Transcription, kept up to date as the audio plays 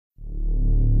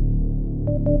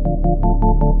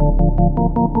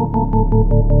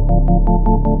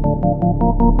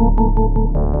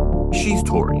She's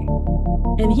Tori.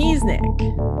 And he's Nick.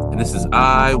 And this is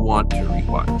I Want to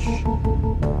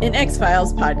Rewatch. An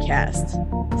X-Files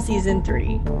podcast, Season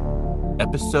 3.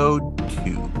 Episode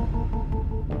 2.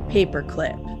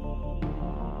 Paperclip.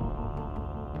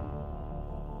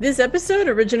 This episode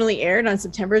originally aired on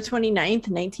September 29th,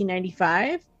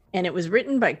 1995, and it was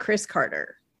written by Chris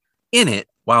Carter. In it,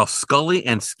 while Scully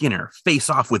and Skinner face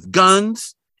off with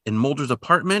guns in Mulder's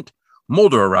apartment,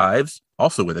 Mulder arrives,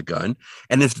 also with a gun,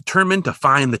 and is determined to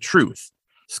find the truth.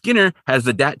 Skinner has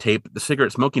the DAT tape the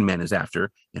cigarette smoking man is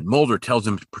after, and Mulder tells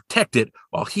him to protect it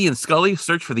while he and Scully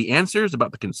search for the answers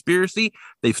about the conspiracy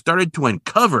they've started to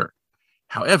uncover.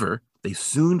 However, they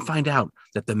soon find out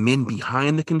that the men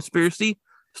behind the conspiracy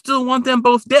still want them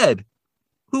both dead.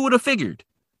 Who would have figured?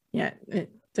 Yeah, it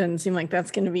doesn't seem like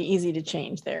that's going to be easy to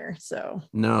change there. So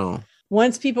No.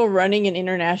 once people running an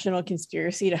international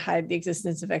conspiracy to hide the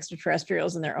existence of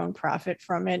extraterrestrials and their own profit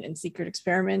from it and secret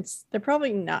experiments, they're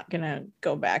probably not going to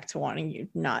go back to wanting you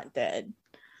not dead.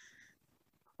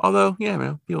 Although, yeah,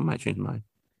 well, people might change their mind.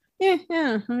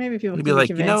 Yeah. Maybe people They'd can be like,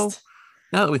 convinced.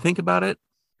 now that we think about it,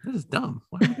 this is dumb.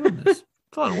 Why are we doing this?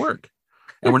 It's a lot of work.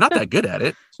 And we're not that good at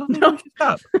it. So maybe we should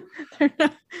stop.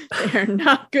 They're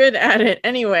not good at it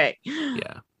anyway.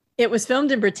 Yeah. It was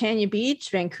filmed in Britannia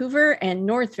Beach, Vancouver, and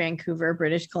North Vancouver,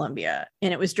 British Columbia,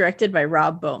 and it was directed by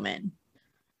Rob Bowman.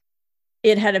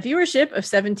 It had a viewership of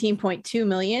 17.2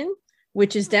 million,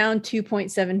 which is down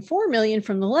 2.74 million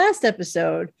from the last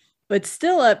episode, but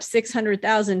still up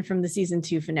 600,000 from the season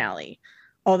 2 finale.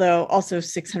 Although also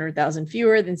 600,000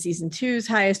 fewer than season 2's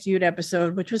highest viewed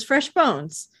episode, which was Fresh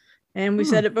Bones. And we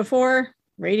said it before,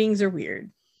 ratings are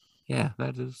weird. Yeah,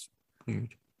 that is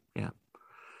weird. Yeah.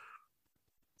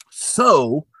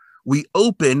 So we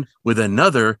open with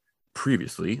another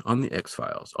previously on the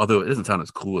X-Files. Although it doesn't sound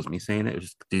as cool as me saying it.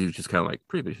 It's just kind of like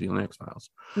previously on the X-Files.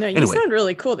 No, you Anyway. sound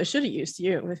really cool. They should have used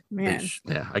you. Man.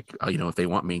 I if they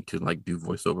want me to like do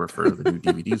voiceover for the new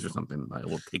DVDs or something, I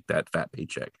will take that fat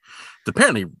paycheck. It's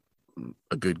apparently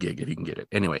a good gig if you can get it.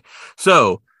 Anyway,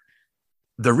 so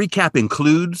the recap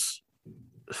includes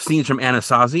scenes from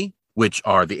Anasazi, which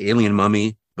are the alien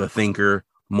mummy, the thinker,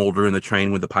 Mulder in the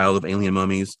train with the pile of alien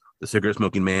mummies, the cigarette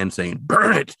smoking man saying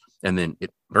burn it, and then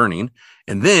it burning,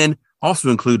 and then also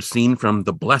includes scene from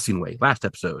The Blessing Way, last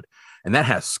episode, and that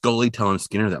has Scully telling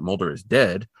Skinner that Mulder is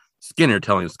dead, Skinner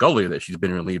telling Scully that she's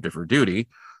been relieved of her duty,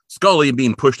 Scully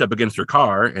being pushed up against her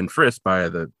car and frisked by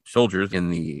the soldiers in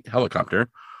the helicopter,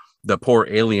 the poor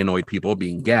alienoid people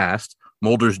being gassed,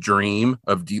 Mulder's dream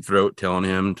of Deep Throat telling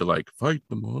him to like fight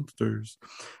the monsters,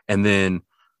 and then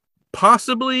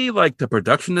possibly like the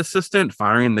production assistant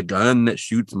firing the gun that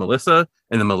shoots Melissa,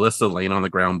 and then Melissa laying on the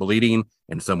ground bleeding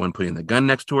and someone putting the gun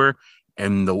next to her,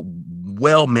 and the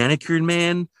well manicured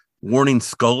man warning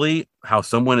Scully how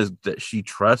someone is that she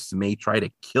trusts may try to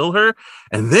kill her,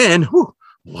 and then a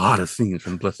lot of scenes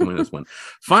from Blessing in this one.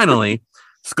 Finally,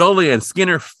 Scully and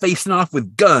Skinner facing off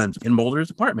with guns in Mulder's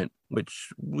apartment, which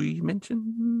we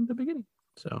mentioned in the beginning.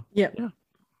 So yeah,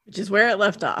 which is where it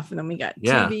left off, and then we got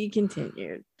to be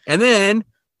continued. And then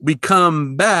we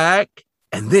come back,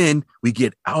 and then we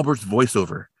get Albert's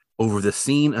voiceover over the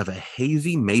scene of a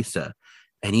hazy mesa,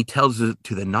 and he tells it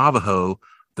to the Navajo,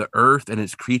 the earth and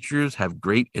its creatures have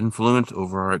great influence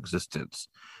over our existence.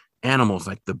 Animals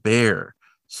like the bear,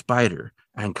 spider,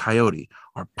 and coyote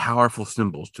are powerful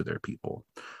symbols to their people.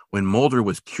 When Mulder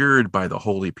was cured by the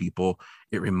holy people,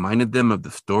 it reminded them of the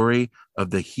story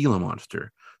of the Gila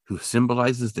monster, who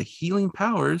symbolizes the healing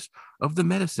powers of the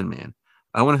medicine man.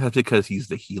 I wonder if that's because he's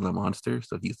the Gila monster,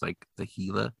 so he's like the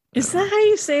Gila. Is that how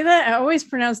you say that? I always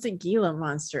pronounced it Gila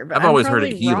monster, but I've always heard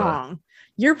it Gila. Wrong.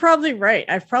 You're probably right.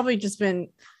 I've probably just been.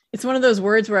 It's one of those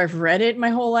words where I've read it my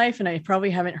whole life, and I probably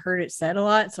haven't heard it said a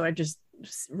lot, so I just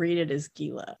read it as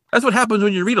Gila. That's what happens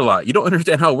when you read a lot. You don't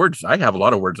understand how words. I have a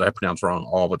lot of words I pronounce wrong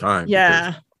all the time.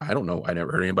 Yeah. I don't know. I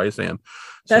never heard anybody say them.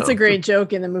 That's a great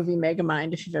joke in the movie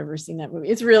Megamind. If you've ever seen that movie,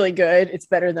 it's really good. It's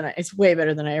way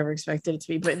better than I ever expected it to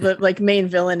be. But the like main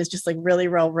villain is just like really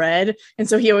well read, and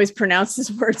so he always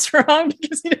pronounces words wrong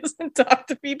because he doesn't talk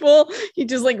to people. He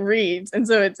just like reads, and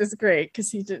so it's great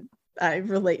because I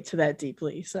relate to that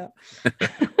deeply. So,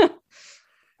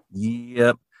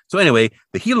 yep. So anyway,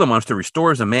 the Gila monster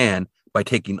restores a man by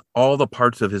taking all the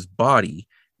parts of his body.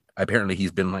 Apparently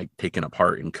he's been like taken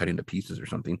apart and cut into pieces or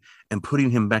something and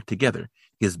putting him back together.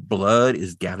 His blood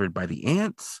is gathered by the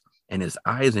ants, and his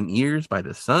eyes and ears by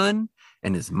the sun,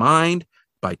 and his mind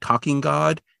by Talking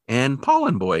God and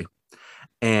Pollen Boy.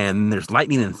 And there's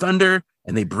lightning and thunder,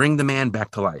 and they bring the man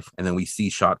back to life. And then we see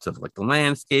shots of like the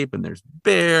landscape, and there's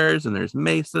bears, and there's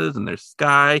mesas, and there's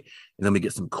sky. And then we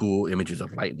get some cool images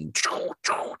of lightning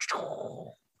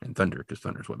and thunder, because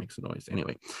thunder is what makes the noise.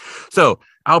 Anyway, so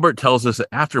Albert tells us that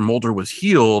after Mulder was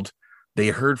healed, they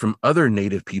heard from other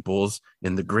native peoples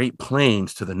in the Great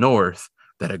Plains to the north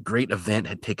that a great event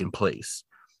had taken place.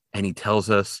 And he tells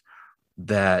us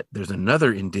that there's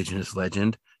another indigenous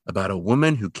legend about a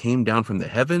woman who came down from the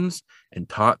heavens and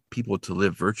taught people to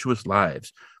live virtuous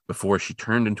lives before she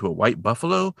turned into a white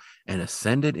buffalo and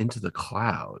ascended into the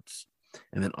clouds.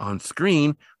 And then on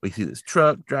screen, we see this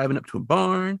truck driving up to a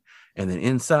barn, and then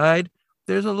inside,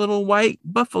 there's a little white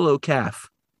buffalo calf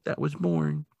that was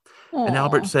born. Aww. And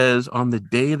Albert says, on the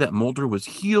day that Mulder was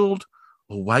healed,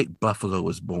 a white buffalo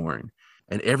was born.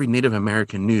 And every Native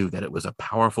American knew that it was a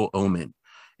powerful omen,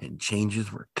 and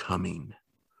changes were coming.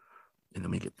 And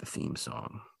then we get the theme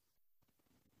song.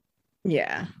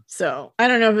 Yeah. So I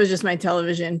don't know if it was just my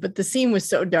television, but the scene was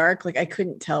so dark. Like I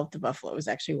couldn't tell if the buffalo was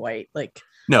actually white. Like,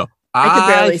 no, I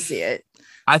could barely see it.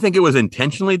 I think it was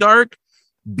intentionally dark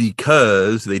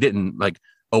because they didn't like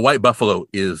a white buffalo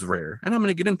is rare. And I'm going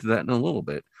to get into that in a little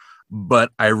bit.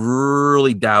 But I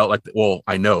really doubt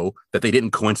I know that they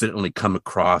didn't coincidentally come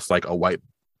across like a white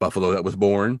buffalo that was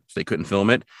born, so they couldn't film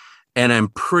it. And I'm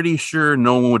pretty sure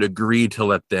no one would agree to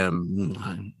let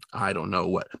them, I don't know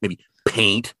what, maybe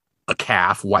paint a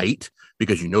calf white,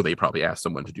 because they probably asked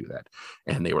someone to do that.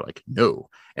 And they were like, no.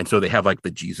 And so they have like the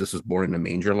Jesus was born in a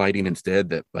manger lighting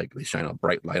instead, that like they shine a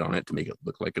bright light on it to make it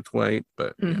look like it's white.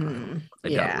 But I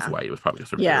doubt it was white. It was probably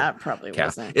just a it probably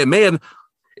calf. Wasn't. It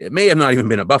may have not even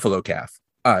been a buffalo calf.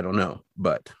 I don't know.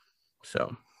 But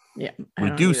so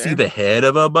we do see the head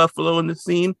of a buffalo in the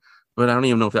scene, but I don't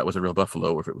even know if that was a real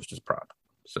buffalo or if it was just prop.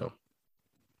 So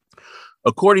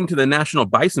according to the National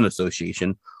Bison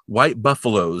Association, white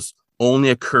buffaloes only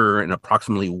occur in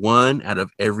approximately 1 out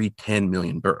of every 10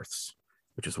 million births,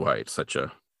 which is why it's such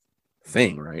a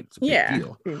thing, right? It's a big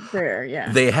deal. Rare,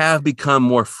 yeah. They have become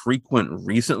more frequent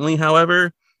recently,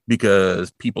 however,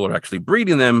 because people are actually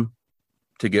breeding them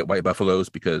to get white buffaloes,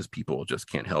 because people just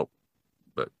can't help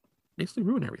but basically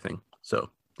ruin everything. So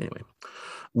anyway,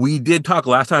 we did talk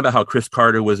last time about how Chris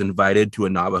Carter was invited to a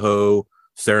Navajo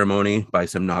ceremony by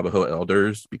some Navajo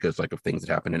elders because like of things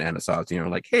that happened in Anasazi,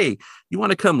 like, hey, you want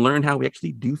to come learn how we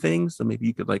actually do things, so maybe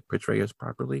you could like portray us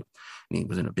properly. And he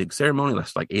was in a big ceremony,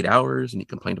 lasted like 8 hours, and he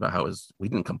complained about how we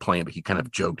didn't complain, but he kind of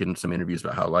joked in some interviews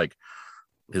about how like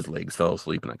his legs fell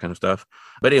asleep and that kind of stuff.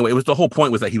 But anyway, the whole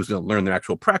point was that he was going to learn their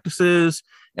actual practices,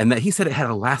 and that he said it had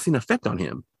a lasting effect on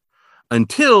him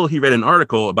until he read an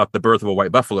article about the birth of a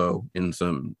white buffalo in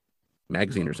some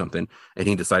magazine or something, and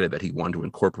he decided that he wanted to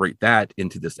incorporate that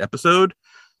into this episode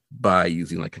by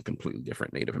using like a completely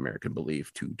different Native American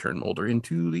belief to turn Mulder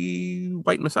into the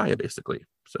white messiah, basically.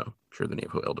 So I'm sure the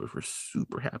Navajo elders were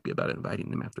super happy about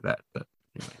inviting him after that. But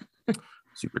anyway,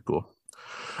 super cool.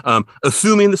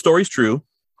 Assuming the story's true,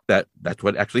 that's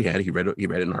what actually had. He read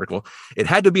an article. It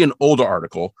had to be an older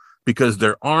article because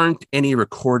there aren't any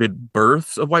recorded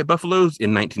births of white buffaloes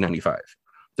in 1995.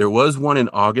 There was one in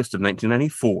August of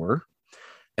 1994,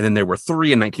 and then there were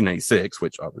 3 in 1996,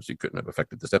 which obviously couldn't have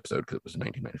affected this episode because it was in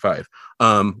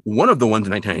 1995. One of the ones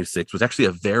in 1996 was actually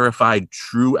a verified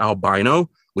true albino,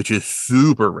 which is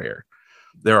super rare.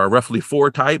 There are roughly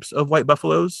 4 types of white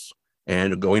buffaloes,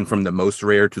 and going from the most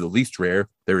rare to the least rare,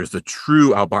 there is the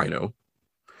true albino.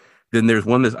 Then there's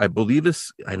one that I believe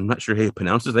I'm not sure how you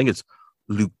pronounce this. I think it's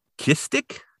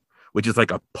leucistic, which is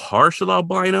like a partial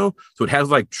albino. So it has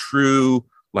like true,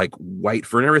 like white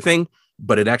fur and everything,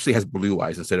 but it actually has blue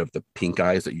eyes instead of the pink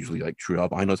eyes that usually like true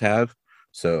albinos have.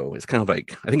 So it's kind of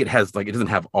like, I think it has like, it doesn't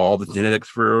have all the genetics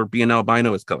for being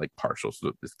albino. It's got like partial.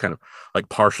 So it's kind of like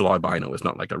partial albino. It's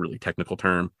not like a really technical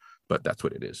term, but that's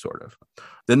what it is, sort of.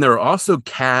 Then there are also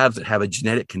calves that have a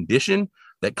genetic condition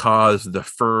that cause the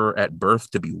fur at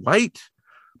birth to be white,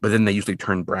 but then they usually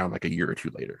turn brown like a year or 2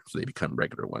 later. So they become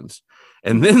regular ones.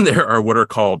 And then there are what are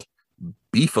called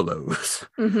beefaloes,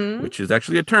 which is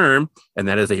actually a term, and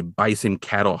that is a bison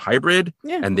cattle hybrid.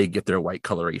 And they get their white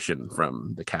coloration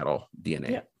from the cattle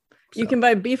DNA. So. You can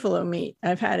buy beefalo meat.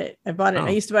 I've had it. I bought it.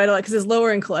 I used to buy it a lot because it's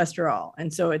lower in cholesterol.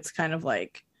 And so it's kind of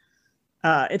like,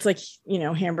 it's like,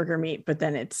 hamburger meat, but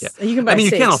then it's, you can buy, you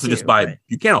can also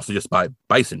just buy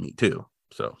bison meat too.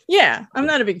 So I'm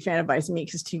not a big fan of bison meat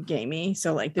because it's too gamey.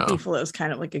 So like the beefalo is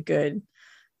kind of like a good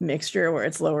mixture where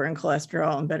it's lower in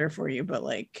cholesterol and better for you. But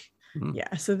like,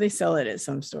 so they sell it at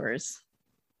some stores.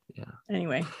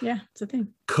 Anyway, it's a thing.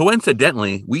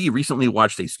 Coincidentally, we recently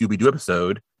watched a Scooby-Doo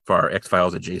episode for our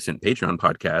X-Files adjacent Patreon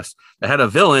podcast that had a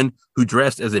villain who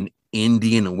dressed as an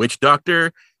Indian witch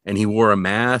doctor, and he wore a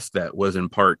mask that was in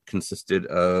part consisted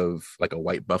of like a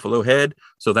white buffalo head.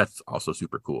 So that's also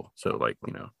super cool. So like,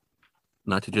 you know,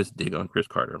 not to just dig on Chris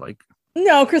Carter, like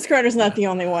No, Chris Carter's not the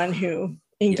only one who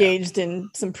engaged in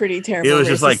some pretty terrible was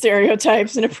just like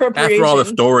stereotypes and appropriation. After all the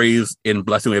stories in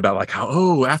Blessing Me about like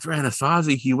how after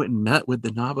Anasazi he went and met with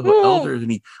the Navajo elders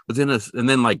and he was in us, and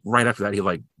then like right after that he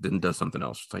like then does something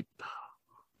else. It's like,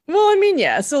 well, I mean,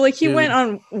 yeah. So like he went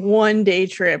on 1-day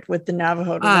trip with the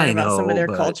Navajo to learn about some of their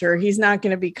culture. He's not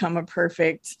going to become a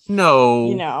perfect, you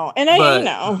know. And you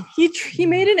know, he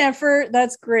made an effort.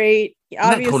 That's great.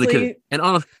 Obviously, and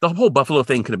on the whole Buffalo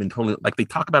thing could have been totally like they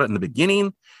talk about it in the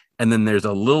beginning. And then there's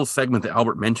a little segment that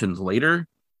Albert mentions later.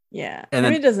 Yeah. And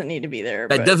it doesn't need to be there.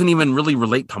 That doesn't even really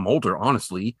relate to Mulder,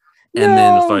 honestly. And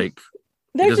then it's like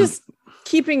they're just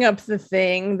keeping up the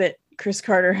thing that Chris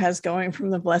Carter has going from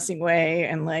the Blessing Way.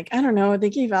 And like, I don't know, they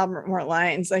gave Albert more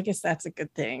lines. I guess that's a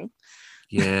good thing.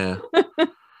 Yeah.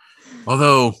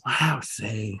 Although I would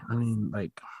say, I mean,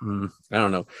 like, I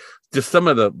don't know. Just some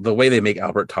of the way they make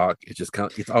Albert talk, it's just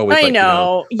kind of, it's always I like,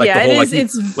 know. You know, like yeah, the whole,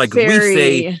 it's like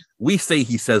very... we say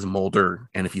he says Mulder,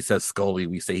 and if he says Scully,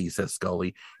 we say he says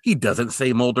Scully. He doesn't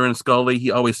say Mulder and Scully. He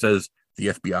always says the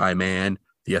FBI man,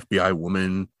 the FBI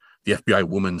woman, the FBI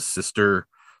woman's sister.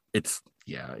 It's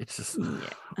just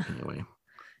anyway.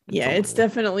 It's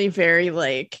definitely very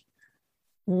like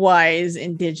wise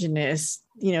indigenous,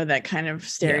 you know, that kind of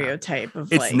stereotype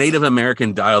of it's like Native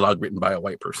American dialogue written by a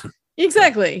white person.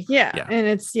 Exactly. Yeah. And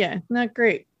it's not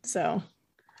great. So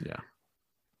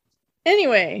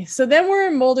anyway, so then we're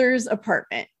in Mulder's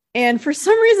apartment. And for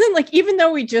some reason, like even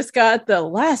though we just got the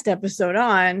last episode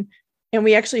on and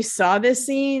we actually saw this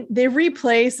scene, they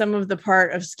replay some of the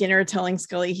part of Skinner telling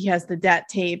Scully he has the DAT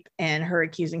tape and her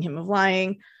accusing him of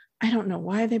lying. I don't know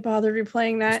why they bothered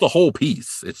replaying that. It's the whole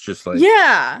piece. It's just like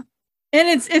and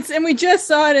it's and we just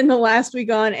saw it in the last week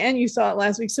on, and you saw it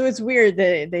last week. So it's weird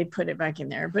that they put it back in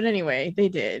there. But anyway, they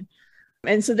did.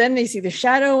 And so then they see the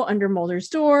shadow under Mulder's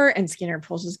door, and Skinner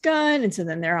pulls his gun. And so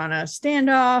then they're on a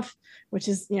standoff, which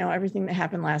is, you know, everything that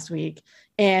happened last week.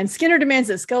 And Skinner demands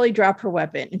that Scully drop her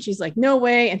weapon. And she's like, no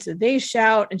way. And so they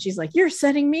shout, and she's like, you're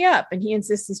setting me up. And he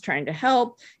insists he's trying to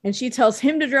help. And she tells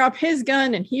him to drop his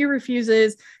gun, and he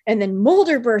refuses. And then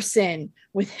Mulder bursts in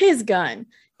with his gun.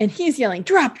 And he's yelling,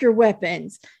 drop your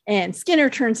weapons. And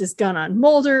Skinner turns his gun on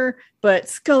Mulder, but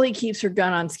Scully keeps her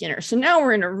gun on Skinner. So now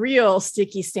we're in a real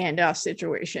sticky standoff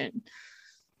situation.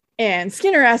 And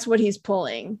Skinner asks what he's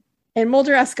pulling. And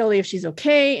Mulder asks Scully if she's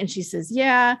okay. And she says,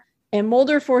 yeah. And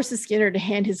Mulder forces Skinner to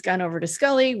hand his gun over to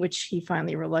Scully, which he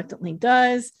finally reluctantly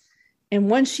does. And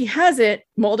once she has it,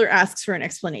 Mulder asks for an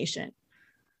explanation.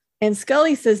 And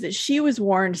Scully says that she was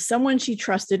warned someone she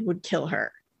trusted would kill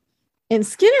her. And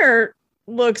Skinner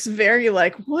looks very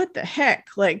like, what the heck?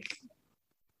 Like,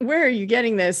 where are you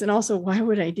getting this? And also, why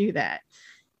would I do that?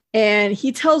 And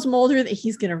he tells Mulder that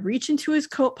he's going to reach into his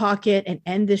coat pocket and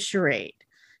end this charade.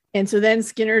 And so then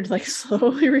Skinner like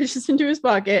slowly reaches into his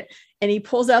pocket and he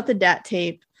pulls out the DAT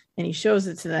tape and he shows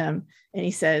it to them. And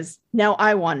he says, now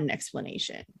I want an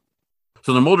explanation.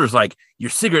 So the Mulder's like, your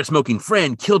cigarette smoking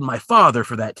friend killed my father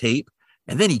for that tape.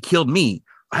 And then he killed me.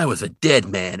 I was a dead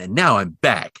man. And now I'm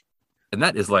back. And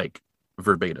that is like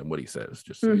verbatim what he says.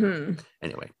 Just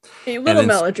anyway, a little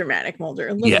melodramatic, Mulder.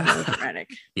 A little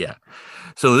melodramatic. Yeah.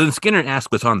 So then Skinner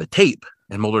asks what's on the tape,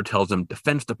 and Mulder tells him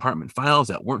Defense Department files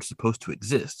that weren't supposed to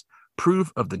exist,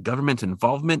 proof of the government's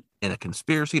involvement in a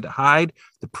conspiracy to hide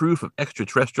the proof of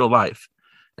extraterrestrial life.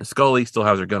 And Scully still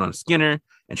has her gun on Skinner,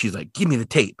 and she's like, "Give me the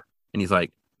tape." And he's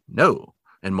like, "No."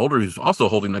 And Mulder, who's also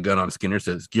holding the gun on Skinner,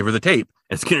 says, "Give her the tape."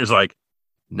 And Skinner's like,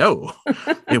 "No,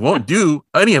 it won't do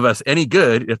any of us any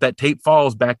good if that tape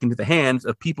falls back into the hands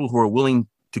of people who are willing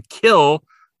to kill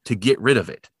to get rid of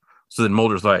it." So then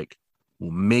Mulder's like,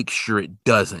 "Well, make sure it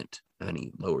doesn't." And then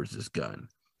he lowers his gun.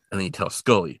 And then he tells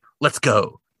Scully, "Let's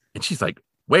go." And she's like,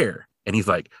 "Where?" And he's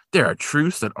like, "There are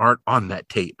truths that aren't on that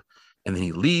tape." And then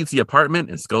he leaves the apartment,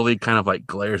 and Scully kind of like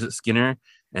glares at Skinner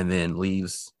and then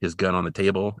leaves his gun on the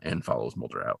table and follows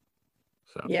Mulder out.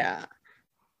 So yeah.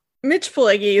 Mitch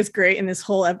Pileggi is great in this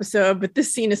whole episode, but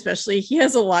this scene especially, he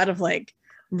has a lot of like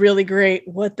really great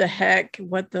what the heck,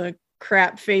 what the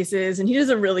crap faces, and he does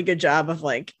a really good job of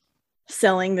like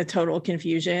selling the total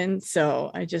confusion. So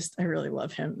I really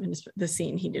love him in the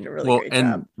scene. He did a really great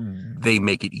job. They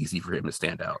make it easy for him to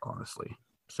stand out, honestly.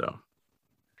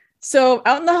 So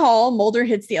out in the hall, Mulder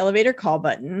hits the elevator call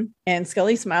button and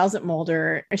Scully smiles at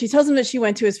Mulder and she tells him that she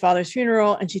went to his father's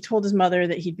funeral and she told his mother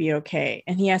that he'd be okay.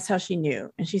 And he asks how she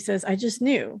knew. And she says, "I just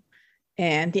knew."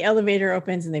 And the elevator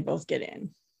opens and they both get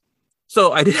in.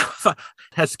 So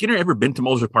has Skinner ever been to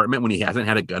Mulder's apartment when he hasn't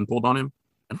had a gun pulled on him?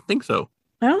 I don't think so.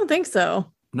 I don't think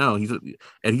so. No, he's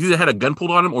either had a gun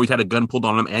pulled on him, or he's had a gun pulled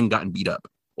on him and gotten beat up.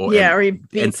 Or he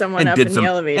beat someone up in the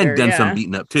elevator. And done some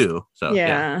beating up too. So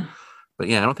yeah. But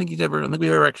yeah, I don't think we've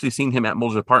ever actually seen him at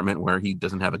Mulder's apartment where he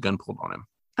doesn't have a gun pulled on him.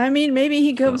 I mean, maybe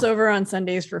he comes over on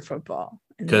Sundays for football.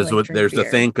 Because there's the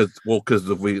thing,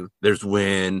 there's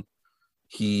when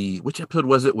which episode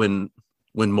was it when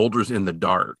Mulder's in the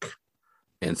dark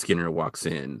and Skinner walks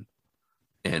in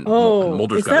and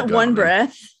Mulder's got One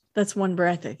Breath? That's One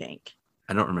Breath, I think.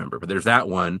 I don't remember, but there's that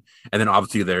one, and then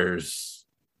obviously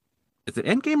is it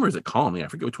Endgame or is it Calling Me? I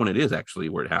forget which one it is actually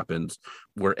where it happens,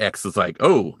 where X is like,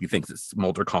 oh, he thinks it's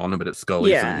Mulder calling him, but it's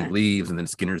Scully, so he leaves, and then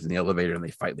Skinner's in the elevator, and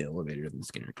they fight in the elevator, and then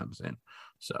Skinner comes in.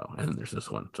 So, and then there's this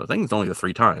one. So I think it's only the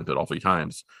 3 times, but all 3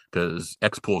 times, because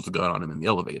X pulls the gun on him in the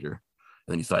elevator,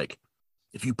 and then he's like,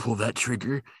 if you pull that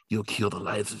trigger, you'll kill the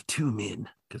lives of 2 men,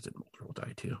 because then Mulder will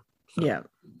die too. So,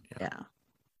 yeah.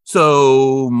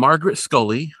 So Margaret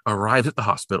Scully arrives at the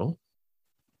hospital,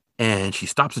 and she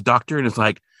stops the doctor and is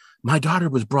like, my daughter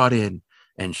was brought in,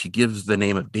 and she gives the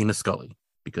name of Dana Scully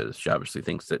because she obviously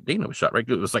thinks that Dana was shot, right?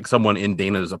 It was like someone in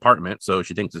Dana's apartment, so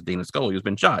she thinks it's Dana Scully who's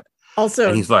been shot. Also,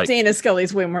 and he's like, Dana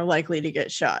Scully's way more likely to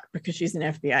get shot because she's an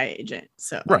FBI agent.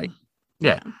 So right.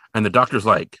 Yeah. And the doctor's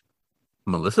like,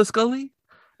 Melissa Scully?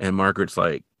 And Margaret's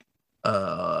like,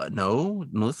 no,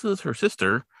 Melissa's her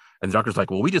sister. And the doctor's like,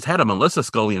 well, we just had a Melissa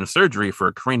Scully in surgery for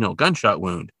a cranial gunshot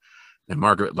wound. And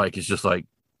Margaret is just like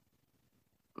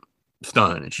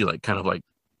stunned, and she kind of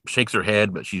shakes her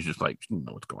head, but she's just like, she doesn't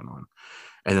know what's going on.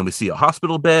 And then we see a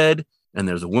hospital bed, and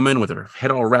there's a woman with her head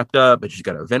all wrapped up, and she's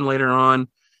got a ventilator on,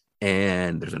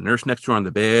 and there's a nurse next to her on the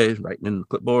bed writing in the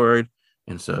clipboard.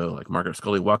 And so Margaret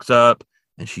Scully walks up,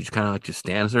 and she's kind of just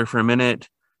stands there for a minute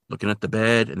looking at the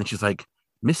bed, and then she's like,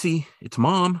 Missy, it's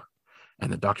Mom.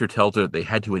 And the doctor tells her they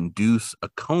had to induce a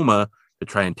coma to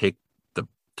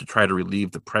try to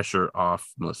relieve the pressure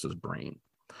off Melissa's brain.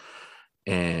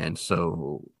 And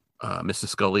so Mrs.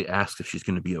 Scully asks if she's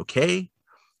going to be okay.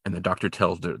 And the doctor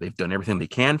tells her they've done everything they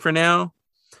can for now.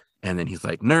 And then he's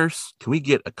like, nurse, can we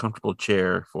get a comfortable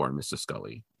chair for Mrs.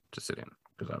 Scully to sit in?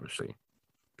 Because obviously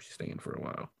she's staying for a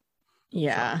while.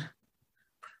 Yeah. So,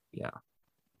 yeah.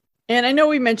 And I know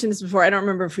we mentioned this before. I don't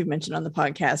remember if we mentioned on the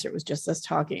podcast or it was just us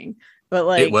talking.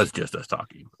 But it was just us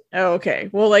talking. Oh, okay.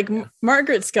 Well,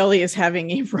 Margaret Scully is having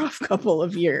a rough couple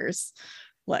of years.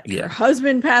 Her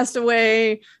husband passed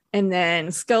away, and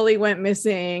then Scully went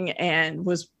missing and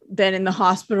was then in the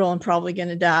hospital and probably going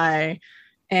to die.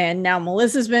 And now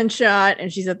Melissa's been shot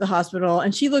and she's at the hospital,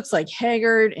 and she looks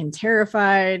haggard and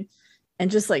terrified and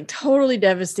just totally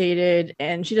devastated.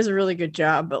 And she does a really good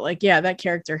job. But that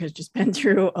character has just been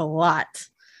through a lot.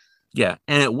 Yeah.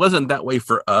 And it wasn't that way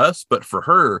for us, but for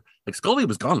her, Scully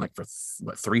was gone for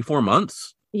 3-4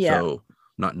 months. Yeah. So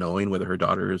not knowing whether her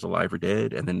daughter is alive or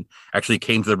dead, and then actually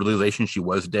came to the realization she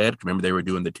was dead. Remember, they were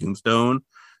doing the tombstone,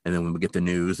 and then when we get the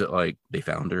news that they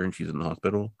found her and she's in the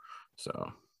hospital.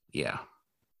 So yeah.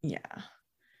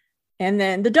 And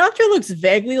then the doctor looks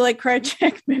vaguely like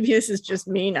Krycek. Maybe this is just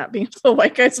me not being the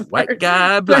white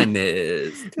guy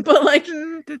blindness. But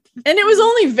and it was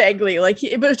only vaguely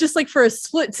it was just for a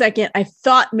split second I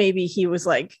thought maybe he was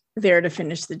there to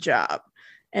finish the job.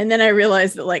 And then I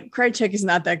realized that Krycek is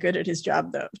not that good at his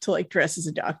job though, to dress as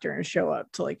a doctor and show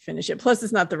up to finish it. Plus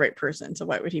it's not the right person. So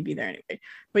why would he be there anyway?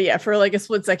 But yeah, for a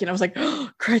split second, I was like, oh,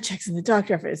 Krycek's in the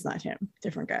doctor outfit. It's not him,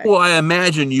 different guy. Well, I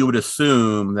imagine you would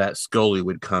assume that Scully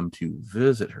would come to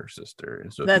visit her sister.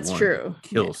 And so if that's true. To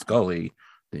kill Scully,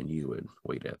 then you would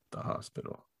wait at the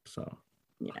hospital. So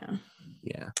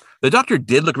yeah. The doctor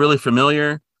did look really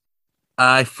familiar.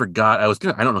 I forgot. I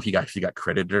don't know if he actually got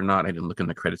credited or not. I didn't look in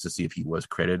the credits to see if he was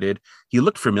credited. He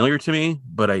looked familiar to me,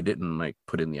 but I didn't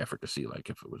put in the effort to see if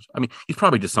it was. I mean, he's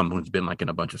probably just someone who's been in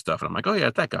a bunch of stuff, and I'm like, oh yeah,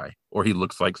 it's that guy. Or he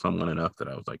looks like someone enough that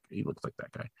I was like, he looks like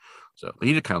that guy. So, but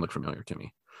he did kind of look familiar to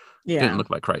me. Yeah, didn't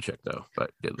look like Krycek though, but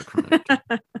did look familiar.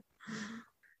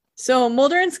 So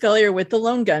Mulder and Scully are with the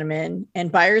lone gunman,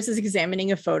 and Byers is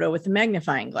examining a photo with a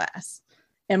magnifying glass.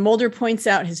 And Mulder points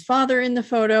out his father in the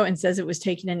photo and says it was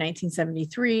taken in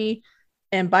 1973.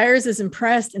 And Byers is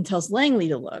impressed and tells Langley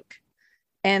to look.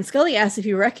 And Scully asks if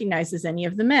he recognizes any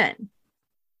of the men.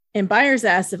 And Byers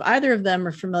asks if either of them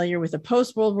are familiar with a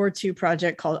post-World War II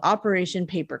project called Operation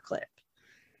Paperclip.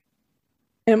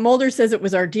 And Mulder says it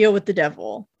was our deal with the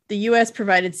devil. The U.S.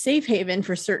 provided safe haven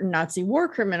for certain Nazi war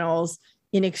criminals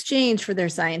in exchange for their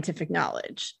scientific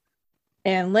knowledge.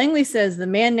 And Langley says the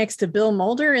man next to Bill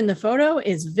Mulder in the photo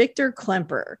is Victor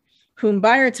Klemper, whom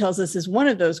Byers tells us is one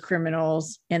of those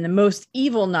criminals and the most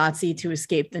evil Nazi to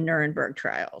escape the Nuremberg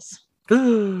trials.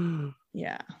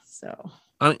 Yeah, so.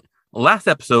 Last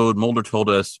episode, Mulder told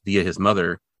us via his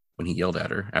mother when he yelled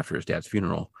at her after his dad's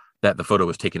funeral that the photo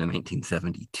was taken in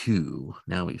 1972.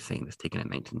 Now he's saying it's taken in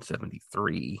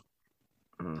 1973.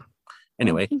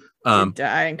 Anyway, He did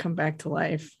die and come back to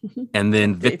life. and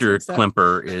then Dates Victor and stuff.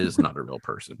 Klemper is not a real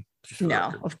person. just for the No,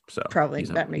 record. So probably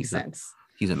he's a- that makes he's a- sense.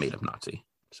 He's a made-up Nazi.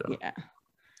 So Yeah.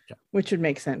 Yeah. Which would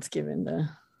make sense given the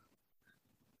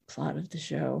plot of the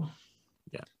show.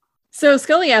 Yeah. So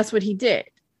Scully asked what he did.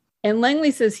 And Langley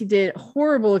says he did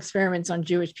horrible experiments on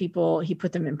Jewish people. He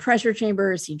put them in pressure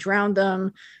chambers. He drowned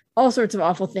them, all sorts of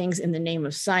awful things in the name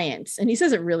of science. And he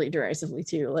says it really derisively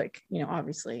too, like,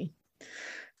 obviously.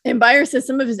 And Byer says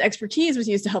some of his expertise was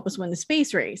used to help us win the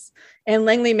space race. And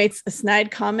Langley makes a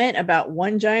snide comment about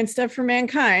one giant step for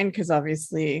mankind, because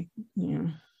obviously,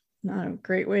 not a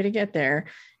great way to get there.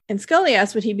 And Scully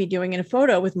asks what he'd be doing in a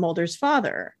photo with Mulder's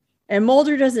father. And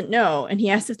Mulder doesn't know. And he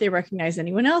asks if they recognize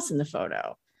anyone else in the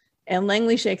photo. And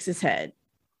Langley shakes his head.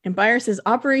 And Byer says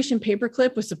Operation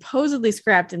Paperclip was supposedly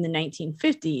scrapped in the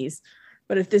 1950s.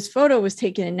 But if this photo was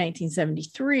taken in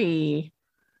 1973,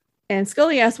 and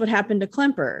Scully asks what happened to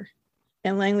Klemper.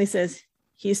 And Langley says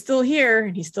he's still here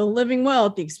and he's still living well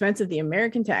at the expense of the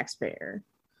American taxpayer.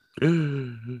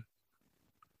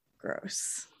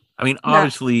 Gross. I mean,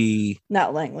 obviously,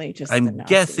 Not Langley, just I'm the Nazi.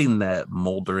 guessing that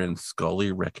Mulder and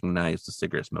Scully recognized the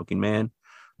cigarette smoking man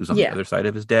who's on Yeah. the other side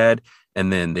of his dad.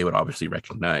 And then they would obviously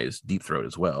recognize Deep Throat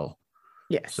as well.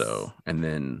 Yes. So, and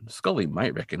then Scully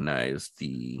might recognize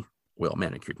the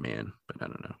well-manicured man, but I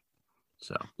don't know.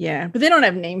 So, Yeah, but they don't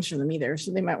have names for them either.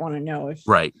 So they might want to know if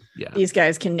right. Yeah. these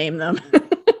guys can name them.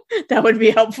 That would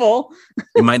be helpful.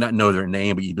 You might not know their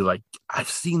name, but you'd be like, I've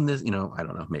seen this, I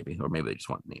don't know, maybe. Or maybe they just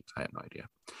want names. I have no idea.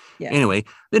 Yeah. Anyway,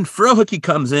 then Frohike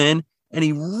comes in and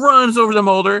he runs over to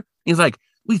Mulder. He's like,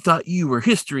 we thought you were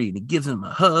history. And he gives him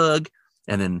a hug.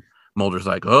 And then Mulder's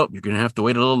like, oh, you're going to have to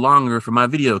wait a little longer for my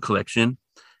video collection.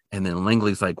 And then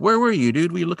Langley's like, where were you,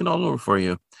 dude? We were looking all over for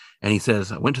you. And he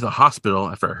says, I went to the hospital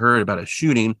after I heard about a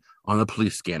shooting on the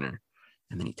police scanner.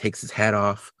 And then he takes his hat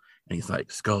off and he's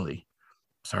like, Scully,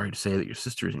 sorry to say that your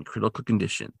sister is in critical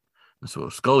condition. And so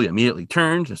Scully immediately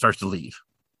turns and starts to leave.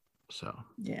 So,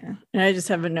 Yeah. And I just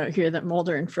have a note here that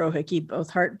Mulder and Frohike both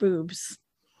heart boobs.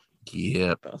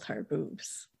 yep. Both heart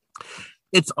boobs.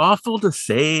 It's awful to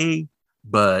say,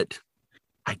 but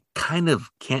I kind of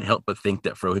can't help but think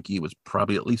that Frohike was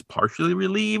probably at least partially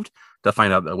relieved to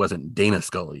find out that it wasn't Dana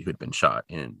Scully who had been shot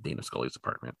in Dana Scully's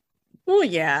apartment. Well,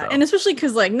 yeah. So. And especially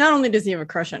because, like, not only does he have a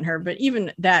crush on her, but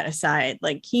even that aside,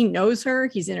 like, he knows her,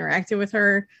 he's interacted with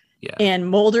her. Yeah. And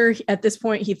Mulder, at this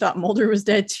point, he thought Mulder was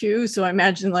dead too. So I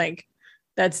imagine, like,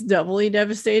 that's doubly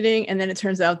devastating. And then it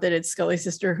turns out that it's Scully's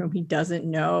sister whom he doesn't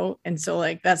know. And so,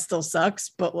 like, that still sucks.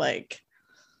 But, like,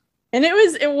 and it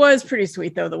was pretty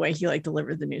sweet, though, the way he, like,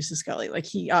 delivered the news to Scully. Like,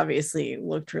 he obviously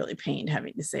looked really pained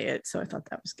having to say it. So I thought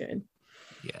that was good.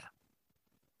 Yeah.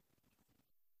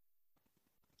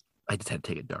 I just had to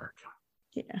take it dark.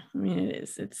 Yeah, I mean, it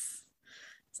is. It's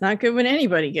not good when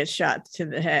anybody gets shot to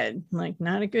the head. Like,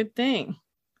 not a good thing.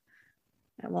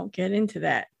 I won't get into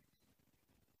that.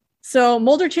 So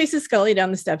Mulder chases Scully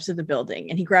down the steps of the building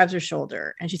and he grabs her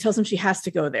shoulder and she tells him she has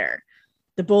to go there.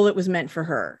 The bullet was meant for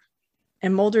her.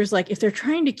 And Mulder's like, if they're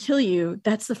trying to kill you,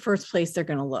 that's the first place they're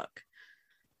going to look.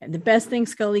 And the best thing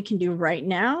Scully can do right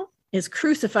now is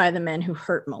crucify the men who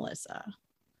hurt Melissa.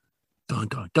 Dun,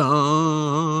 dun,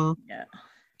 dun. Yeah.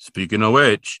 Speaking of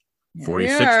which, Here we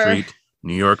 46th are. Street,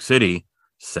 New York City,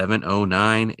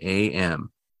 7:09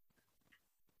 a.m.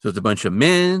 So it's a bunch of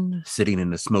men sitting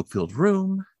in a smoke-filled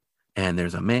room, and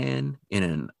there's a man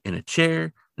in a chair,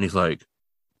 and he's like,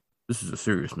 "This is a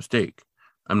serious mistake."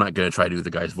 I'm not gonna try to do the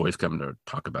guy's voice. Coming to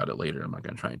talk about it later. I'm not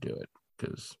gonna try and do it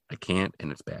because I can't,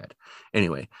 and it's bad.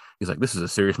 Anyway, he's like, "This is a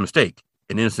serious mistake.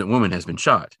 An innocent woman has been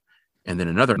shot." And then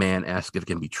another man asks if it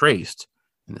can be traced,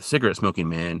 and the cigarette smoking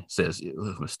man says it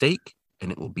was a mistake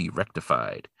and it will be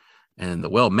rectified. And the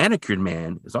well-manicured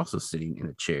man is also sitting in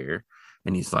a chair,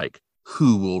 and he's like,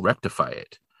 who will rectify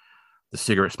it? The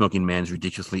cigarette smoking man's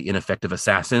ridiculously ineffective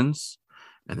assassins,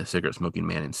 and the cigarette smoking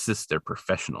man insists they're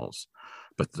professionals.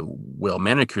 But the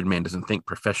well-manicured man doesn't think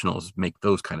professionals make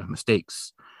those kind of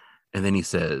mistakes. And then he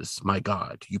says, my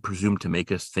God, you presume to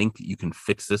make us think that you can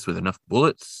fix this with enough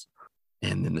bullets?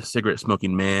 And then the cigarette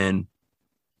smoking man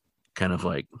kind of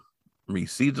like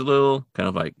recedes a little, kind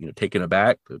of like, taken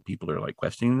aback. People are like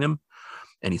questioning them.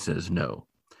 And he says, no.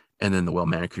 And then the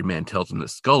well-manicured man tells him that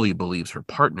Scully believes her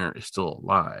partner is still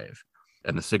alive.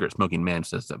 And the cigarette smoking man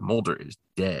says that Mulder is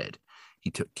dead.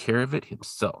 He took care of it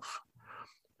himself.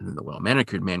 And then the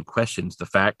well-manicured man questions the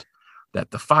fact that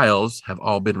the files have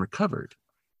all been recovered.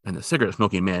 And the cigarette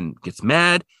smoking man gets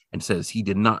mad and says he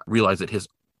did not realize that his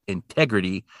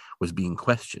integrity was being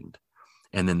questioned.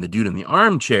 And then the dude in the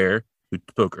armchair who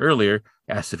spoke earlier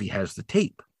asks if he has the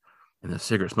tape. And the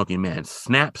cigarette smoking man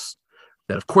snaps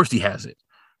that of course he has it.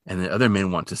 And the other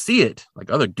men want to see it. Like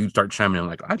other dudes start chiming in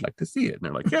like, I'd like to see it. And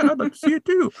they're like, yeah, I'd like to see it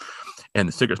too. And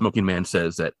the cigarette smoking man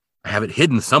says that I have it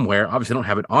hidden somewhere. Obviously I don't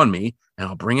have it on me and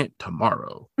I'll bring it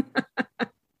tomorrow.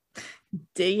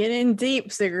 Digging in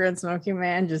deep, cigarette smoking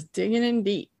man, just digging in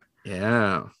deep.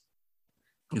 Yeah.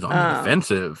 He's on the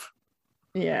defensive.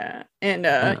 Yeah. And,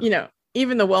 you know,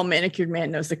 even the well-manicured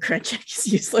man knows the cred check is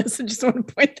useless. I just want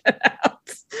to point that out.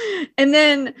 And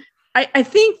then I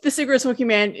think the cigarette smoking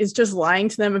man is just lying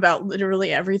to them about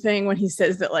literally everything when he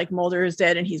says that like Mulder is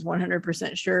dead and he's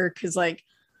 100% sure. Because like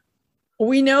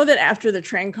we know that after the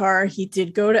train car, he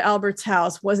did go to Albert's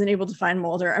house, wasn't able to find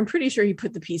Mulder. I'm pretty sure he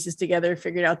put the pieces together,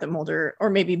 figured out that Mulder, or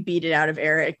maybe beat it out of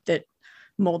Eric, that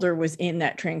Mulder was in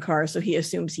that train car. So he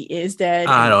assumes he is dead.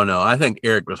 I don't know. I think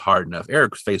Eric was hard enough.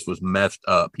 Eric's face was messed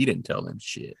up. He didn't tell them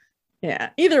shit.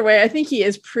 Yeah. Either way, I think he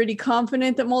is pretty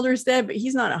confident that Mulder's dead, but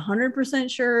he's not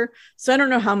 100% sure. So I don't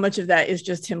know how much of that is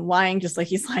just him lying, just like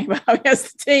he's lying about how he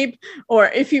has the tape, or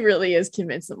if he really is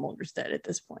convinced that Mulder's dead at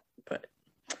this point. But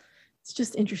it's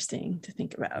just interesting to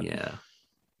think about. Yeah.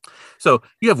 So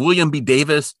you have William B.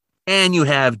 Davis and you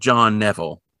have John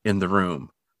Neville in the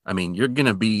room. I mean, you're going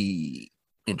to be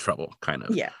in trouble, kind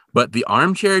of. Yeah. But the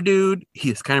armchair dude,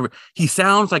 he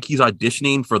sounds like he's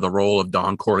auditioning for the role of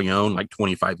Don Corleone like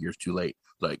 25 years too late.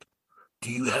 Like,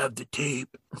 do you have the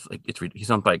tape? It's like he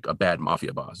sounds like a bad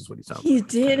mafia boss is what he sounds like. He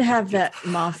did have that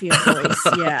mafia voice.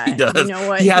 Yeah. He does. You know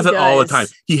what? He has it all the time.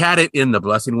 He had it in The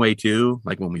Blessing Way too,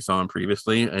 like when we saw him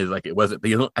previously. It's like it wasn't,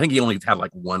 I think he only had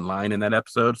like one line in that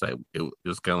episode. So it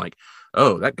was kind of like,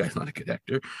 oh, that guy's not a good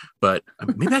actor. But I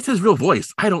mean, maybe that's his real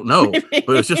voice. I don't know.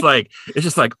 But it's just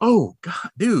like, oh God,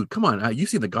 dude, come on. You've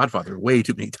seen The Godfather way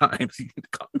too many times. You need to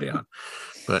calm down.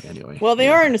 But anyway. Well, they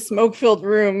are in a smoke-filled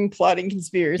room plotting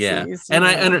conspiracies. Yeah.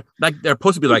 And like they're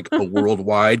supposed to be like a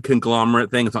worldwide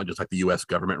conglomerate thing. It's not just like the US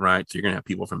government, right? So you're gonna have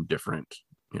people from different,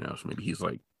 so maybe he's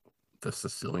like the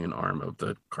Sicilian arm of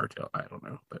the cartel. I don't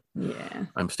know. But yeah.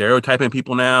 I'm stereotyping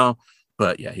people now.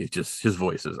 But yeah, he's just his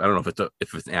voices. I don't know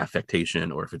if it's an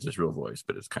affectation or if it's his real voice,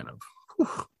 but it's kind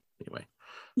of anyway.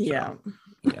 Yeah.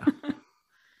 So, yeah.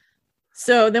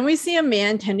 So then we see a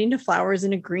man tending to flowers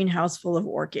in a greenhouse full of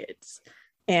orchids.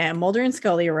 And Mulder and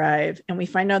Scully arrive, and we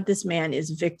find out this man is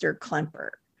Victor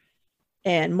Klemper.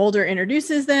 And Mulder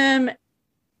introduces them.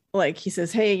 Like he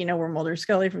says, hey, we're Mulder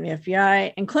Scully from the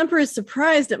FBI. And Klemper is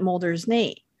surprised at Mulder's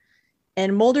name.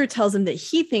 And Mulder tells him that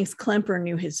he thinks Klemper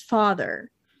knew his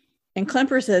father. And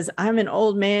Klemper says, I'm an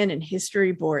old man and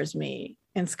history bores me.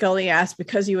 And Scully asks,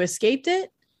 because you escaped it?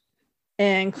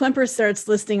 And Klemper starts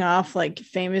listing off like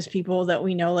famous people that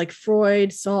we know, like Freud,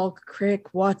 Salk,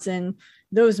 Crick, Watson.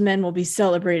 Those men will be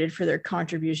celebrated for their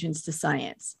contributions to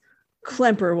science.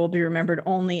 Klemper will be remembered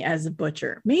only as a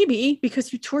butcher. Maybe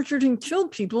because you tortured and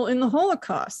killed people in the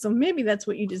Holocaust. So maybe that's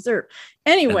what you deserve.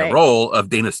 Anyway. And the role of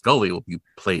Dana Scully will be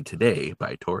played today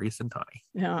by Tori Centani.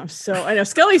 Yeah, so I know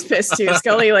Scully's pissed too.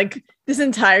 Scully, like this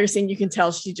entire scene, you can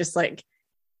tell she just like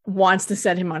wants to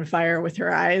set him on fire with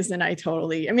her eyes. And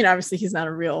obviously he's not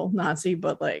a real Nazi,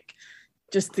 but like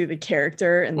just through the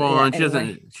character. And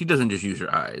she doesn't just use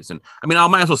her eyes. And I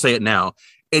might as well say it now.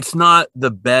 It's not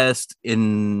the best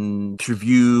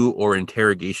interview or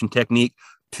interrogation technique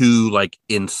to like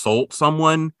insult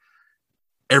someone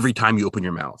every time you open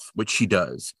your mouth, which she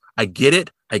does. I get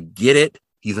it.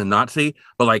 He's a Nazi,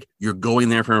 but like you're going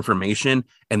there for information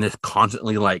and this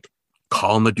constantly like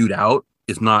calling the dude out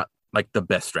is not like the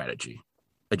best strategy.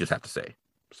 I just have to say.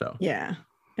 So yeah.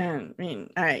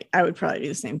 And I would probably do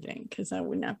the same thing because I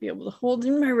would not be able to hold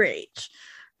in my rage.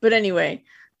 But anyway,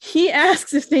 he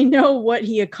asks if they know what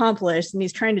he accomplished, and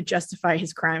he's trying to justify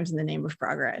his crimes in the name of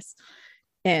progress,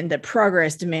 and that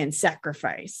progress demands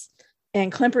sacrifice.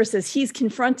 And Klemper says he's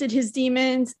confronted his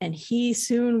demons, and he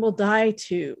soon will die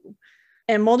too.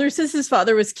 And Mulder says his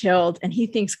father was killed, and he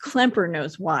thinks Klemper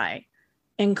knows why.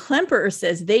 And Klemper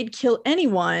says they'd kill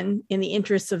anyone in the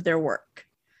interests of their work.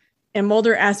 And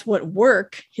Mulder asks what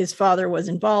work his father was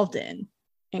involved in,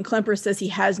 and Klemper says he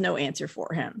has no answer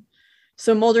for him.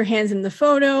 So Mulder hands him the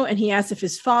photo and he asks if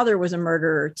his father was a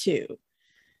murderer too.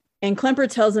 And Klemper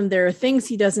tells him there are things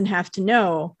he doesn't have to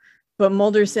know, but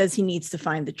Mulder says he needs to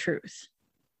find the truth.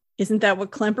 Isn't that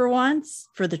what Klemper wants?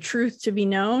 For the truth to be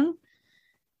known?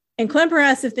 And Klemper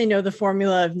asks if they know the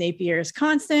formula of Napier's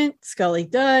constant. Scully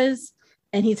does.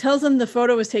 And he tells them the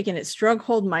photo was taken at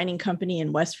Strughold Mining Company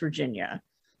in West Virginia.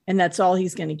 And that's all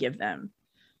he's going to give them.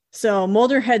 So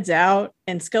Mulder heads out,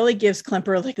 and Scully gives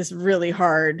Klemper like this really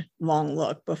hard, long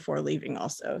look before leaving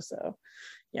also. So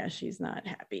yeah, she's not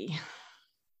happy.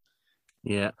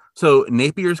 Yeah. So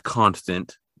Napier's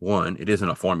constant, one, it isn't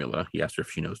a formula. He asked her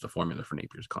if she knows the formula for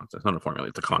Napier's constant. It's not a formula,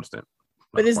 it's a constant.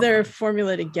 But is there a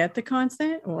formula to get the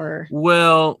constant, or?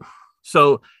 Well,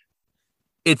 so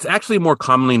it's actually more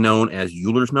commonly known as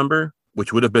Euler's number,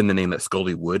 which would have been the name that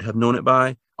Scully would have known it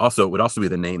by. Also, it would also be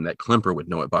the name that Klemper would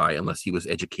know it by unless he was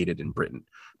educated in Britain,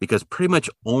 because pretty much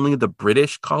only the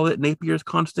British call it Napier's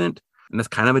constant. And that's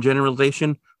kind of a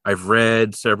generalization. I've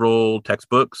read several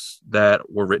textbooks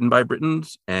that were written by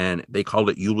Britons and they called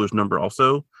it Euler's number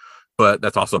also. But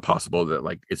that's also possible that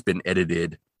like it's been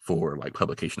edited for like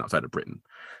publication outside of Britain.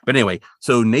 But anyway,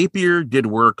 so Napier did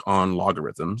work on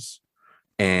logarithms,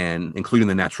 and including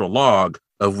the natural log,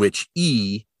 of which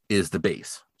E is the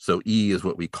base. So E is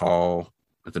what we call,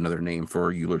 it's another name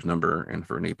for Euler's number and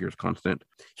for Napier's constant.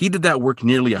 He did that work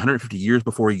nearly 150 years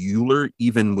before Euler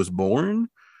even was born,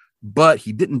 but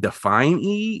he didn't define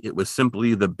E. It was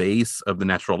simply the base of the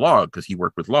natural log because he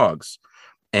worked with logs.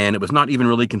 And it was not even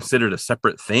really considered a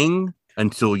separate thing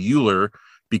until Euler,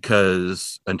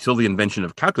 because until the invention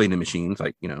of calculating machines,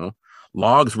 like, you know,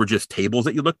 logs were just tables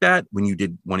that you looked at when you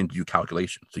did wanting to do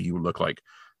calculations. So you would look like,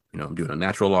 you know, I'm doing a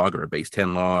natural log or a base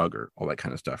 10 log or all that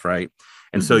kind of stuff, right?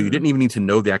 And so you didn't even need to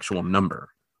know the actual number.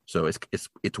 So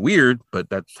it's weird, but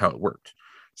that's how it worked.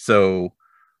 So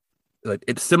like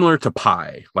it's similar to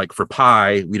pi. Like for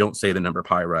pi, we don't say the number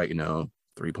pi, right? You know,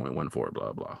 3.14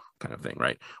 blah blah kind of thing,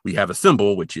 right? We have a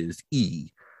symbol which is E,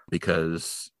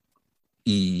 because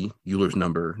E, Euler's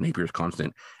number, Napier's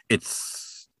constant,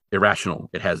 it's irrational.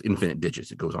 It has infinite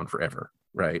digits. It goes on forever,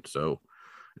 right? So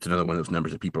it's another one of those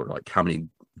numbers that people are like, how many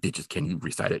digits can you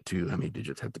recite it to? How many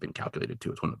digits have been calculated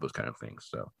to? It's one of those kind of things.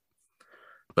 So,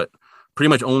 but pretty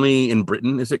much only in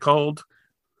Britain is it called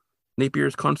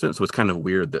Napier's constant. So it's kind of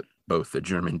weird that both the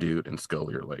German dude and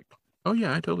Scully are like, oh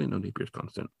yeah, I totally know Napier's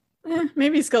constant.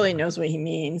 Maybe Scully knows what he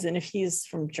means. And if he's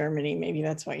from Germany, maybe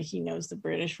that's why he knows the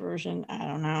British version. I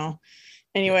don't know.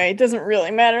 Anyway, it doesn't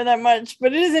really matter that much,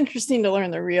 but it is interesting to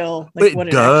learn the real, like, what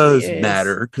it does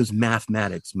matter, because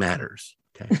mathematics matters.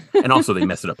 Okay. And also they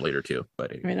mess it up later too.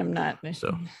 But I mean, I'm not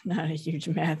a huge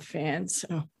math fan,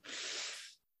 so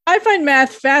I find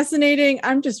math fascinating.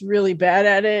 I'm just really bad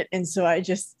at it, and so I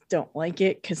just don't like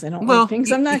it because I don't like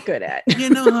things I'm not good at. You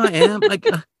know how I am.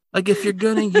 Like if you're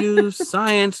gonna use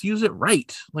science, use it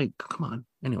right. Like, come on.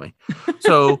 Anyway,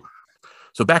 so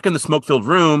back in the smoke-filled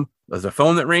room, there's a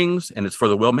phone that rings, and it's for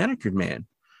the well-manicured man,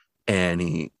 and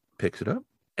he picks it up,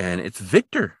 and it's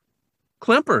Victor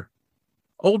Klemper,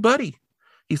 old buddy.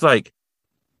 He's like,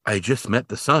 I just met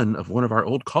the son of one of our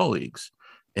old colleagues.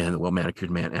 And the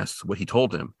well-manicured man asks what he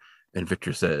told him. And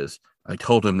Victor says, I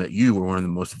told him that you were one of the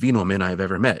most venal men I've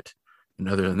ever met. And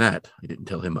other than that, I didn't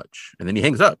tell him much. And then he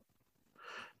hangs up.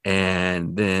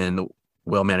 And then the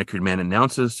well-manicured man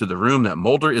announces to the room that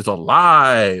Mulder is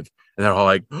alive. And they're all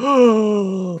like,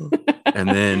 oh. And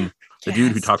then the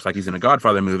dude who talks like he's in a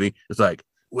Godfather movie is like,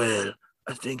 well,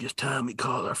 I think it's time we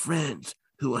call our friends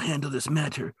who will handle this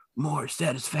matter more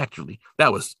satisfactorily.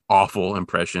 That was awful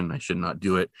impression. I should not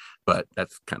do it, but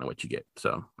that's kind of what you get.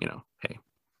 So, you know, hey,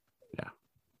 yeah.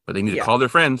 But they need to call their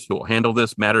friends who will handle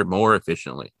this matter more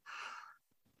efficiently.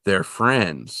 Their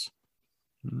friends.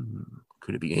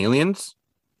 Could it be aliens?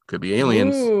 Could be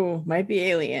aliens. Ooh, might be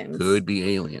aliens. Could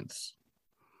be aliens.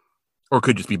 Or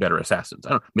could just be better assassins. I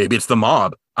don't know. Maybe it's the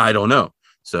mob. I don't know.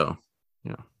 So,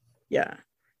 you know. Yeah.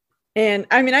 And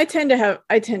I mean, I tend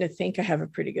to think I have a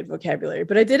pretty good vocabulary,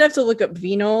 but I did have to look up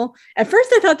venal. At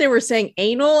first I thought they were saying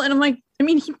anal, and I'm like, I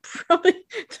mean, he probably,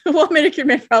 the well-manicured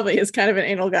man probably is kind of an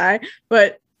anal guy,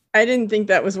 but I didn't think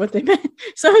that was what they meant.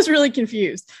 So I was really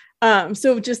confused.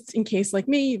 So just in case like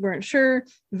me, you weren't sure,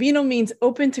 venal means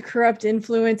open to corrupt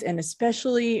influence and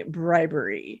especially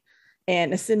bribery.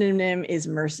 And a synonym is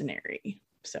mercenary.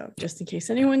 So just in case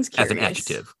anyone's curious. As an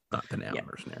adjective, not the noun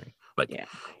mercenary. Like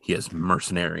he has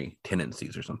mercenary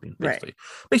tendencies or something. Basically.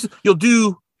 Basically, you'll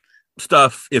do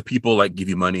stuff if people like give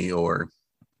you money or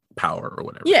power or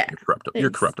whatever. Yeah. You're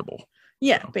corruptible.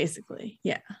 Yeah, so. Basically.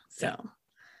 Yeah. So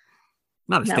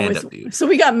not a stand-up dude. So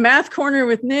we got math corner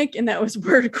with Nick, and that was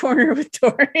word corner with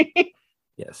Tori.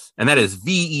 Yes. And that is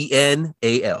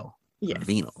VENAL. Yes.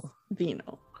 Venal.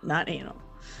 Venal, not anal.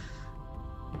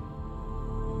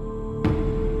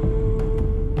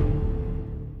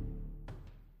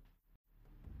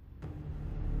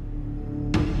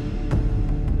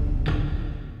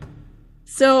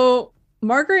 So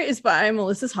Margaret is by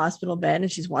Melissa's hospital bed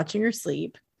and she's watching her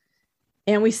sleep.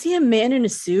 And we see a man in a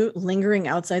suit lingering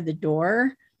outside the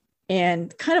door.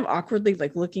 and kind of awkwardly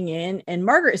like looking in, and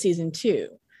Margaret sees him too.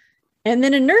 And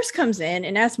then a nurse comes in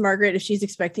and asks Margaret if she's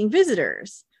expecting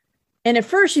visitors. And at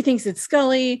first she thinks it's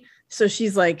Scully. So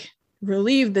she's like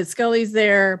relieved that Scully's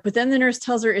there. But then the nurse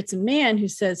tells her it's a man who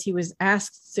says he was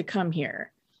asked to come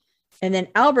here. And then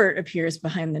Albert appears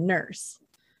behind the nurse.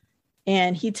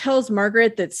 And he tells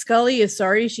Margaret that Scully is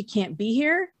sorry she can't be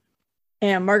here.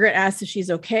 And Margaret asks if she's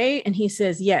okay. And he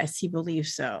says, yes, he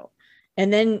believes so.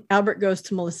 And then Albert goes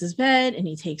to Melissa's bed and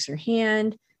he takes her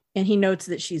hand and he notes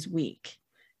that she's weak.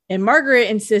 And Margaret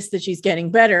insists that she's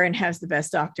getting better and has the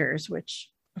best doctors, which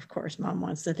of course Mom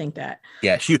wants to think that.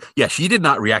 Yeah, she did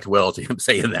not react well to him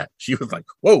saying that. She was like,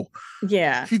 whoa,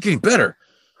 yeah, she's getting better.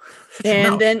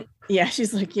 And then, yeah,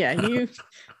 she's like, yeah, you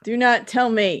do not tell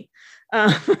me.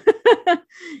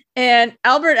 And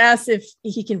Albert asks if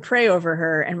he can pray over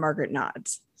her, and Margaret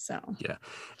nods. So yeah,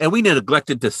 and we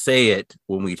neglected to say it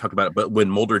when we talked about it, but when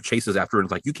Mulder chases after her and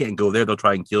is like, you can't go there, they'll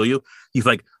try and kill you. He's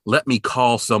like, let me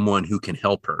call someone who can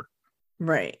help her.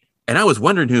 Right. And I was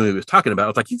wondering who he was talking about. I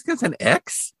was like, he's gonna send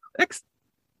X? X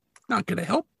not gonna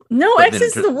help. No, X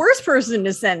is the worst person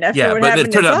to send after what happened.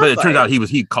 It turns out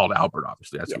he called Albert,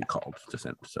 obviously. That's who he called to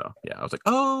send. So yeah, I was like,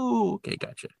 oh, okay,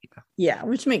 gotcha. Yeah,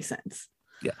 which makes sense.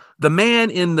 Yeah. The man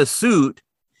in the suit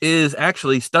is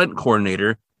actually stunt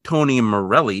coordinator Tony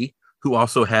Morelli, who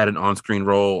also had an on-screen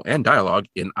role and dialogue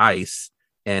in Ice,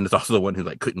 and is also the one who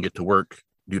like couldn't get to work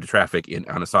due to traffic in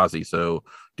Anasazi. So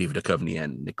David Duchovny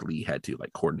and Nick Lee had to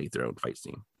like coordinate their own fight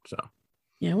scene. So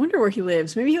yeah, I wonder where he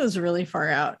lives. Maybe he lives really far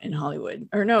out in Hollywood,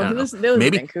 or no, he lives in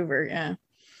Vancouver. Yeah.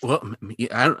 Well,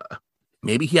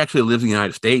 maybe he actually lives in the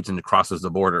United States and crosses the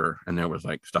border, and there was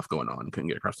like stuff going on, couldn't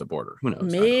get across the border. Who knows?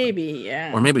 Maybe,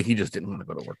 yeah. Or maybe he just didn't want to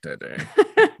go to work that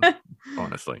day.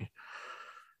 Honestly.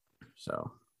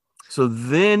 So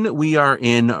then we are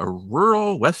in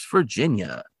rural West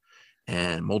Virginia,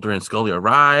 and Mulder and Scully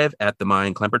arrive at the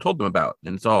mine Klemper told them about,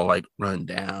 and it's all like run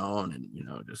down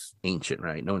and just ancient,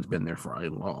 right? No one's been there for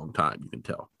a long time, you can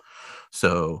tell.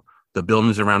 So the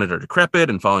buildings around it are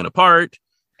decrepit and falling apart,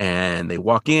 and they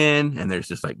walk in, and there's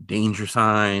just like danger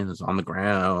signs on the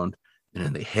ground, and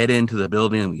then they head into the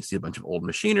building, and we see a bunch of old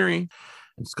machinery,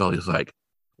 and Scully's like,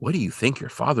 "What do you think your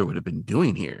father would have been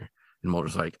doing here?" And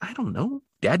Mulder's like, I don't know.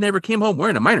 Dad never came home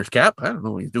wearing a miner's cap. I don't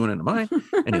know what he's doing in the mine.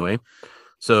 Anyway,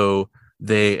 so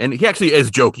and he actually is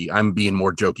jokey. I'm being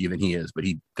more jokey than he is, but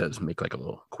he does make like a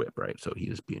little quip, right? So he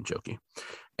is being jokey.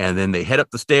 And then they head up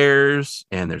the stairs,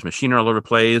 and there's machinery all over the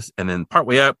place. And then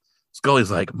partway up, Scully's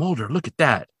like, Mulder, look at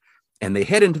that. And they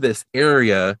head into this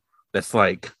area that's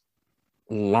like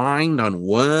lined on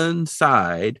one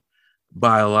side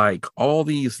by like all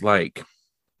these like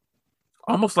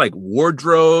almost like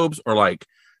wardrobes or like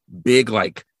big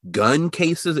like gun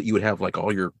cases that you would have like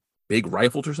all your big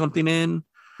rifles or something in.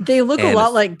 They look a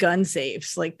lot like gun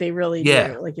safes, like they really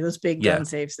do, like those big gun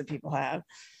safes that people have.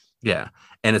 Yeah,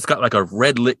 and it's got like a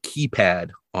red lit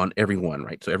keypad on everyone,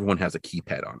 right? So everyone has a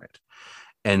keypad on it,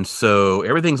 and so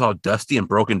everything's all dusty and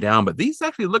broken down, but these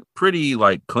actually look pretty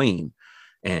like clean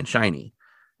and shiny.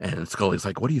 And Scully's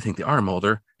like, "What do you think they are,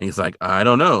 Mulder?" And he's like, "I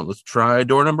don't know. Let's try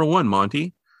door number 1,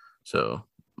 Monty." So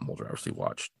Mulder obviously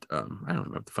watched, I don't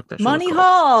remember what the fuck that show Monty was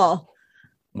Hall.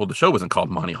 Well, the show wasn't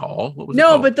called Monty Hall. What was it No,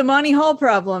 called? but the Monty Hall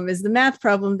problem is the math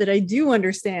problem that I do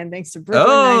understand thanks to Brooklyn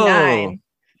Nine-Nine.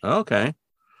 Okay.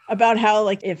 About how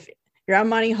like if you're on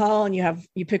Monty Hall and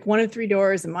you pick one of 3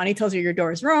 doors and Monty tells you your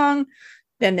door is wrong,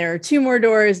 then there are 2 more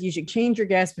doors. You should change your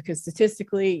guess because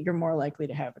statistically you're more likely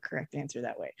to have a correct answer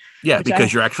that way. Yeah,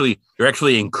 because you're actually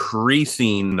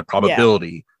increasing the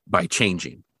probability by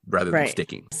changing rather than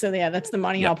sticking. So yeah, that's the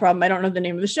Monty Hall problem. I don't know the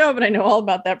name of the show, but I know all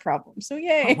about that problem. So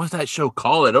yay. What was that show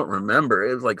called? I don't remember.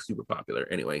 It was like super popular.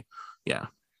 Anyway, yeah.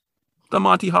 The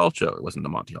Monty Hall show. It wasn't the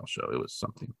Monty Hall show. It was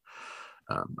something.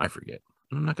 I forget.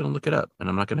 I'm not going to look it up, and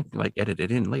I'm not going to like edit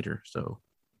it in later. So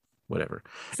whatever.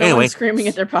 Anyway, screaming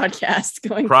at their podcast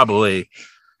going probably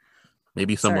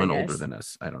maybe someone older than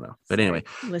us. I don't know. But anyway,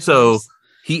 listeners. So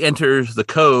he enters the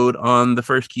code on the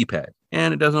first keypad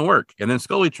and it doesn't work. And then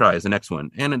Scully tries the next one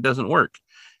and it doesn't work.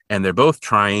 And they're both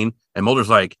trying. And Mulder's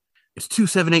like, it's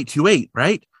 27828,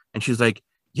 right? And she's like,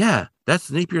 yeah,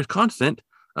 that's Napier's constant.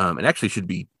 It actually should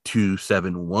be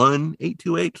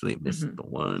 271828. So they missed the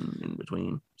one in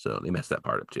between. So they messed that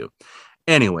part up too.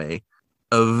 Anyway,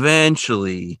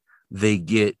 eventually they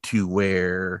get to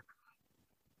where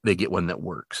they get one that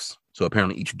works. So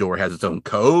apparently each door has its own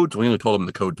code. So we only told them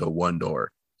the code to one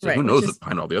door. So who knows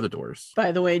behind all the other doors?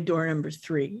 By the way, door number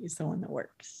 3 is the one that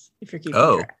works. If you're keeping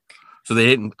track. So they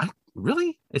didn't.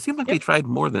 Really? It seemed like they tried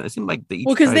more than. It seemed like they each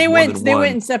Well, because tried they more went than they one.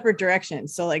 went in separate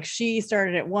directions. So like she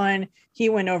started at 1, he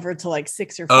went over to like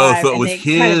 6 or 5, Oh, so it and was they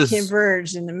kind of his.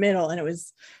 converged in the middle. And it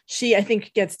was she, I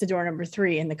think, gets to door number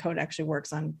 3, and the code actually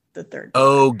works on the 3rd door.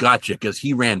 Oh, gotcha. Because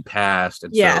he ran past,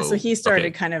 and so he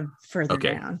started kind of further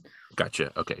down.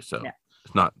 Gotcha. Okay, so Yeah.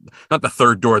 it's not the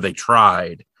 3rd door they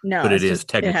tried, No, but it is just,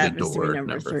 technically it happens door to be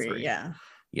number 3. Yeah.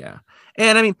 Yeah.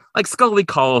 And I mean, like Scully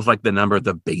calls like the number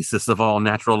the basis of all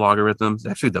natural logarithms.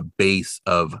 Actually, the base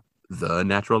of the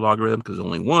natural logarithm, because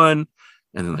only one.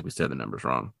 And then, like we said, the number's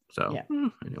wrong. So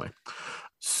anyway.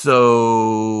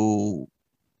 So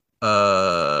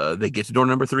they get to door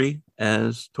number 3,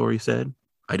 as Tori said.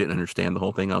 I didn't understand the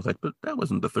whole thing. I was like, but that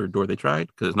wasn't the 3rd door they tried,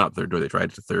 because it's not the 3rd door they tried.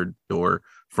 It's the 3rd door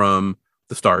from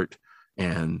the start.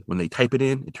 And when they type it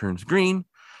in, it turns green.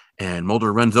 And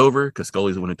Mulder runs over because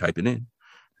Scully's the one who typed it in.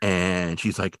 And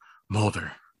she's like,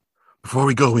 Mulder, before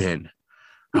we go in,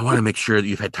 I want to make sure that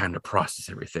you've had time to process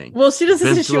everything. Well, she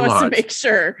doesn't say she wants to make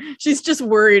sure. She's just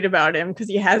worried about him because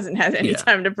he hasn't had any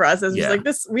time to process. She's like,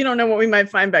 this, we don't know what we might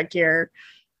find back here.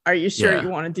 Are you sure you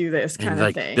want to do this kind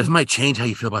of thing? This might change how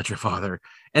you feel about your father.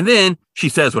 And then she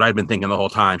says what I've been thinking the whole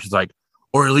time. She's like,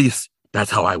 or at least that's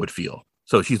how I would feel.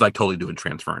 So she's like totally doing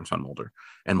transference on Mulder.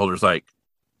 And Mulder's like,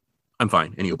 I'm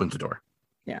fine. And he opens the door.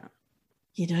 Yeah.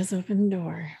 He does open the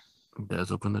door. He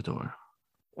does open the door.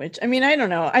 Which, I mean, I don't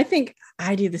know. I think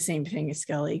I do the same thing as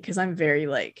Scully because I'm very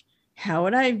like, how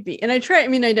would I be? And I try, I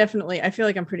mean, I feel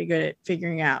like I'm pretty good at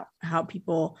figuring out how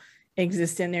people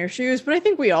exist in their shoes. But I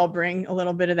think we all bring a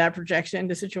little bit of that projection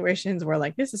to situations where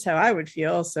like, this is how I would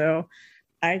feel. So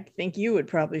I think you would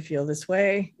probably feel this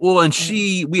way. Well, and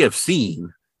we have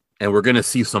seen, and we're going to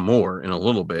see some more in a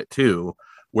little bit too,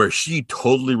 where she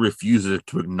totally refuses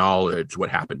to acknowledge what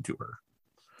happened to her.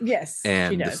 Yes,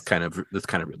 and this kind of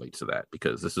relates to that,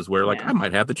 because this is where like I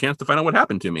might have the chance to find out what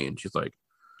happened to me, and she's like,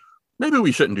 maybe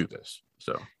we shouldn't do this.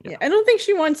 So I don't think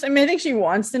she wants. I mean, I think she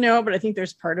wants to know, but I think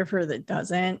there's part of her that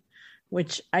doesn't,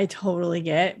 which I totally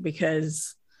get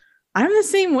because I'm the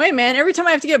same way, man. Every time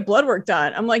I have to get blood work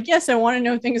done, I'm like, yes, I want to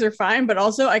know things are fine, but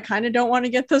also I kind of don't want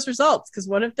to get those results because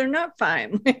what if they're not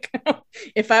fine? Like,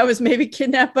 if I was maybe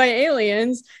kidnapped by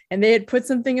aliens and they had put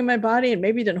something in my body and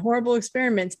maybe done horrible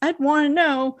experiments, I'd want to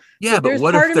know. Yeah, but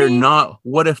what if they're not?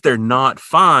 What if they're not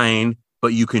fine, but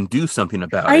you can do something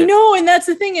about it? I know, and that's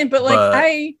the thing. But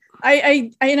like,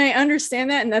 I understand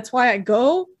that, and that's why I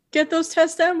go get those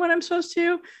tests done when I'm supposed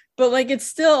to. But like, it's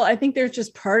still, I think there's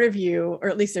just part of you, or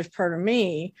at least there's part of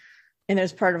me, and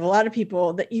there's part of a lot of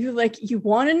people that you like, you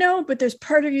want to know, but there's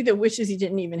part of you that wishes you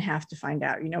didn't even have to find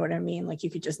out. You know what I mean? Like you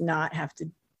could just not have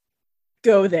to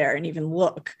go there and even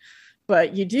look,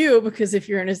 but you do, because if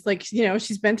you're in this, like, you know,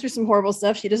 she's been through some horrible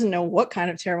stuff. She doesn't know what kind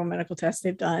of terrible medical tests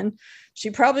they've done. She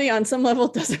probably on some level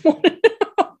doesn't want to know.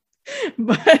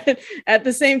 But at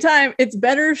the same time, it's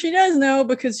better if she does know,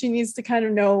 because she needs to kind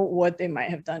of know what they might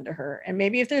have done to her. And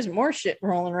maybe if there's more shit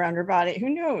rolling around her body, who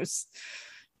knows?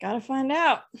 Gotta find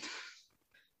out.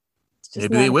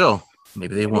 Maybe they will.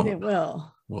 Maybe they won't. They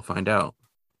will. We'll find out.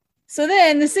 So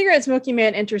then the cigarette smoking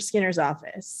man enters Skinner's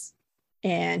office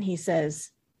and he says,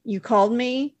 "You called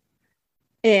me?"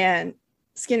 And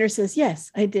Skinner says,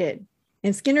 "Yes, I did."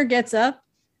 And Skinner gets up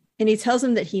and he tells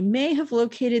him that he may have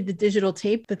located the digital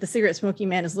tape that the cigarette smoking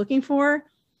man is looking for.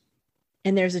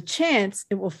 And there's a chance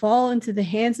it will fall into the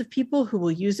hands of people who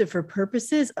will use it for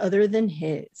purposes other than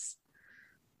his.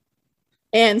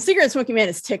 And cigarette smoking man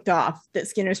is ticked off that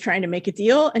Skinner's trying to make a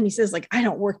deal. And he says, like, "I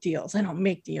don't work deals. I don't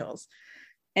make deals."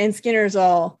 And Skinner's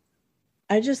all,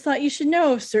 "I just thought you should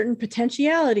know certain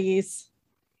potentialities."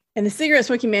 And the cigarette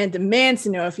smoking man demands to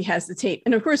know if he has the tape.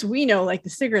 And of course, we know, like, the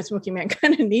cigarette smoking man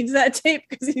kind of needs that tape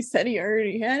because he said he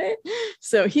already had it.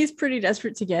 So he's pretty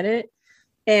desperate to get it.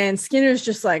 And Skinner's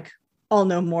just like, "I'll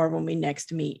know more when we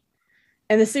next meet."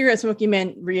 And the cigarette smoking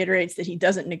man reiterates that he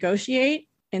doesn't negotiate.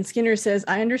 And Skinner says,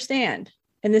 "I understand."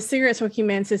 And the cigarette smoking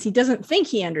man says he doesn't think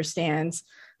he understands,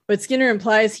 but Skinner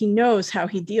implies he knows how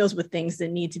he deals with things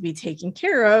that need to be taken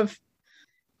care of.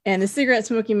 And the cigarette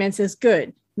smoking man says,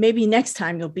 "Good. Maybe next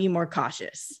time you'll be more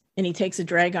cautious." And he takes a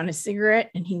drag on his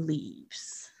cigarette and he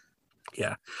leaves.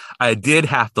 Yeah, I did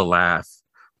have to laugh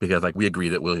because, like, we agree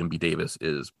that William B. Davis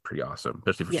is pretty awesome,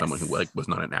 especially for someone who like was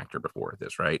not an actor before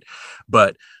this, right?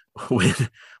 But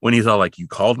when he's all like, "You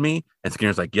called me," and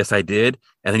Skinner's like, "Yes, I did,"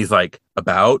 and then he's like,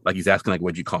 "About," like he's asking like,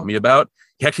 "What'd you call me about?"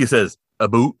 He actually says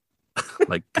 "about,"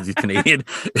 like because he's Canadian.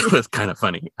 It was kind of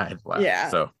funny. I had to laugh. Yeah.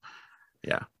 So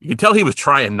yeah, you can tell he was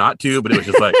trying not to, but it was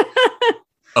just like.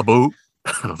 A boot.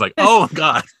 I was like, oh my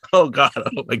god, oh god,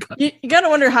 oh my god. You gotta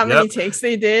wonder how many Yep. takes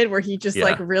they did where he just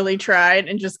like Yeah. really tried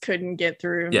and just couldn't get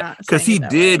through Yeah, not because saying he it that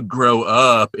did way. grow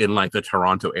up in like the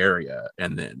Toronto area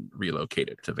and then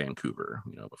relocated to Vancouver,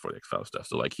 before the X-Files stuff.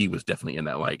 So like he was definitely in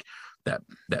that like that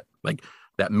like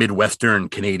that Midwestern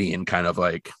Canadian kind of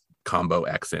like combo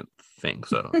accent thing.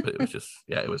 So but it was just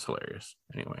it was hilarious.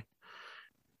 Anyway.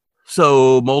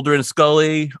 So Mulder and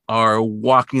Scully are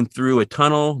walking through a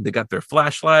tunnel. They got their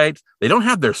flashlights. They don't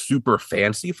have their super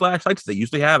fancy flashlights they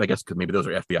usually have, I guess, because maybe those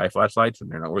are FBI flashlights and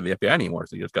they're not with the FBI anymore.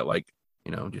 So you just got like,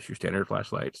 just your standard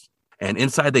flashlights. And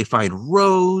inside they find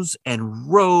rows and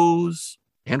rows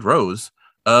and rows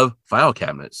of file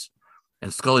cabinets.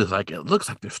 And Scully's like, it looks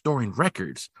like they're storing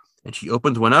records. And she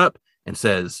opens one up and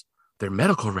says, they're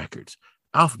medical records,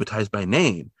 alphabetized by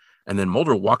name. And then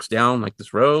Mulder walks down like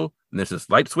this row, and there's this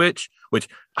light switch, which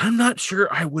I'm not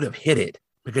sure I would have hit it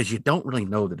because you don't really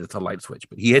know that it's a light switch,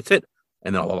 but he hits it,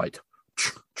 and then all the lights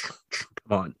come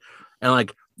on. And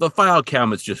like the file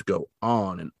cabinets just go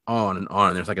on and on and on.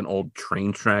 And there's like an old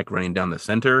train track running down the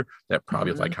center that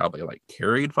probably is like how they like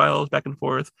carried files back and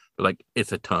forth, but like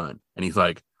it's a ton. And he's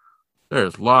like,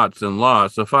 there's lots and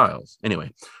lots of files.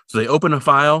 Anyway, so they open a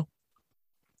file,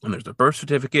 and there's a birth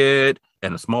certificate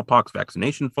and a smallpox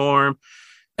vaccination form.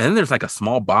 And then there's like a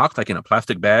small box, like in a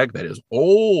plastic bag that is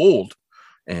old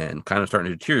and kind of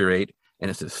starting to deteriorate. And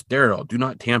it says sterile, do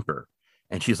not tamper.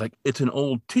 And she's like, it's an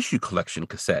old tissue collection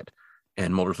cassette.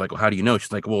 And Mulder's like, well, how do you know?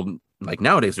 She's like, well, like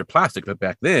nowadays they're plastic, but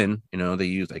back then, they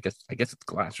used, I guess it's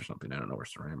glass or something. I don't know, or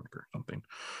ceramic or something.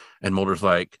 And Mulder's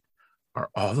like, are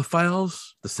all the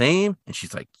files the same? And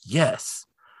she's like, yes.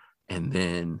 And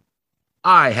then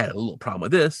I had a little problem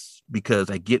with this because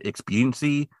I get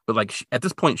expediency, but like at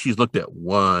this point, she's looked at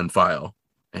one file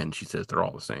and she says they're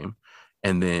all the same.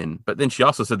 But then she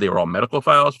also said they were all medical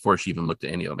files before she even looked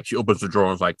at any of them. Like she opens the drawer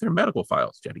and was like, they're medical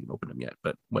files. She hadn't even opened them yet,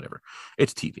 but whatever.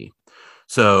 It's TV.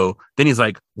 So then he's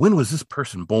like, when was this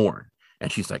person born?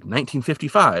 And she's like,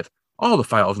 1955. All the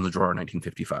files in the drawer are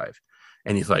 1955.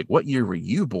 And he's like, what year were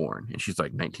you born? And she's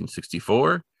like,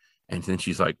 1964. And then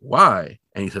she's like, why?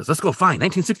 And he says, let's go find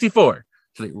 1964.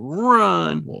 So they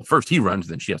run. Well, first he runs,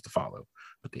 then she has to follow.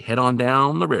 But they head on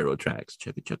down the railroad tracks.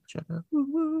 Chugga, chugga, chugga.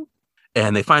 Woo-woo.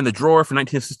 And they find the drawer for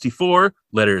 1964,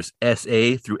 letters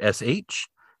SA through SH.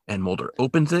 And Mulder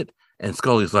opens it. And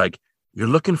Scully's like, you're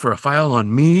looking for a file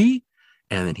on me?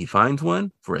 And then he finds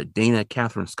one for a Dana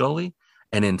Catherine Scully.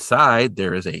 And inside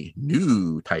there is a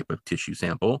new type of tissue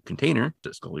sample container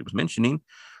that Scully was mentioning.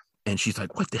 And she's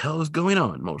like, what the hell is going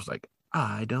on? Mulder's like,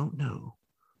 I don't know.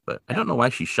 But I don't know why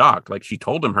she's shocked. Like she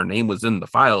told him her name was in the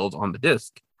files on the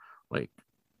disc. Like,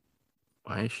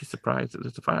 why is she surprised that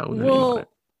there's a file with her name on it?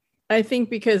 I think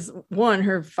because one,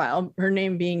 her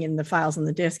name being in the files on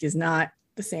the disc is not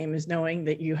the same as knowing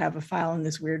that you have a file in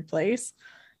this weird place.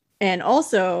 And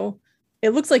also, it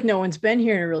looks like no one's been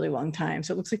here in a really long time.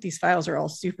 So it looks like these files are all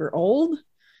super old.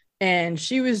 And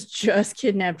she was just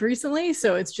kidnapped recently.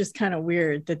 So it's just kind of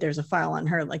weird that there's a file on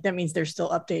her. Like that means they're still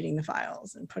updating the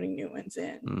files and putting new ones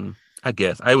in. I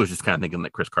guess. I was just kind of thinking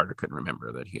that Chris Carter couldn't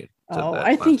remember that he had said that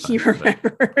I think he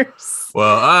remembers.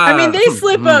 Well, I mean, they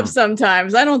slip up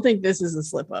sometimes. I don't think this is a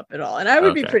slip up at all. And I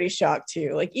would be pretty shocked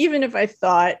too. Like even if I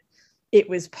thought it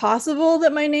was possible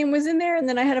that my name was in there and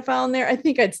then I had a file in there, I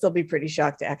think I'd still be pretty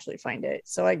shocked to actually find it.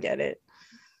 So I get it.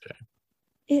 Okay.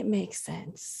 It makes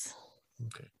sense.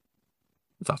 Okay.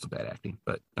 It's also bad acting,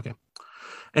 but okay.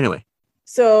 Anyway.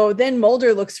 So then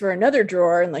Mulder looks for another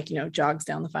drawer and jogs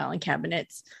down the filing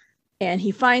cabinets and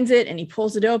he finds it and he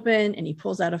pulls it open and he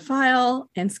pulls out a file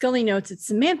and Scully notes it's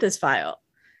Samantha's file.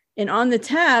 And on the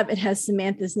tab, it has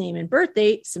Samantha's name and birth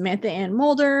date, Samantha Ann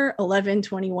Mulder,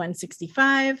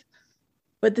 11/21/65.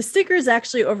 But the sticker is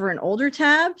actually over an older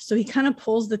tab. So he kind of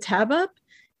pulls the tab up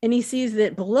and he sees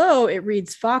that below it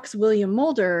reads Fox William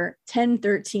Mulder,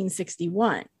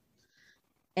 10/13/61.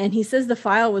 And he says the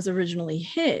file was originally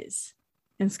his.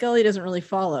 And Scully doesn't really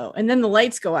follow. And then the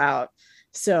lights go out.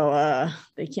 So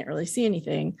they can't really see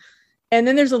anything. And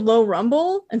then there's a low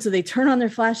rumble. And so they turn on their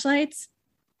flashlights.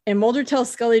 And Mulder tells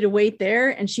Scully to wait there.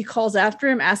 And she calls after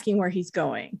him, asking where he's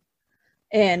going.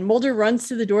 And Mulder runs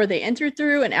to the door they entered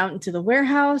through and out into the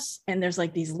warehouse. And there's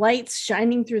like these lights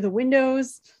shining through the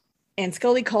windows. And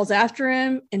Scully calls after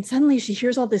him. And suddenly she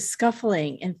hears all this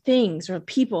scuffling and things or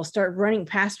people start running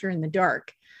past her in the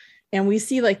dark. And we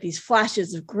see like these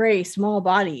flashes of gray, small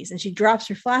bodies. And she drops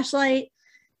her flashlight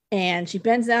and she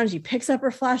bends down and she picks up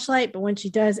her flashlight. But when she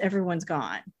does, everyone's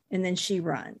gone. And then she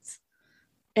runs.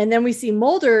 And then we see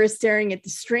Mulder staring at the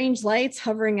strange lights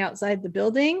hovering outside the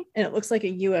building. And it looks like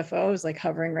a UFO is like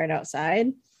hovering right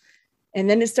outside. And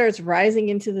then it starts rising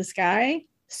into the sky.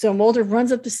 So Mulder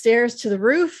runs up the stairs to the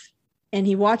roof and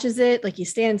he watches it, like he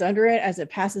stands under it as it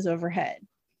passes overhead.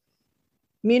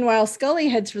 Meanwhile, Scully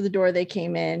heads for the door they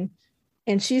came in,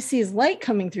 and she sees light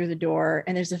coming through the door,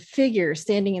 and there's a figure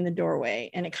standing in the doorway,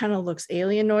 and it kind of looks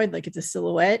alienoid, like it's a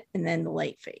silhouette, and then the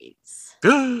light fades.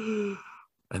 And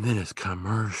then it's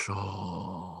commercial.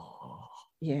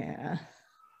 Yeah.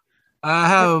 I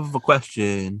have a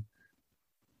question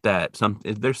that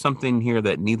there's something here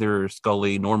that neither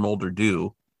Scully nor Mulder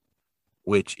do,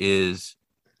 which is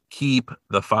keep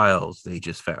the files they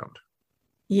just found.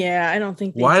 Yeah, I don't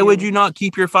think Why would you not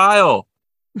keep your file?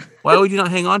 Why would you not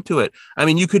hang on to it? I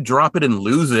mean, you could drop it and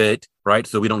lose it, right?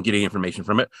 So we don't get any information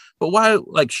from it. But why?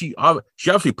 Like she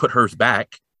obviously put hers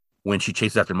back when she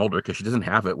chases after Mulder because she doesn't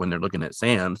have it when they're looking at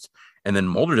Sam's, and then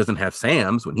Mulder doesn't have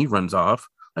Sam's when he runs off.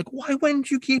 Like, why wouldn't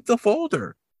you keep the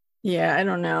folder? Yeah, I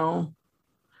don't know.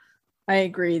 I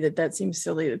agree that seems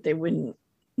silly that they wouldn't.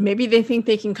 Maybe they think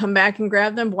they can come back and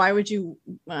grab them. Why would you?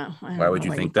 Why would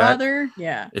you think that?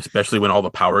 Yeah. Especially when all the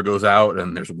power goes out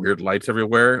and there's weird lights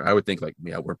everywhere. I would think like,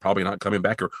 yeah, we're probably not coming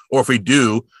back. Or if we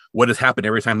do, what has happened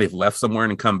every time they've left somewhere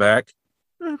and come back?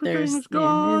 It's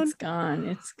gone.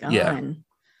 It's gone.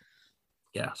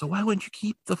 Yeah. So why wouldn't you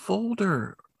keep the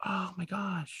folder? Oh my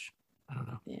gosh. I don't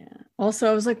know. Yeah.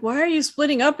 Also, I was like, why are you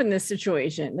splitting up in this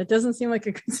situation? That doesn't seem like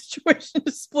a good situation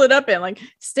to split up in. Like,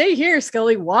 stay here,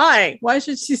 Scully. Why? Why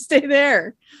should she stay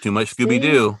there? Too much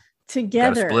Scooby-Doo.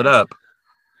 Together. Gotta split up.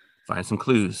 Find some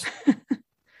clues.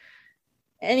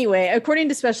 Anyway, according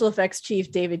to special effects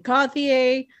chief David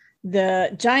Cothier,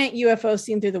 the giant UFO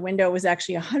seen through the window was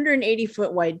actually a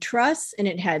 180-foot wide truss, and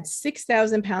it had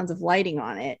 6,000 pounds of lighting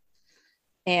on it.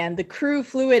 And the crew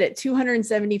flew it at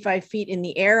 275 feet in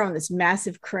the air on this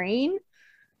massive crane.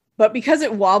 But because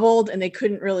it wobbled and they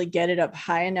couldn't really get it up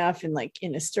high enough and like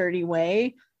in a sturdy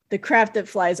way, the craft that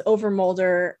flies over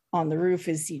Mulder on the roof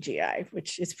is CGI,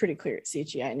 which is pretty clear it's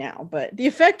CGI now. But the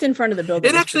effect in front of the building,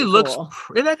 it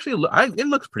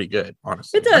looks pretty good,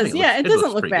 honestly. It does, yeah. It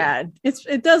doesn't look bad.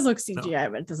 It does look CGI,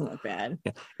 but it doesn't look bad.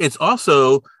 Yeah. It's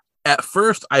also, at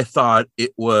first I thought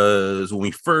it was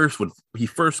when he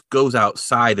first goes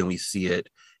outside and we see it,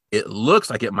 it looks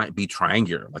like it might be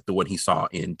triangular, like the one he saw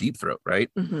in Deep Throat,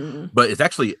 right? Mm-hmm. But it's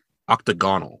actually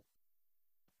octagonal.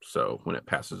 So when it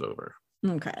passes over.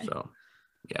 Okay. So,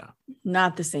 yeah.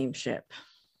 Not the same ship.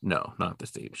 No, not the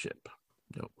same ship.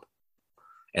 Nope.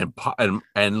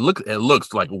 And look, it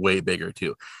looks like way bigger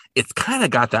too. It's kind of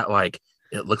got that like,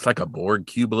 it looks like a Borg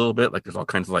cube a little bit, like there's all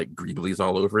kinds of like greeblies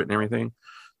all over it and everything.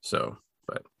 So,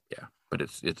 but yeah, but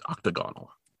it's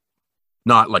octagonal,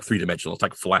 not like 3-dimensional. It's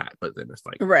like flat, but then it's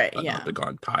like an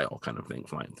octagon tile kind of thing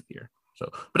flying through here.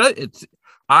 So, but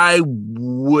I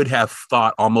would have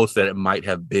thought almost that it might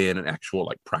have been an actual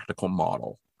like practical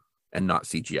model and not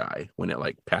CGI when it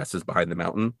like passes behind the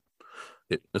mountain.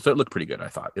 So it looked pretty good, I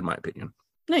thought, in my opinion.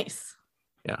 Nice.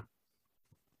 Yeah.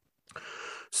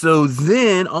 So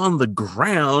then on the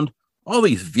ground, all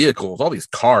these vehicles, all these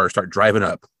cars start driving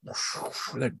up.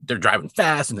 They're driving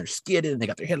fast and they're skidding and they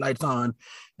got their headlights on.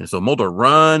 And so Mulder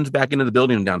runs back into the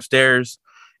building and downstairs,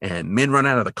 and men run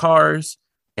out of the cars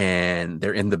and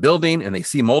they're in the building and they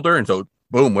see Mulder. And so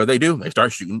boom, what do? They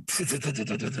start shooting.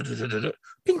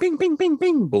 Ping, ping, ping, ping,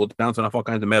 ping. Bullets bouncing off all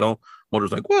kinds of metal.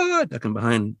 Mulder's like, what? Ducking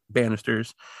behind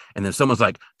banisters. And then someone's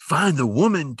like, find the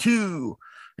woman too.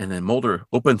 And then Mulder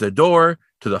opens a door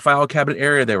to the file cabinet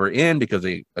area they were in because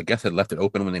they, I guess, had left it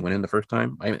open when they went in the first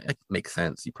time. I mean, it makes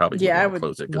sense. You probably I would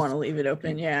want to leave it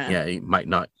open. Yeah. Yeah, he might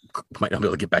not be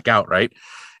able to get back out, right?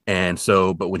 And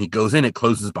so, but when he goes in, it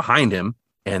closes behind him.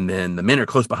 And then the men are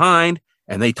close behind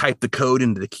and they type the code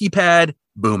into the keypad.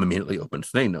 Boom, immediately opens.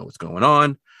 So they know what's going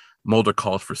on. Mulder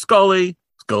calls for Scully.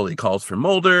 Scully calls for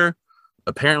Mulder.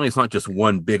 Apparently, it's not just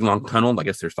one big long tunnel. I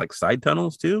guess there's like side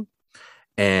tunnels too.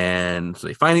 And so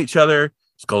they find each other.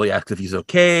 Scully asks if he's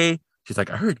okay. She's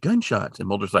like, I heard gunshots. And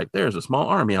Mulder's like, there's a small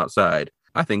army outside.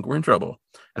 I think we're in trouble.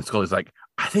 And Scully's like,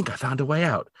 I think I found a way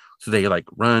out. So they like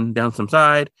run down some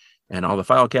side and all the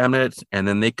file cabinets. And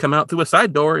then they come out through a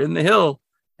side door in the hill.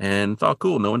 And it's all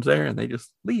cool. No one's there. And they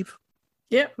just leave.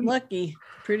 Yep. Lucky.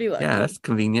 Pretty lucky. Yeah, that's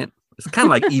convenient. It's kind of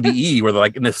like EBE where they're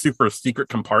like in this super secret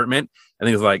compartment. And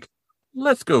he's like,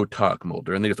 let's go talk,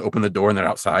 Mulder. And they just open the door and they're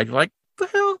outside. You're like, the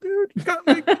hell, dude? You got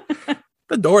like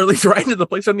the door leads right into the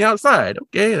place on the outside.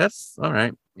 Okay, that's all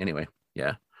right. Anyway,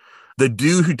 yeah. The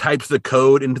dude who types the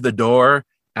code into the door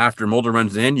after Mulder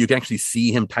runs in, you can actually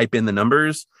see him type in the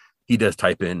numbers. He does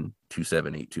type in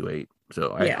 27828.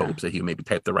 So I hope that he maybe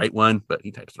typed the right one, but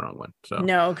he types the wrong one. So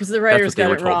no, because the writers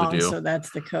got it wrong. So that's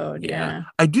the code. Yeah.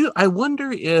 I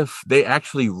wonder if they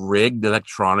actually rigged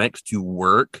electronics to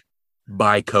work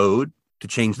by code to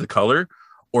change the color,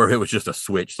 Or if it was just a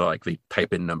switch, so like they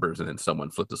type in numbers and then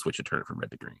someone flipped the switch and turned it from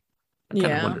red to green. I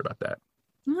kind of wonder about that.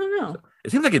 I don't know. So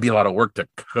it seems like it'd be a lot of work to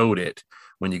code it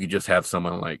when you could just have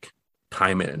someone like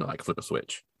time it and like flip a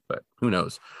switch. But who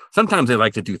knows? Sometimes they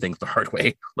like to do things the hard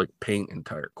way, like paint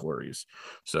entire quarries.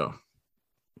 So,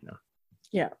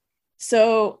 Yeah.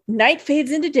 So night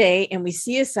fades into day, and we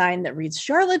see a sign that reads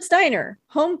Charlotte's Diner,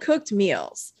 home cooked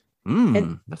meals.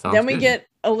 And that sounds then we good. get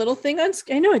a little thing on.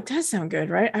 I know it does sound good,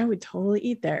 right? I would totally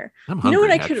eat there. I'm hungry,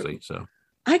 what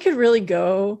I could really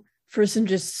go for some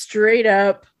just straight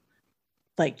up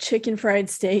like chicken fried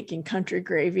steak and country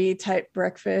gravy type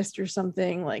breakfast or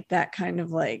something like that, kind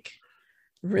of like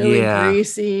really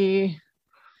greasy.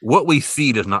 What we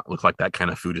see does not look like that kind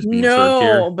of food is being served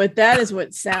here. No, but that is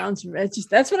what sounds.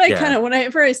 That's what I kind of,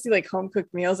 whenever I see like home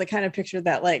cooked meals, I kind of picture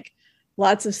that, like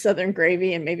lots of Southern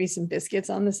gravy and maybe some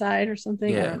biscuits on the side or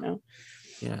something. I don't know.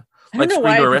 Yeah, like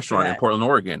Sprieto Restaurant in Portland,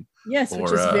 Oregon. Yes,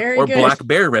 which is very good. Or Black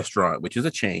Bear Restaurant, which is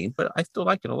a chain, but I still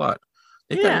like it a lot.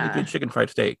 They've got a good chicken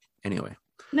fried steak. Anyway,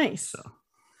 nice.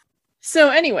 So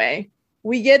anyway,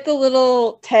 we get the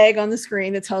little tag on the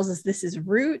screen that tells us this is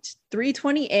Route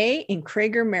 320A in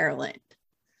Crager, Maryland.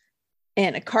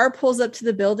 And a car pulls up to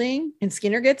the building and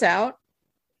Skinner gets out.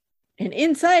 And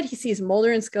inside he sees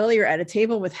Mulder and Scully are at a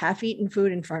table with half-eaten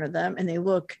food in front of them. And they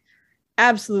look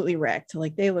absolutely wrecked.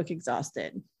 Like they look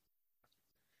exhausted.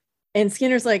 And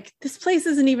Skinner's like, this place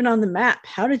isn't even on the map.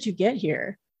 How did you get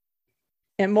here?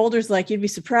 And Mulder's like, you'd be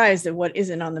surprised at what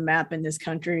isn't on the map in this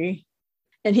country.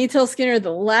 And he tells Skinner that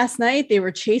last night they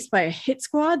were chased by a hit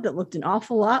squad that looked an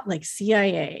awful lot like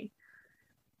CIA.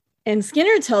 And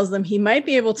Skinner tells them he might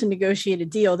be able to negotiate a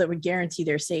deal that would guarantee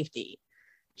their safety.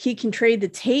 He can trade the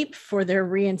tape for their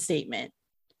reinstatement.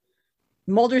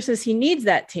 Mulder says he needs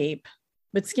that tape,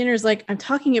 but Skinner's like, I'm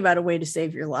talking about a way to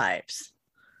save your lives.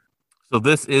 So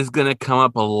this is going to come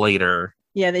up later.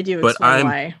 Yeah, they do explain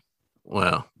why.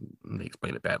 Well, they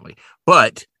explain it badly.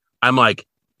 But I'm like,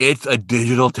 it's a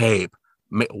digital tape.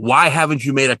 Why haven't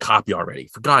you made a copy already?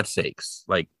 For God's sakes,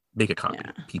 like, make a copy,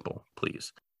 people,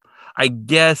 please. I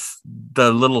guess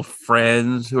the little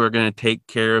friends who are going to take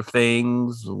care of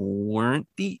things weren't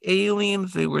the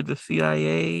aliens. They were the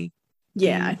CIA.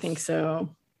 Yeah, I think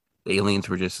so. The aliens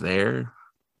were just there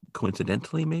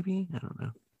coincidentally, maybe? I don't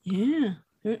know. Yeah.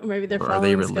 Maybe they're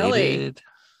following Scully.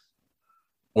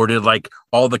 Or did like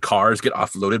all the cars get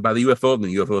offloaded by the UFO and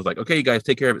the UFO was like, okay, you guys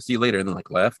take care of it, see you later, and then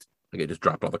like left? Like it just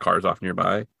dropped all the cars off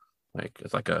nearby. Like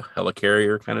it's like a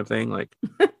helicarrier kind of thing. Like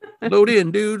load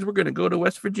in, dudes. We're gonna go to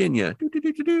West Virginia.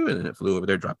 And then it flew over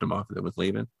there, dropped them off, and then was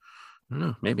leaving. I don't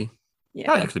know. Maybe. Yeah.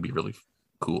 That'd actually be really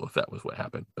cool if that was what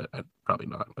happened, but probably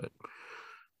not. But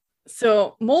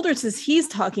so Mulder says he's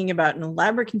talking about an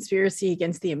elaborate conspiracy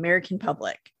against the American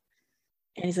public.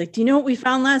 And he's like, do you know what we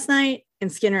found last night?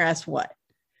 And Skinner asks what?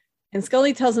 And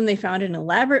Scully tells him they found an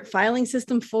elaborate filing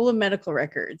system full of medical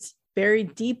records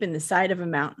buried deep in the side of a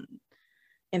mountain.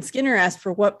 And Skinner asks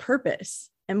for what purpose?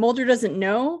 And Mulder doesn't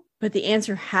know, but the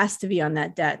answer has to be on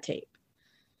that DAT tape.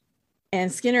 And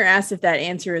Skinner asks if that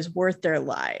answer is worth their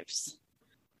lives.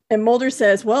 And Mulder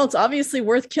says, well, it's obviously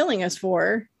worth killing us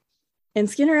for. And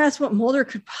Skinner asks what Mulder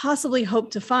could possibly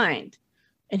hope to find.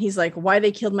 And he's like, why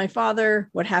they killed my father,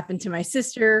 what happened to my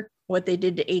sister, what they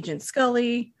did to Agent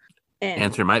Scully. And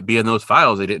answer might be in those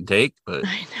files they didn't take, but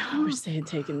I know, I wish they had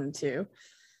taken them too.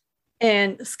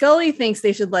 And Scully thinks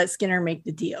they should let Skinner make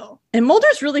the deal. And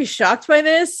Mulder's really shocked by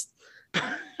this.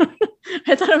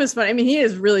 I thought it was funny. I mean, he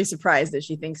is really surprised that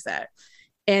she thinks that.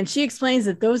 And she explains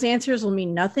that those answers will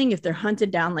mean nothing if they're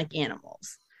hunted down like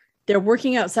animals. They're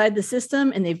working outside the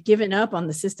system and they've given up on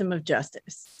the system of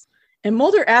justice. And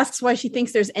Mulder asks why she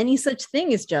thinks there's any such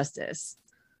thing as justice.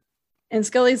 And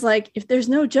Scully's like, if there's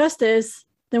no justice,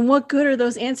 then what good are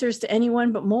those answers to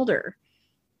anyone but Mulder?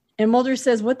 And Mulder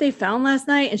says what they found last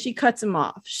night, and she cuts him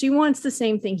off. She wants the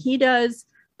same thing he does,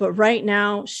 but right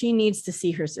now she needs to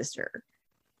see her sister.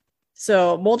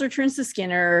 So Mulder turns to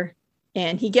Skinner,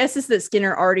 and he guesses that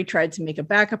Skinner already tried to make a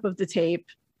backup of the tape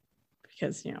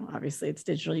because, you know, obviously it's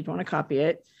digital. You don't want to copy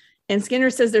it. And Skinner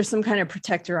says there's some kind of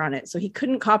protector on it. So he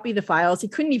couldn't copy the files. He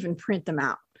couldn't even print them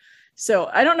out. So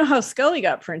I don't know how Scully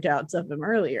got printouts of them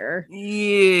earlier.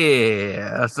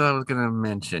 Yeah, that's what I was going to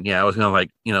mention. Yeah, I was going to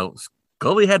like, you know,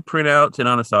 Scully had printouts in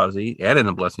Anasazi and in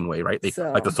a Blessing Way, right? They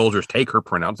like the soldiers take her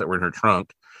printouts that were in her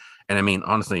trunk. And I mean,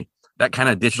 honestly, that kind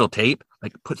of digital tape,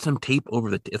 like put some tape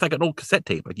over it's like an old cassette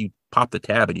tape. Like you pop the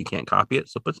tab and you can't copy it.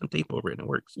 So put some tape over it and it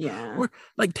works. Yeah. Or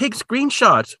like take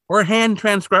screenshots or hand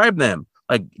transcribe them.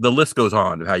 Like the list goes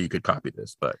on of how you could copy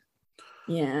this, but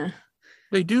yeah,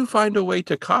 they do find a way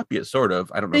to copy it, sort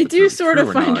of. I don't know. They do sort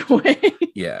of find a way.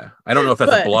 Yeah, I don't know if that's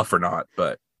a bluff or not,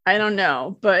 but I don't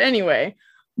know. But anyway,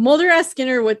 Mulder asks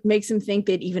Skinner what makes him think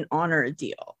they'd even honor a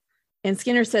deal. And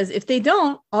Skinner says, if they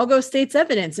don't, I'll go state's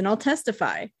evidence and I'll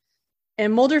testify.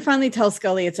 And Mulder finally tells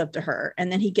Scully it's up to her.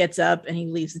 And then he gets up and he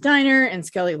leaves the diner. And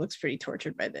Scully looks pretty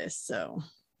tortured by this. So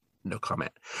no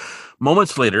comment.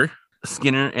 Moments later,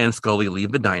 Skinner and Scully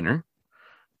leave the diner.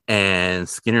 And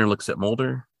Skinner looks at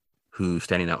Mulder, who's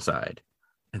standing outside.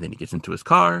 And then he gets into his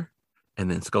car. And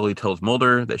then Scully tells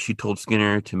Mulder that she told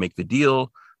Skinner to make the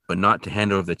deal, but not to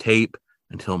hand over the tape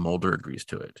until Mulder agrees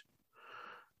to it.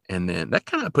 And then that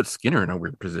kind of puts Skinner in a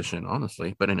weird position,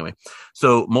 honestly. But anyway,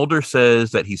 so Mulder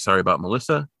says that he's sorry about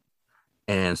Melissa.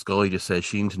 And Scully just says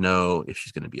she needs to know if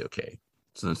she's going to be okay.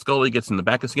 So then Scully gets in the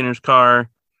back of Skinner's car.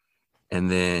 And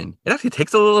then it actually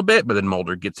takes a little bit, but then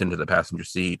Mulder gets into the passenger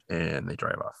seat and they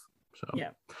drive off. So yeah,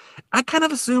 I kind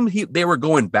of assumed they were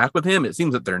going back with him. It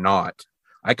seems that they're not.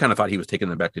 I kind of thought he was taking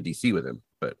them back to DC with him,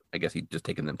 but I guess he'd just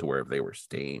taken them to wherever they were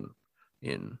staying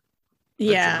in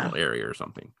the general area or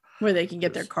something. Where they can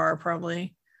get their car,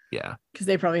 probably. Yeah. Because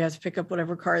they probably have to pick up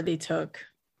whatever car they took.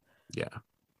 Yeah.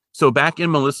 So back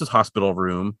in Melissa's hospital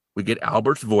room, we get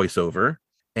Albert's voiceover,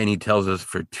 and he tells us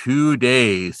for 2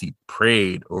 days he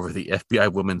prayed over the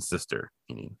FBI woman's sister,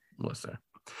 meaning Melissa.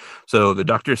 So the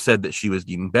doctor said that she was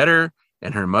getting better,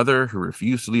 and her mother, who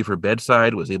refused to leave her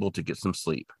bedside, was able to get some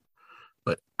sleep.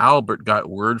 But Albert got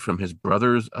word from his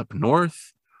brothers up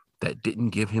north that didn't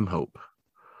give him hope.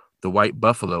 The white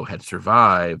buffalo had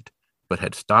survived, but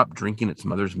had stopped drinking its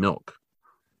mother's milk.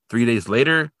 3 days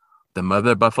later, the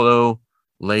mother buffalo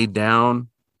laid down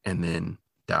and then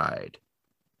died.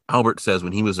 Albert says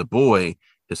when he was a boy,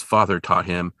 his father taught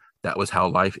him that was how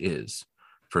life is.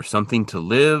 For something to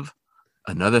live,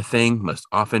 another thing must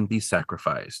often be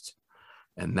sacrificed.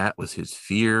 And that was his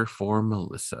fear for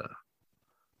Melissa.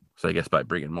 So I guess by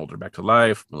bringing Mulder back to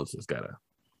life, Melissa's got to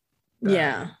die.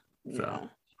 Yeah. So,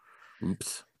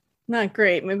 oops. Not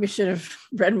great. Maybe we should have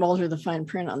read Mulder the fine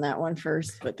print on that one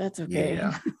first, but that's okay.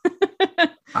 Yeah.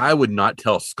 I would not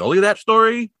tell Scully that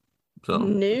story. So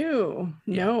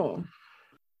No.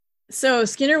 So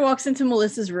Skinner walks into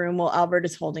Melissa's room while Albert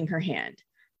is holding her hand.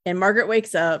 And Margaret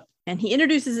wakes up and he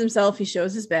introduces himself. He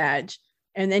shows his badge.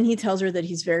 And then he tells her that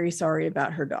he's very sorry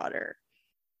about her daughter.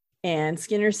 And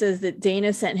Skinner says that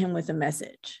Dana sent him with a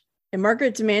message. And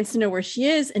Margaret demands to know where she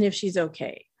is and if she's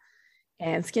okay.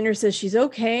 And Skinner says she's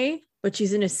okay, but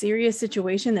she's in a serious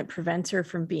situation that prevents her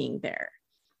from being there.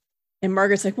 And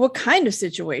Margaret's like, what kind of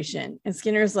situation? And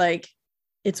Skinner's like,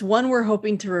 it's one we're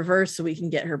hoping to reverse so we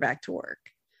can get her back to work.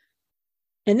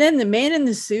 And then the man in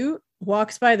the suit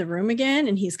walks by the room again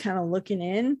and he's kind of looking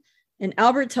in. And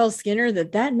Albert tells Skinner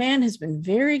that man has been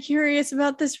very curious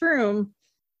about this room.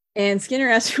 And Skinner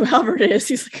asks who Albert is.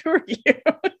 He's like, who are you?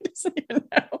 Doesn't even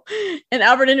know. And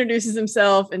Albert introduces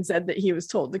himself and said that he was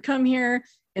told to come here.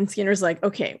 And Skinner's like,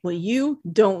 okay, well, you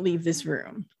don't leave this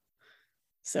room.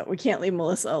 So we can't leave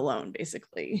Melissa alone,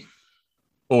 basically.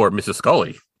 Or Mrs.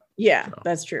 Scully. Yeah,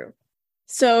 that's true.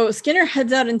 So Skinner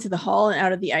heads out into the hall and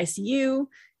out of the ICU.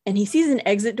 And he sees an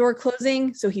exit door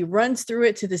closing. So he runs through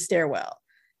it to the stairwell.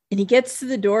 And he gets to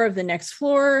the door of the next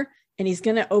floor. And he's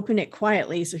going to open it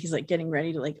quietly. So he's like getting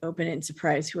ready to like open it and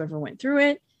surprise whoever went through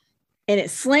it. And it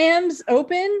slams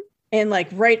open and like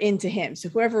right into him. So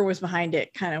whoever was behind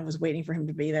it kind of was waiting for him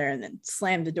to be there and then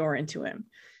slammed the door into him.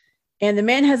 And the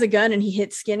man has a gun and he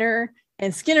hits Skinner.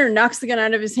 And Skinner knocks the gun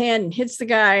out of his hand and hits the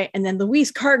guy. And then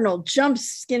Luis Cardinal jumps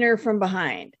Skinner from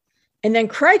behind. And then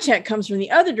Krychek comes from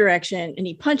the other direction and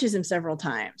he punches him several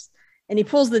times. And he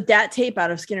pulls the DAT tape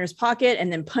out of Skinner's pocket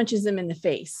and then punches him in the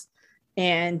face.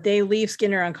 And they leave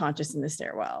Skinner unconscious in the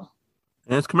stairwell.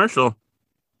 And it's commercial.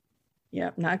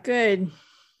 Yep, not good.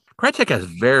 Krychek has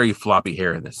very floppy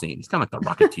hair in this scene. He's kind of like the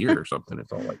Rocketeer or something.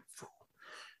 It's all like...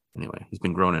 Anyway, he's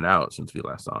been growing it out since we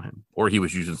last saw him. Or he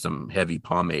was using some heavy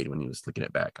pomade when he was slicking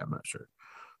it back. I'm not sure.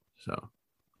 So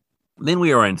then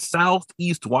we are in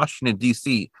Southeast Washington,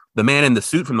 D.C. The man in the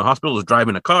suit from the hospital is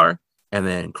driving a car. And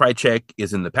then Krychek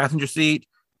is in the passenger seat.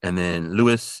 And then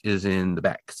Lewis is in the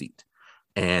back seat.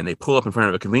 And they pull up in front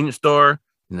of a convenience store.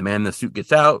 And the man in the suit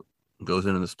gets out and goes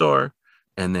into the store.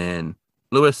 And then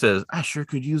Lewis says, I sure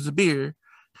could use a beer. And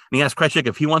he asks Krychek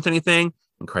if he wants anything.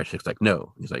 And Krychek's like,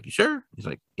 no. He's like, you sure? He's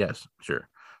like, yes, sure.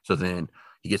 So then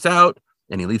he gets out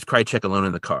and he leaves Krychek alone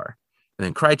in the car. And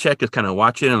then Krychek is kind of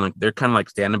watching and like they're kind of like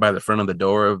standing by the front of the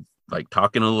door of like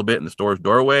talking a little bit in the store's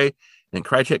doorway. And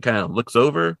Krychek kind of looks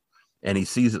over and he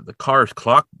sees that the car's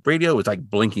clock radio is like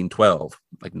blinking 12.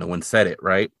 Like no one said it,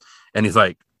 right? And he's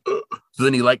like, ugh. So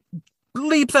then he like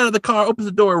leaps out of the car, opens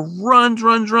the door, runs.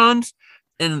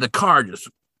 And the car just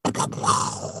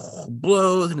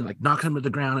blows and it like knocks him to the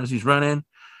ground as he's running.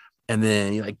 And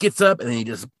then he like gets up and then he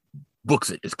just books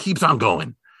it, just keeps on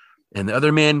going. And the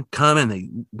other men come and they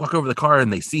walk over the car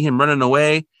and they see him running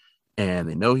away and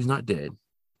they know he's not dead.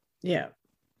 Yeah.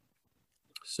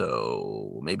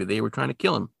 So maybe they were trying to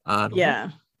kill him. I don't know.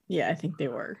 Yeah, I think they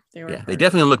were. Yeah, they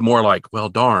definitely look more like, well,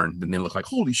 darn, than they look like,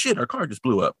 holy shit, our car just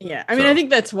blew up. Yeah, I mean, I think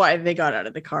that's why they got out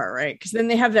of the car, right? Because then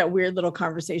they have that weird little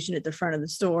conversation at the front of the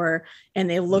store, and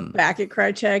they look back at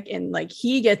Krychek, and like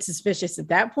he gets suspicious at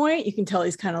that point. You can tell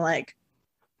he's kind of like,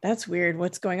 that's weird.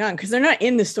 What's going on? Because they're not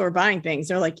in the store buying things.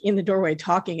 They're like in the doorway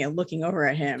talking and looking over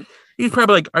at him. He's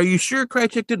probably like, are you sure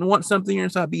Krychek didn't want something or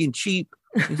stop being cheap?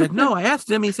 He's like, no, I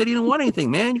asked him. He said he didn't want anything,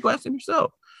 man. You go ask him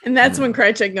yourself. And that's when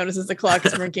Krychek notices the clock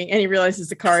is ticking and he realizes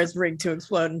the car is rigged to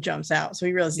explode and jumps out. So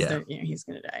he realizes that he's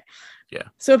going to die. Yeah.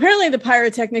 So apparently the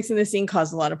pyrotechnics in the scene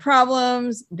caused a lot of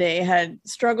problems. They had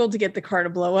struggled to get the car to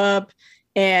blow up.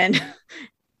 And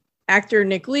actor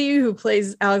Nick Lee, who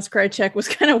plays Alex Krychek, was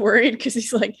kind of worried because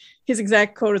he's like, his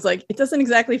exact quote is like, it doesn't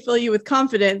exactly fill you with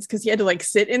confidence, because he had to like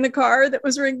sit in the car that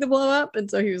was rigged to blow up. And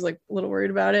so he was like a little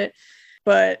worried about it.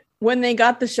 But when they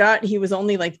got the shot, he was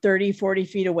only like 30, 40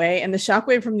 feet away. And the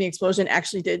shockwave from the explosion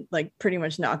actually did like pretty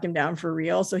much knock him down for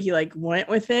real. So he like went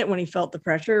with it when he felt the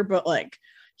pressure, but like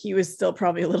he was still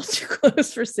probably a little too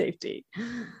close for safety.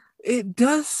 It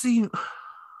does seem,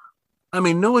 I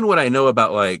mean, knowing what I know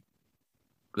about like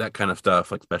that kind of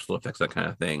stuff, like special effects, that kind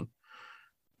of thing,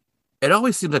 it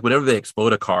always seems like whenever they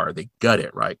explode a car, they gut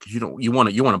it, right? Because you want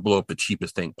to blow up the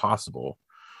cheapest thing possible.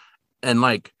 And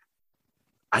like,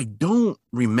 I don't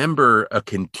remember a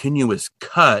continuous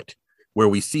cut where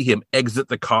we see him exit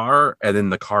the car and then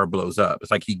the car blows up.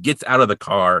 It's like he gets out of the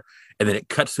car and then it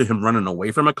cuts to him running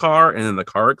away from a car and then the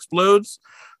car explodes.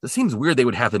 It seems weird they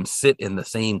would have him sit in the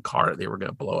same car that they were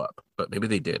going to blow up, but maybe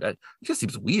they did. It just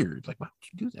seems weird. Like, why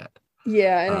would you do that?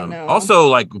 Yeah, I don't know. Also,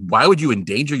 like, why would you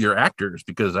endanger your actors?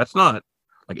 Because that's not,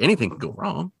 like, anything can go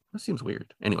wrong. That seems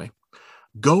weird. Anyway.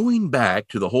 Going back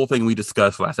to the whole thing we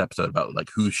discussed last episode about like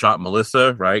who shot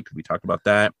Melissa, right? We talked about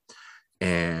that.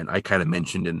 And I kind of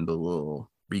mentioned in the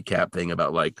little recap thing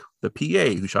about like the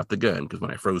PA who shot the gun. Because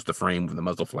when I froze the frame with the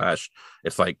muzzle flash,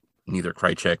 it's like neither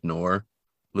Krychek nor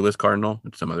Lewis Cardinal.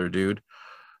 It's some other dude.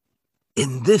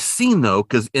 In this scene, though,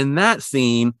 because in that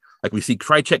scene, like we see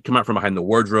Krychek come out from behind the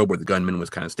wardrobe where the gunman was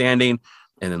kind of standing.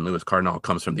 And then Lewis Cardinal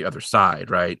comes from the other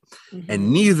side, right? Mm-hmm.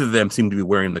 And neither of them seem to be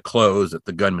wearing the clothes that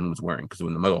the gunman was wearing, because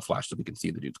when the muzzle flashes, we can see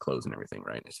the dude's clothes and everything,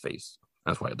 right? In his face.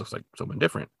 That's why it looks like someone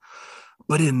different.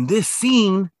 But in this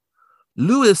scene,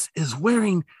 Lewis is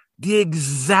wearing the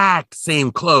exact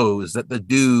same clothes that the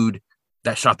dude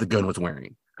that shot the gun was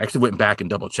wearing. I actually went back and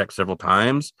double checked several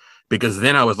times, because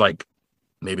then I was like,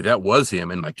 maybe that was him.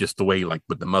 And like just the way, like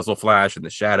with the muzzle flash and the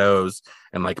shadows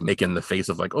and like making the face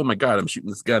of like, oh my God, I'm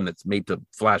shooting this gun that's made to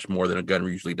flash more than a gun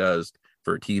usually does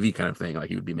for a TV kind of thing. Like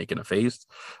he would be making a face,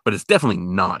 but it's definitely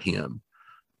not him.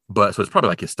 But so it's probably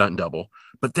like his stunt double.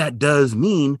 But that does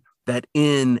mean that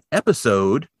in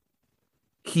episode,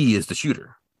 he is the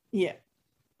shooter. Yeah.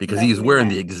 Because he's wearing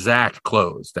the exact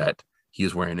clothes that he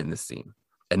is wearing in this scene.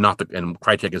 And and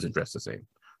Krychek isn't dressed the same.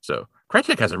 So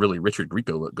Krychek has a really Richard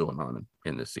Grieco look going on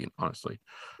in this scene, honestly.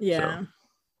 Yeah.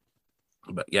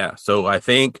 But yeah, so I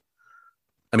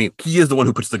mean, he is the one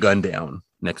who puts the gun down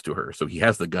next to her. So he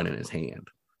has the gun in his hand.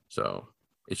 So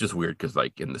it's just weird because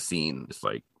like in the scene, it's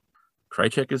like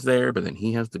Krychek is there, but then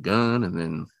he has the gun and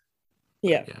then.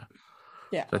 Yeah.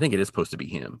 So I think it is supposed to be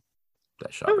him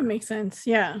that shot. That would make sense.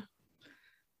 Yeah.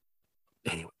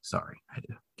 Anyway, sorry. I had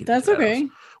to get That's okay.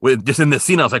 Just in this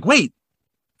scene, I was like, wait.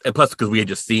 And plus, because we had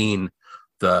just seen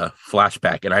the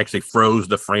flashback, and I actually froze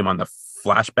the frame on the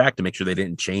flashback to make sure they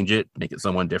didn't change it, make it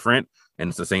someone different, and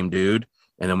it's the same dude.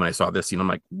 And then when I saw this scene, I'm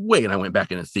like, wait, and I went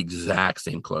back and it's the exact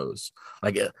same clothes.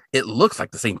 Like it looks like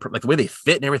the same, like the way they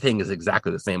fit and everything is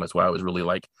exactly the same. That's why I was really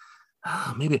like,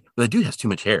 maybe the dude has too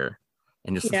much hair,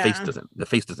 and just the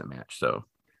face doesn't match. So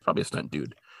probably a stunt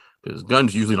dude, because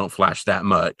guns usually don't flash that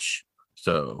much,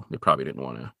 so they probably didn't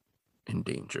want to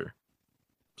endanger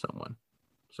someone.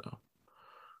 So,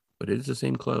 but it is the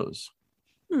same clothes.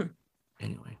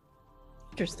 Anyway.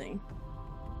 Interesting.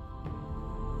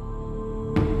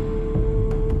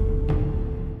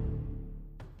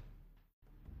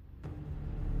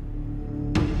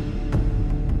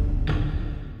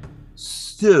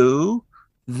 So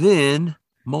then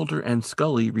Mulder and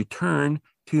Scully return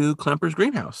to Klemper's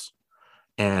greenhouse,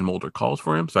 and Mulder calls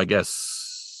for him. So I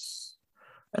guess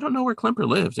I don't know where Klemper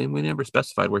lives, and we never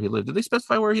specified where he lived. Did they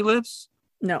specify where he lives?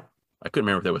 No. I couldn't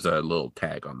remember if there was a little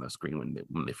tag on the screen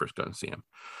when they first go and see him.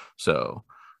 So,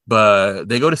 but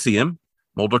they go to see him.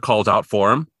 Mulder calls out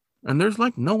for him, and there's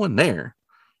like no one there.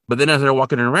 But then as they're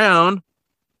walking around,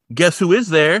 guess who is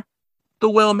there? the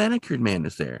well-manicured man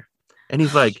is there. And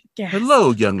he's like, Yes.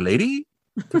 hello, young lady,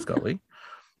 to Scully.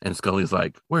 And Scully's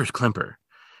like, where's Klemper?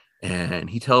 And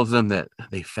he tells them that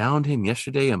they found him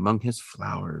yesterday among his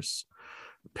flowers.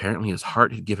 Apparently his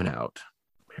heart had given out.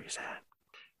 Very sad.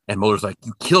 And Mulder's like,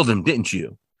 you killed him, didn't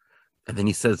you? And then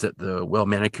he says that the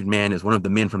well-manicured man is one of the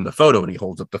men from the photo. And he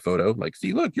holds up the photo like,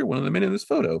 see, look, you're one of the men in this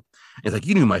photo. And he's like,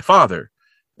 you knew my father.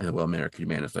 And the well-manicured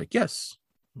man is like, yes,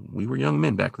 we were young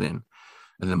men back then.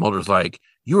 And then Mulder's like,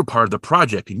 you were part of the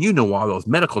project and you know all those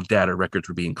medical data records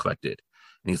were being collected.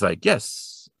 And he's like,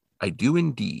 yes, I do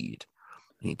indeed.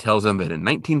 And he tells them that in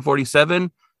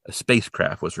 1947, a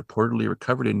spacecraft was reportedly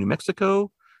recovered in New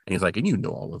Mexico. And he's like, and you know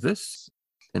all of this.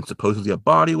 And supposedly a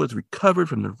body was recovered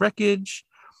from the wreckage.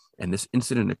 And this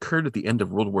incident occurred at the end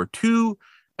of World War II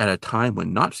at a time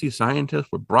when Nazi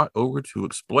scientists were brought over to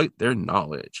exploit their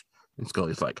knowledge. And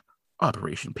Scully's like,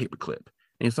 Operation Paperclip.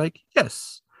 And he's like,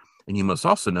 yes. And you must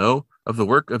also know of the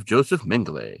work of Joseph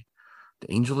Mengele,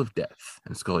 the angel of death.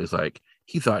 And Scully's like,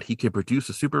 he thought he could produce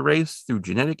a super race through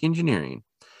genetic engineering.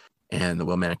 And the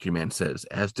well-manicured man says,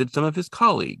 as did some of his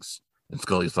colleagues. And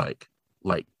Scully's like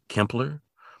Kempler.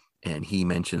 And he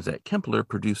mentions that Kempler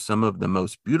produced some of the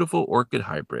most beautiful orchid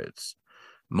hybrids.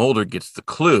 Mulder gets the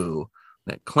clue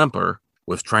that Klemper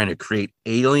was trying to create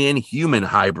alien human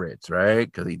hybrids, right?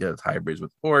 Because he does hybrids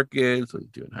with orchids, so he's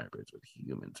doing hybrids with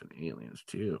humans and aliens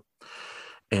too.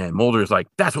 And Mulder's like,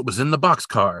 that's what was in the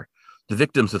boxcar, the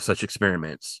victims of such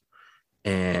experiments.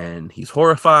 And he's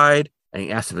horrified, and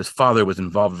he asks if his father was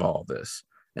involved with all of this.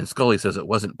 And Scully says it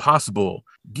wasn't possible.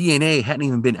 DNA hadn't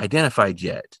even been identified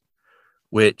yet,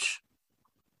 which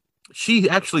she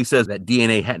actually says that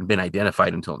DNA hadn't been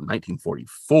identified until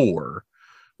 1944,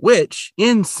 which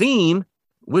in scene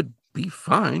would be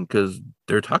fine because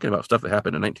they're talking about stuff that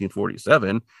happened in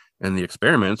 1947 and the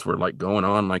experiments were like going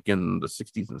on like in the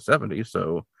 60s and 70s.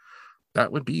 So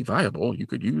that would be viable. You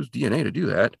could use DNA to do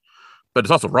that, but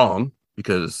it's also wrong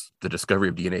because the discovery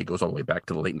of DNA goes all the way back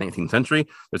to the late 19th century.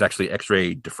 There's actually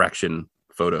X-ray diffraction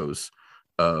photos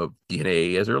of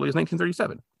DNA as early as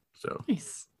 1937. So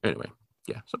Nice. Anyway,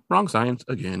 yeah, so wrong science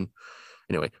again.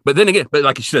 Anyway, but then again, but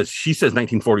like she says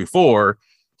 1944,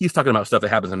 he's talking about stuff that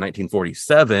happens in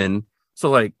 1947.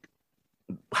 So like,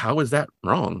 how is that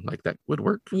wrong? Like that would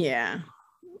work. Yeah.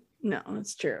 No,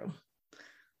 that's true.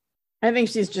 I think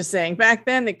she's just saying back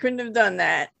then they couldn't have done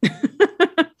that,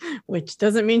 which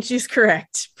doesn't mean she's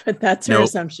correct, but that's her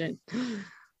assumption.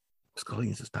 Scully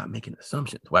needs to stop making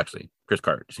assumptions. Well, actually, Chris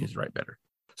Carter just needs to write better.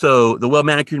 So the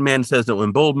well-manicured man says that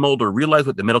when Bold Mulder realized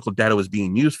what the medical data was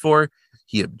being used for,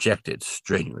 he objected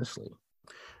strenuously.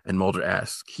 And Mulder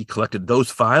asks, he collected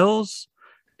those files?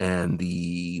 And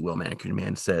the well-manicured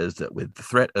man says that with the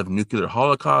threat of nuclear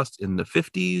holocaust in the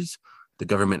 50s, the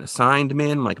government assigned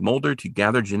men like Mulder to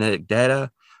gather genetic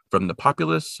data from the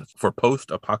populace for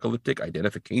post-apocalyptic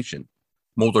identification.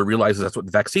 Mulder realizes that's what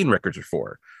the vaccine records are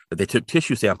for, that they took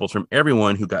tissue samples from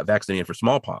everyone who got vaccinated for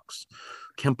smallpox.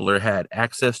 Kempler had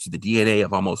access to the DNA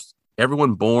of almost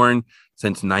everyone born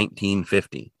since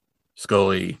 1950.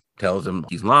 Scully tells him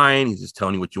he's lying. He's just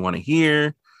telling you what you want to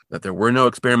hear, that there were no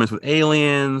experiments with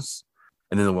aliens.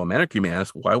 And then the well-manicured man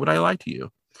asks, why would I lie to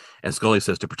you? And Scully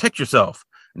says, to protect yourself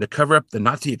and to cover up the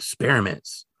Nazi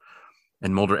experiments.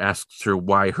 And Mulder asks her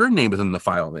why her name is in the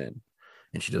file then.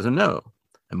 And she doesn't know.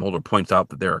 And Mulder points out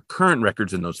that there are current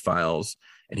records in those files,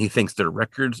 and he thinks they're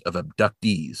records of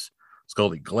abductees.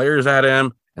 Scully glares at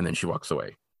him, and then she walks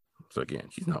away. So again,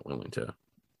 she's not willing to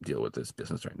deal with this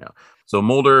business right now. So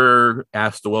Mulder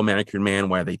asks the well-manicured man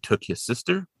why they took his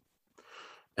sister.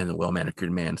 And the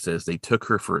well-manicured man says they took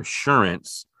her for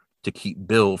assurance to keep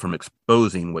Bill from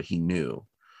exposing what he knew.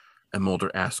 And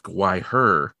Mulder asks why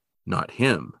her, not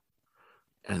him.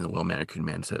 And the well-manicured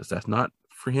man says that's not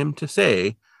for him to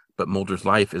say, but Mulder's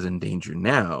life is in danger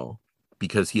now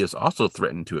because he has also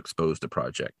threatened to expose the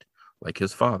project, like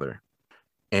his father.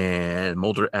 And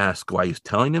Mulder asks why he's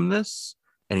telling him this.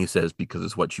 And he says, because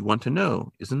it's what you want to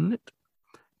know, isn't it?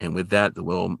 And with that, the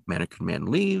well-manicured man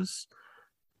leaves.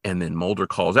 And then Mulder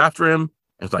calls after him.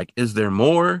 And it's like, is there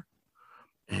more?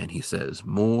 And he says,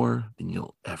 more than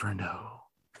you'll ever know.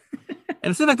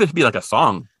 And it seemed like there should be like a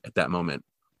song at that moment.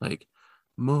 Like,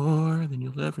 more than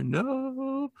you'll ever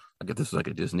know. Like if this was like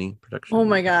a Disney production. Oh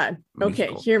my God.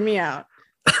 Musical. Okay, hear me out.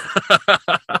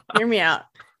 Hear me out.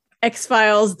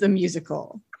 X-Files, the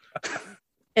musical.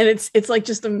 And it's like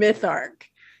just a myth arc.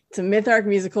 It's a myth arc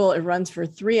musical. It runs for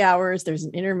 3 hours. There's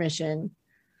an intermission.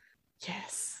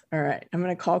 Yes. All right. I'm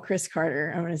going to call Chris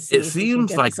Carter. I'm going to see. It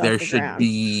seems like there should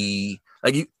be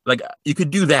you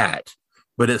could do that,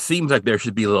 but it seems like there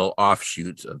should be little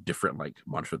offshoots of different like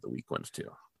Monster of the Week ones too.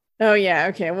 Oh yeah.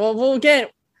 Okay. Well, we'll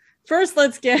get first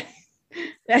let's get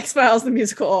X-Files the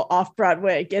musical off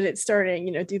Broadway, get it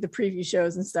starting, do the preview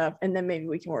shows and stuff, and then maybe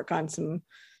we can work on some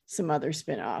other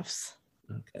spin-offs.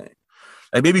 Okay.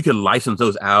 Like maybe you could license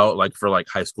those out like for like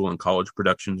high school and college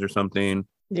productions or something.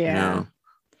 Yeah.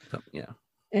 Yeah.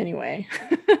 Anyway.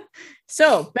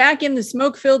 So back in the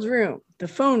smoke-filled room, the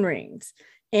phone rings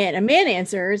and a man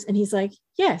answers and he's like,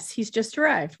 yes, he's just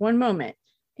arrived. One moment.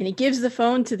 And he gives the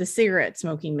phone to the cigarette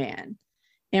smoking man.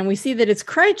 And we see that it's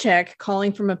Krychek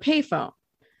calling from a payphone.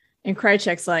 And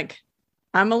Krychek's like,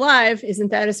 I'm alive.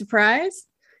 Isn't that a surprise?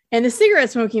 And the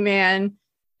cigarette smoking man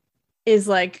is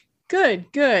like, good.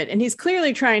 And he's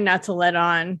clearly trying not to let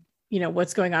on,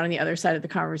 what's going on the other side of the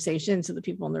conversation so the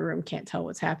people in the room can't tell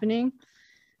what's happening.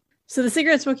 So the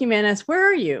cigarette smoking man asks, where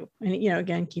are you? And,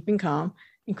 again, keeping calm.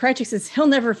 And Krychek says he'll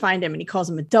never find him. And he calls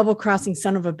him a double-crossing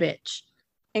son of a bitch.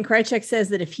 And Krychek says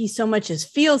that if he so much as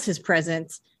feels his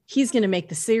presence, he's going to make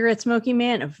the cigarette smoking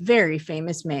man a very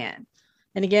famous man.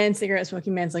 And again, cigarette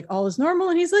smoking man's like, all is normal.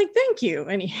 And he's like, thank you.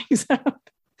 And he hangs up.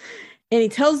 And he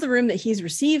tells the room that he's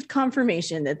received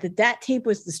confirmation that the DAT tape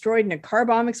was destroyed in a car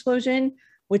bomb explosion,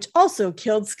 which also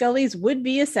killed Scully's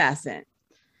would-be assassin.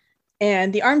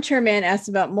 And the armchair man asks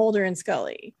about Mulder and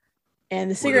Scully. And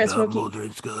the cigarette smoking... Mulder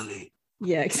and Scully?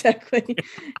 Yeah, exactly.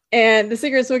 And the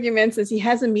cigarette smoking man says he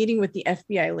has a meeting with the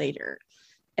FBI later.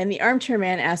 And the armchair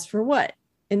man asks for what?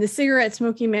 And the cigarette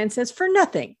smoking man says, for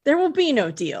nothing. There will be no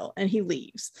deal. And he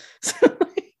leaves. So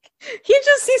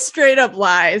he straight up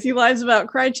lies. He lies about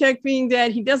Krychek being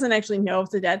dead. He doesn't actually know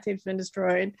if the DAT tape's been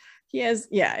destroyed.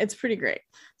 It's pretty great.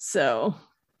 So,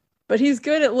 but he's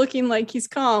good at looking like he's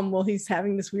calm while he's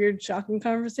having this weird, shocking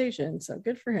conversation. So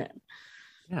good for him.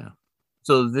 Yeah.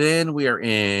 So then we are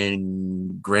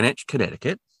in Greenwich,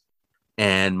 Connecticut,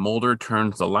 and Mulder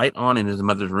turns the light on in his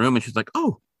mother's room, and she's like,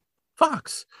 oh,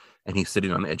 Fox. And he's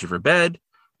sitting on the edge of her bed,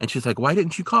 and she's like, why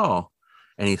didn't you call?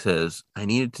 And he says, I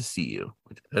needed to see you.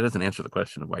 That doesn't answer the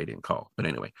question of why he didn't call. But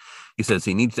anyway, he says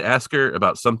he needs to ask her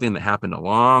about something that happened a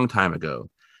long time ago.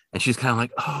 And she's kind of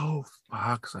like, oh,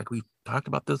 Fox, like we talked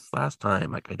about this last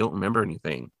time. Like, I don't remember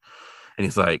anything. And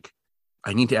he's like,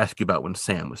 I need to ask you about when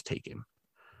Sam was taken.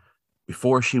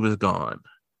 Before she was gone,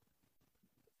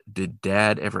 did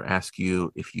Dad ever ask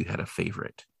you if you had a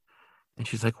favorite? And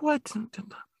she's like, what?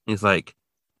 He's like,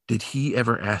 did he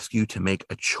ever ask you to make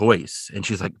a choice? And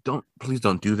she's like, please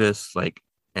don't do this. Like,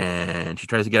 and she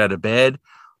tries to get out of bed.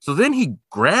 So then he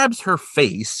grabs her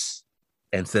face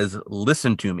and says,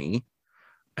 listen to me.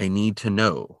 I need to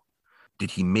know.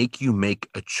 Did he make you make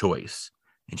a choice?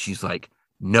 And she's like,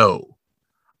 no,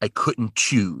 I couldn't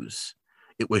choose.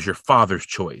 It was your father's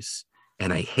choice.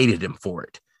 And I hated him for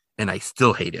it. And I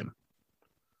still hate him.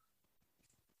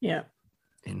 Yeah.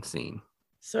 Insane.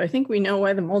 So I think we know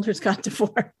why the Mulders got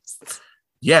divorced.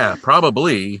 Yeah,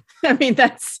 probably. I mean,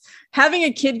 that's having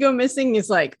a kid go missing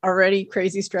is like already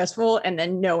crazy stressful. And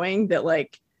then knowing that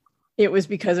like it was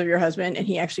because of your husband and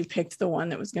he actually picked the one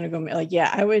that was going to go like,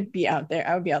 yeah, I would be out there.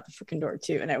 I would be out the freaking door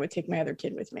too. And I would take my other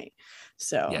kid with me.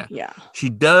 So yeah. She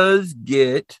does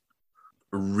get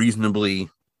reasonably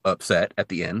upset at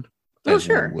the end. Oh,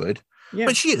 sure. Would. Yeah.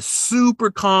 But she is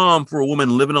super calm for a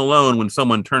woman living alone when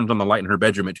someone turns on the light in her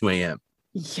bedroom at 2 a.m.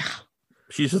 Yeah.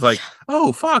 She's just like,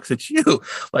 oh, Fox, it's you.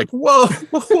 Like, whoa.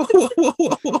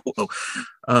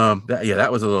 That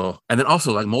was a little. And then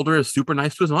also, like, Mulder is super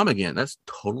nice to his mom again. That's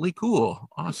totally cool.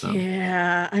 Awesome.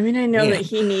 Yeah. I mean, I know that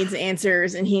he needs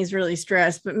answers and he's really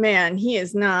stressed, but man, he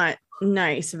is not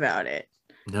nice about it.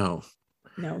 No.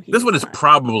 This one is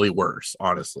probably worse,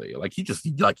 honestly. Like, he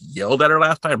just like yelled at her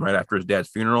last time right after his dad's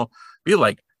funeral. He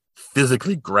like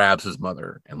physically grabs his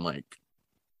mother and like,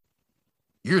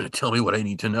 you're going to tell me what I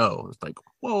need to know. It's like,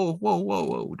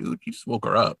 whoa, dude. You just woke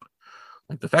her up.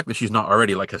 Like, the fact that she's not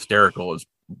already like hysterical is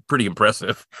pretty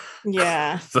impressive.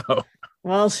 Yeah. So,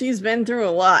 well, she's been through a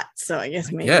lot. So I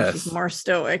guess maybe she's more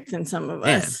stoic than some of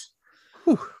us.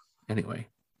 Whew. Anyway.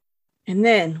 And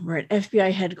then we're at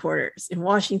FBI headquarters in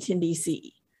Washington,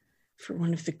 D.C. for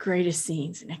one of the greatest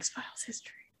scenes in X-Files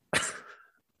history.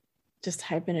 Just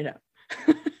hyping it up.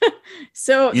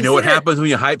 So you know what happens when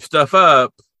you hype stuff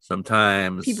up?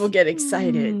 Sometimes people get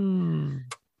excited.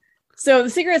 So the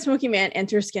cigarette smoking man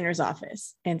enters Skinner's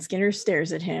office and Skinner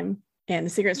stares at him. And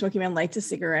the cigarette smoking man lights a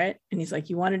cigarette and he's like,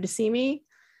 you wanted to see me?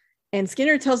 And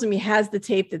Skinner tells him he has the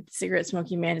tape that the cigarette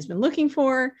smoking man has been looking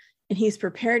for. And he's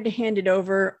prepared to hand it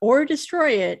over or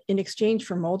destroy it in exchange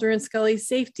for Mulder and Scully's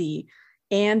safety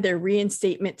and their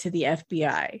reinstatement to the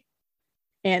FBI.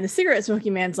 And the cigarette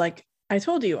smoking man's like, I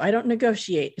told you, I don't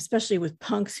negotiate, especially with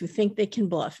punks who think they can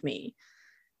bluff me.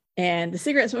 And the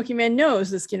cigarette smoking man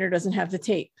knows that Skinner doesn't have the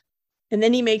tape. And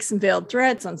then he makes some veiled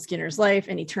threats on Skinner's life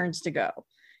and he turns to go.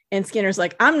 And Skinner's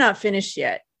like, I'm not finished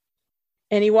yet.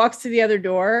 And he walks to the other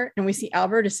door, and we see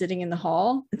Albert is sitting in the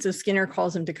hall. And so Skinner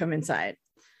calls him to come inside.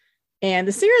 And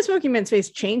the cigarette smoking man's face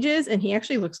changes, and he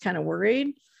actually looks kind of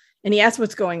worried. And he asks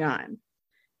what's going on.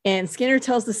 And Skinner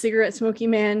tells the cigarette smoking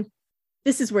man,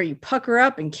 this is where you pucker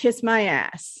up and kiss my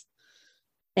ass.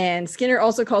 And Skinner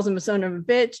also calls him a son of a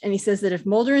bitch. And he says that if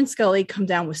Mulder and Scully come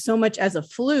down with so much as a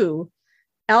flu,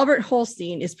 Albert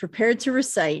Holstein is prepared to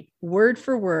recite word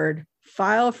for word,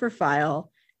 file for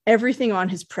file, everything on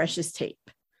his precious tape.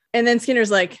 And then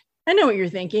Skinner's like, I know what you're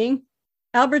thinking.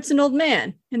 Albert's an old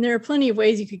man, and there are plenty of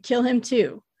ways you could kill him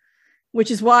too. Which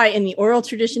is why in the oral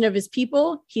tradition of his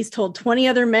people, he's told 20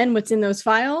 other men what's in those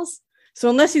files. So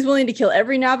unless he's willing to kill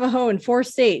every Navajo in 4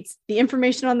 states, the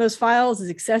information on those files is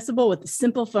accessible with a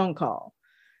simple phone call.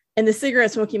 And the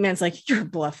cigarette smoking man's like, you're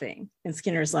bluffing. And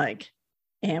Skinner's like,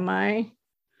 am I?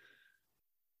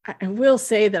 I will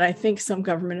say that I think some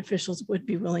government officials would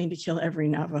be willing to kill every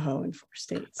Navajo in 4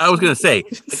 states. I was going to say,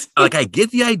 like, I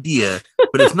get the idea,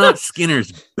 but it's not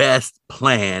Skinner's best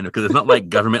plan because it's not like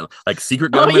government, like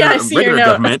secret government or regular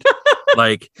government.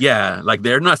 Like, yeah, like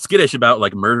they're not skittish about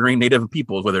like murdering Native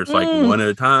peoples, whether it's like one at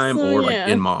a time or like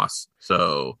en masse.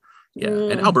 So, yeah.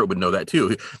 And Albert would know that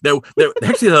too. There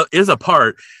actually is a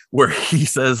part where he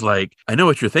says, like, I know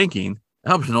what you're thinking.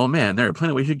 Albert's an old man. There are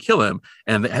plenty of ways you could kill him.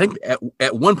 And I think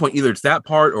at one point, either it's that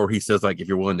part or he says, like, if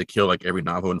you're willing to kill like every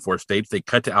Navajo in 4 states, they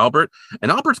cut to Albert.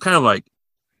 And Albert's kind of like,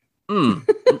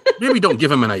 maybe don't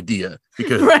give him an idea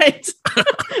because right.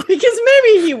 Because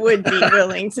maybe he would be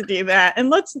willing to do that. And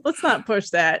let's not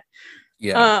push that.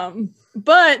 Yeah.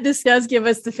 But this does give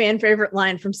us the fan favorite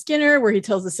line from Skinner where he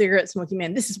tells the cigarette smoking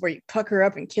man, this is where you pucker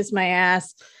up and kiss my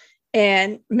ass.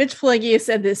 And Mitch Pileggi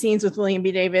said that scenes with William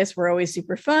B. Davis were always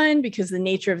super fun because the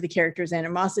nature of the characters'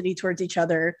 animosity towards each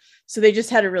other. So they just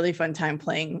had a really fun time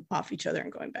playing off each other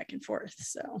and going back and forth.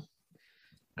 So,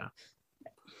 yeah.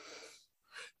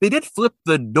 They did flip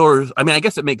the doors. I mean, I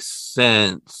guess it makes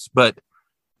sense, but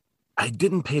I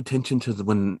didn't pay attention to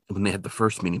when they had the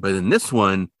first meeting. But in this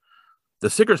one, the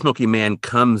cigarette smoking man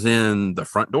comes in the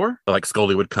front door, like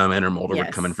Scully would come in or Mulder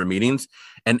would come in for meetings.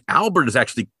 And Albert is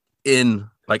actually in,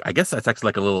 like, I guess that's actually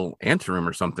like a little anteroom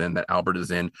or something that Albert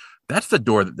is in. That's the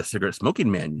door that the cigarette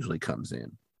smoking man usually comes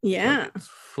in. Yeah. Like it's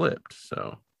flipped.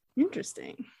 So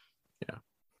interesting. Yeah.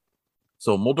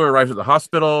 So Mulder arrives at the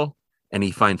hospital and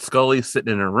he finds Scully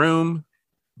sitting in her room,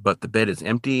 but the bed is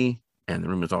empty and the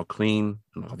room is all clean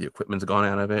and all the equipment's gone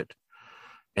out of it.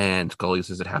 And Scully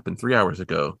says it happened 3 hours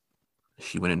ago.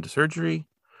 She went into surgery,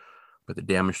 but the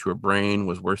damage to her brain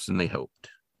was worse than they hoped.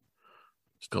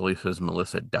 Scully says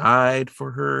Melissa died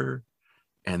for her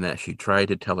and that she tried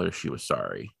to tell her she was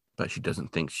sorry, but she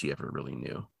doesn't think she ever really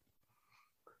knew.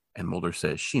 And Mulder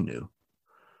says she knew.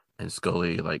 And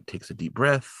Scully like takes a deep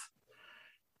breath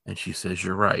and she says,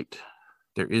 you're right.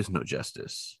 There is no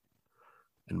justice.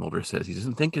 And Mulder says he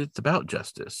doesn't think it's about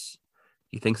justice.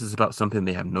 He thinks it's about something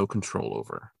they have no control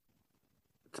over.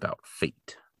 It's about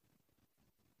fate.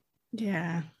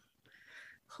 Yeah.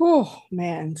 Oh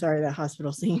man, sorry, that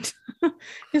hospital scene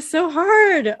is so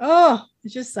hard. Oh, it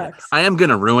just sucks. I am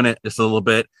gonna ruin it just a little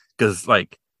bit because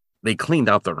like they cleaned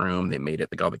out the room, they made it,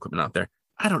 they got all the equipment out there.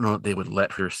 I don't know if they would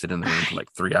let her sit in the room for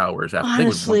like 3 hours after.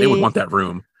 Honestly, they would want that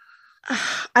room.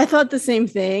 I thought the same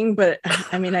thing, but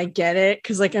I mean, I get it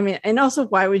because, like, I mean, and also,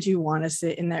 why would you want to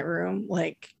sit in that room?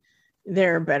 Like,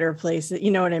 there are better places.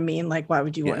 You know what I mean? Like, why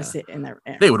would you want to sit in that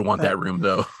room? They would want that room,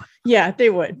 though. Yeah,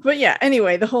 they would. But yeah,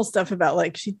 anyway, the whole stuff about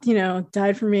like she,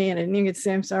 died for me and I didn't even get to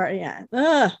say I'm sorry.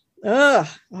 Yeah,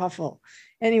 awful.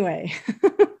 Anyway,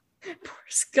 poor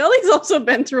Scully's also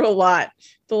been through a lot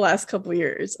the last couple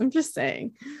years. I'm just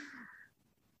saying.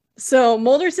 So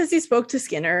Mulder says he spoke to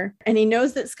Skinner and he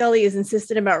knows that Scully is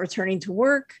insistent about returning to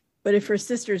work, but if her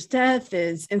sister's death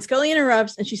is, and Scully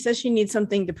interrupts and she says she needs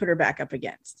something to put her back up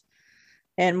against.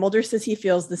 And Mulder says he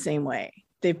feels the same way.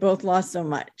 They've both lost so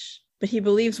much, but he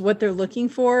believes what they're looking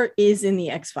for is in the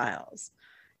X-Files.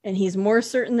 And he's more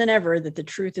certain than ever that the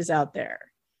truth is out there.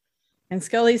 And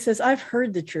Scully says, I've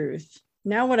heard the truth.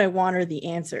 Now what I want are the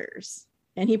answers.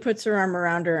 And he puts her arm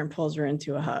around her and pulls her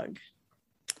into a hug.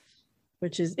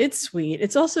 Which is, it's sweet.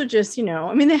 It's also just,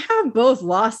 I mean, they have both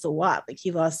lost a lot. Like he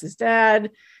lost his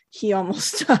dad. He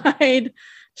almost died.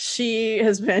 She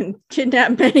has been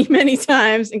kidnapped many, many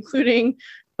times, including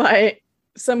by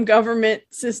some government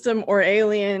system or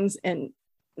aliens, and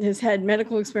has had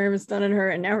medical experiments done on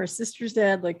her. And now her sister's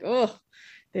dead. Like,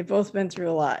 they've both been through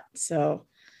a lot. So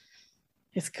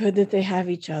it's good that they have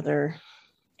each other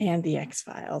and the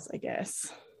X-Files, I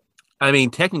guess. I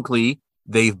mean, technically,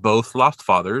 they've both lost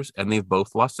fathers and they've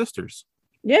both lost sisters.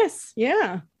 Yes.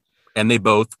 Yeah. And they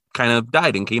both kind of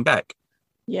died and came back.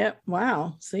 Yep.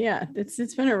 Wow. So yeah,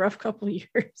 it's been a rough couple of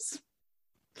years.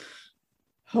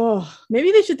 Oh,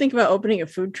 maybe they should think about opening a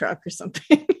food truck or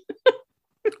something.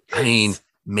 I mean,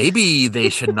 maybe they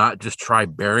should not just try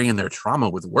burying their trauma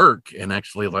with work and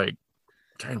actually like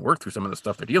try and work through some of the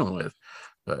stuff they're dealing with.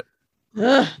 But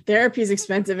therapy is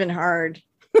expensive and hard.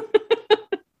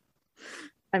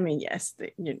 I mean, yes,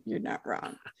 you're not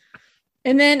wrong.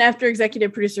 And then after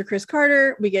executive producer Chris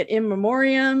Carter, we get In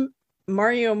Memoriam,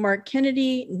 Mario Mark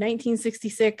Kennedy,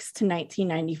 1966 to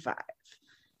 1995.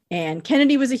 And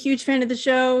Kennedy was a huge fan of the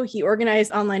show. He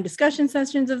organized online discussion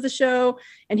sessions of the show,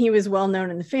 and he was well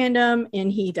known in the fandom, and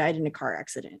he died in a car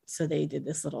accident. So they did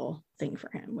this little thing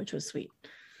for him, which was sweet.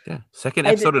 Yeah. Second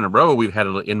episode in a row, we've had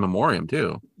an In Memoriam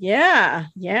too. Yeah.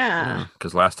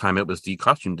 Because last time it was the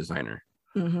costume designer.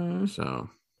 Mm-hmm. So,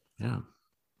 yeah.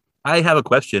 I have a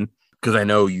question because I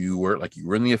know you were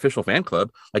in the official fan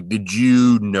club. Like, did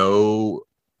you know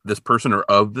this person or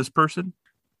of this person?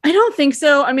 I don't think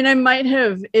so. I mean, I might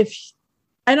have I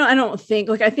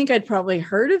think I'd probably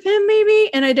heard of him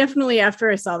maybe. And I definitely, after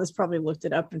I saw this, probably looked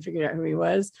it up and figured out who he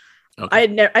was.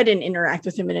 Okay. I didn't interact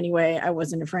with him in any way. I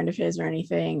wasn't a friend of his or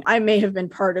anything. I may have been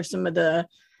part of some of the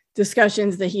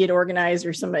discussions that he had organized,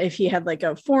 or if he had like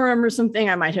a forum or something,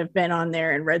 I might have been on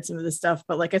there and read some of the stuff,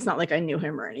 but like, it's not like I knew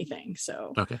him or anything.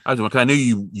 So, okay. I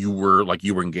knew you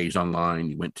were engaged online.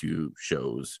 You went to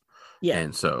shows. Yeah.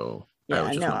 And so yeah, I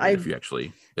was just wondering if you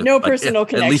actually personal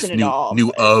connection at all.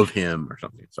 Knew of him or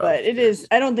something. So but it is.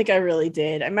 I don't think I really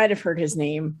did. I might have heard his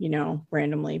name,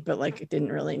 randomly, but like I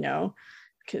didn't really know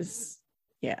because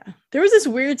there was this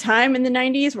weird time in the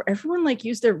 90s where everyone like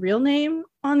used their real name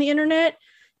on the internet,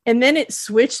 and then it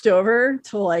switched over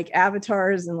to like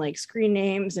avatars and like screen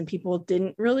names, and people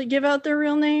didn't really give out their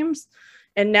real names.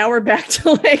 And now we're back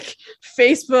to like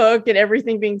Facebook and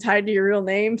everything being tied to your real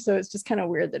name. So it's just kind of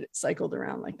weird that it cycled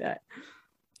around like that.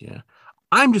 Yeah.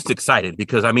 I'm just excited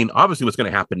because, I mean, obviously what's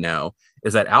going to happen now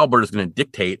is that Albert is going to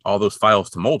dictate all those files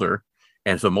to Mulder.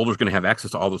 And so Mulder's going to have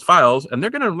access to all those files, and they're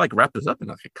going to like wrap this up in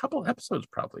like a couple episodes,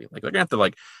 probably. Like they're going to have to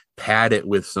like pad it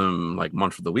with some like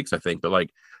months of the weeks, I think. But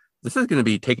like this is going to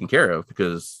be taken care of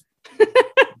because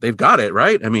they've got it,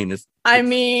 right? I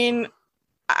mean,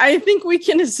 I think we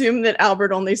can assume that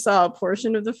Albert only saw a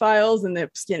portion of the files and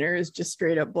that Skinner is just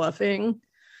straight up bluffing.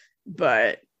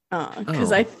 But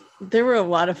because there were a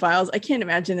lot of files. I can't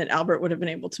imagine that Albert would have been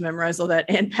able to memorize all that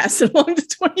and pass it along to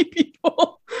 20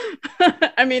 people.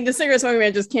 I mean, the cigarette smoking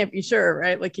man just can't be sure,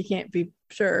 right? Like you can't be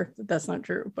sure that that's not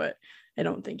true, but I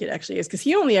don't think it actually is because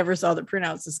he only ever saw the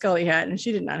printouts that Scully had, and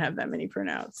she did not have that many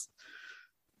printouts.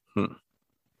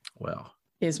 Well,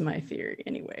 is my theory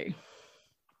anyway.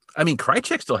 I mean,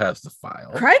 Krychek still has the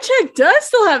file. Krychek does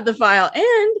still have the file,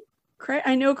 and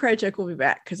I know Krychek will be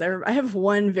back because I have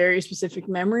one very specific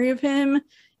memory of him.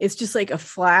 It's just like a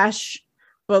flash,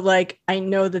 but like I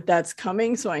know that that's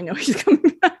coming, so I know he's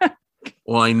coming back.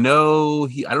 Well, I know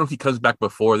I don't know if he comes back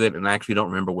before that, and I actually don't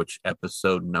remember which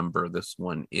episode number this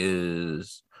one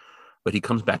is, but he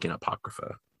comes back in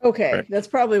Apocrypha. Okay, right? That's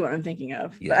probably what I'm thinking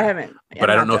of. Yeah. But I haven't. But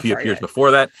I don't know if he appears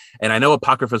before that, and I know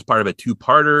Apocrypha is part of a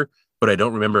two-parter. But I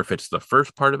don't remember if it's the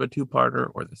first part of a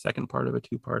two-parter or the second part of a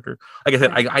two-parter. Like I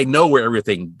said, I know where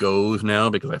everything goes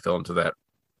now because I fell into that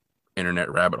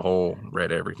internet rabbit hole,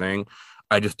 read everything.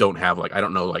 I just don't have I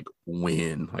don't know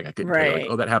when. Like I couldn't tell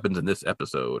you, that happens in this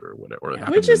episode or whatever. Or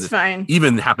which is fine.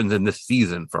 Even happens in this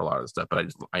season for a lot of stuff.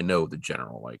 But I know the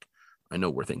general, I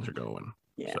know where things are going.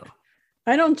 Yeah. So.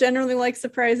 I don't generally like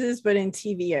surprises, but in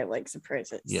TV I like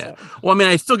surprises. Yeah. So. Well, I mean,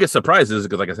 I still get surprises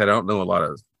because, like I said, I don't know a lot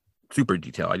of super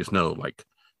detail. I just know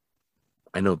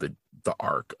I know the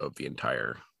arc of the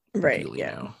entire deal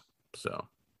now. So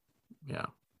yeah.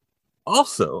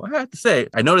 Also, I have to say,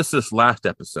 I noticed this last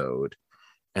episode,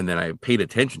 and then I paid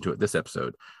attention to it this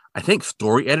episode. I think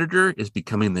story editor is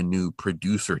becoming the new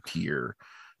producer tier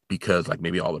because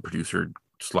maybe all the producer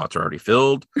slots are already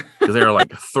filled because there are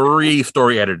 3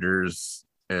 story editors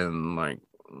and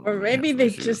or maybe they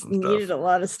just needed a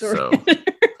lot of story. So,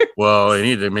 well, they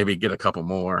need to maybe get a couple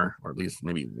more, or at least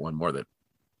maybe one more that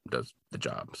does the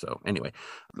job. So anyway,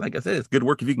 like I said, it's good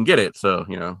work if you can get it. So,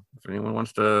 if anyone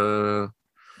wants to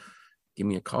give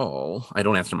me a call, I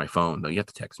don't answer my phone though. You have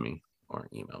to text me or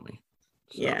email me.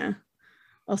 So. Yeah.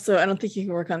 Also, I don't think you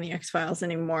can work on the X-Files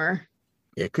anymore.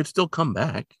 It could still come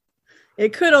back.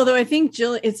 It could, although I think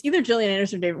it's either Gillian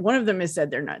Anderson or David. One of them has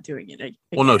said they're not doing it again.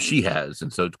 Well, no, she has.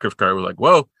 And so Chris Carter was like,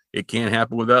 whoa, it can't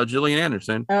happen without Gillian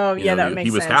Anderson. Oh, yeah, that makes sense.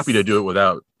 He was happy to do it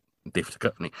without David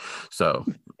Duchovny. So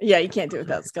yeah, you can't do it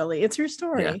without Scully. It's her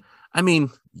story. Yeah. I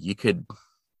mean, you could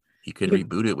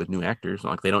reboot it with new actors.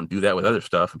 They don't do that with other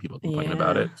stuff, and people complain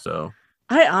about it. So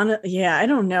I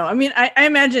don't know. I mean, I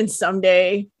imagine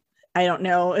someday, I don't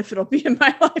know if it'll be in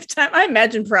my lifetime. I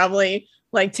imagine probably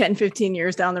like 10, 15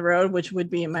 years down the road, which would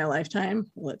be in my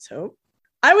lifetime. Let's hope.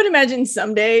 I would imagine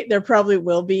someday there probably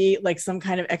will be like some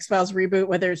kind of X-Files reboot,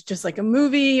 whether it's just like a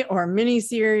movie or a mini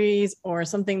series or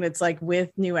something that's like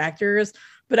with new actors.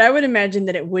 But I would imagine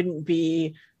that it wouldn't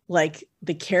be like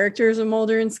the characters of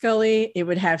Mulder and Scully. It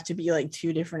would have to be like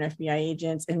two different FBI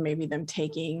agents and maybe them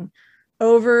taking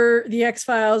over the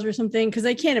X-Files or something. Because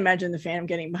I can't imagine the Phantom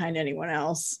getting behind anyone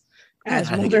else as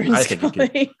Mulder and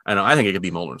Scully. I think it could be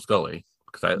Mulder and Scully.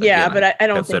 But I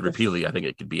don't think said repeatedly. I think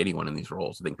it could be anyone in these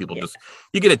roles. I think people just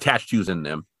you get attached to in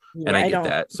them, and I get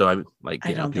that. So I'm like,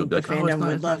 I don't think the fandom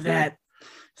would love that.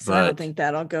 So but, I don't think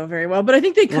that'll go very well. But I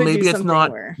think they could. Maybe it's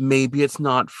not. Maybe it's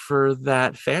not for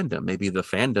that fandom. Maybe the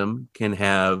fandom can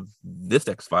have this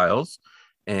X-Files,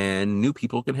 and new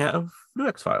people can have new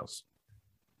X-Files.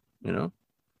 You know?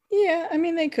 Yeah, I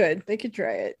mean they could. They could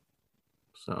try it.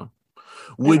 So.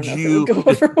 Would you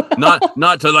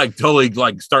not to like totally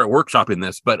like start workshopping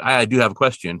this, but I do have a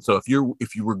question. So if you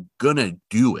were gonna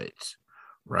do it,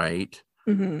 right?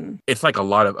 Mm-hmm. It's like a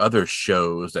lot of other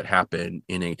shows that happen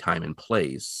in a time and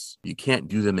place. You can't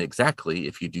do them exactly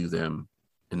if you do them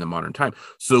in the modern time.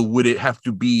 So would it have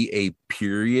to be a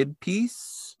period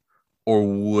piece, or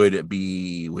would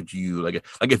you like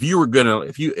if you were gonna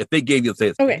if they gave you,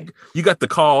 say, okay, you got the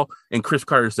call and Chris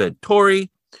Carter said, Tori,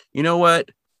 you know what?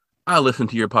 I listen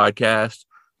to your podcast.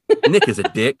 Nick is a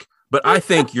dick, but I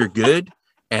think you're good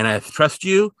and I trust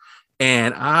you.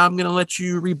 And I'm going to let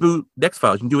you reboot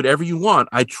X-Files. You can do whatever you want.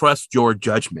 I trust your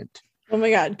judgment. Oh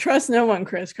my God. Trust no one,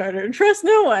 Chris Carter. Trust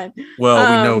no one. Well,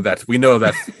 we know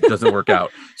that doesn't work out.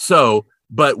 So,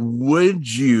 but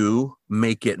would you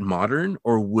make it modern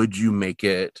or would you make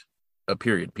it a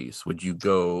period piece? Would you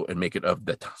go and make it of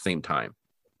the same time?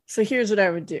 So here's what I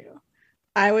would do.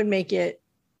 I would make it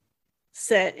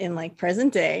set in like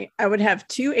present day. I would have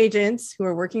two agents who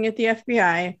are working at the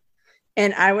FBI,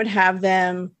 and I would have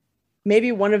them,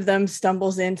 maybe one of them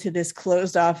stumbles into this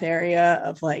closed off area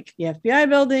of like the FBI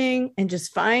building and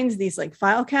just finds these like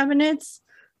file cabinets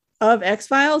of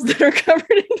X-Files that are covered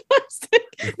in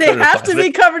plastic. They have to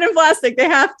be covered in plastic. They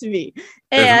have to be.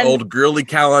 And there's an old girly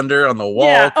calendar on the wall.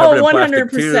 Yeah. Covered in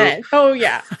 100%. Too. Oh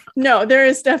yeah. No, there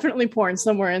is definitely porn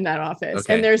somewhere in that office.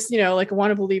 Okay. And there's, like a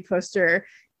wanna believe poster.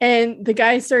 And the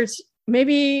guy starts,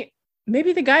 maybe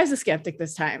the guy's a skeptic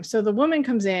this time. So the woman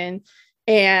comes in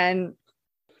and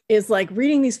is like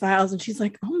reading these files and she's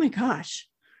like, oh my gosh,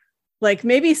 like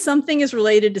maybe something is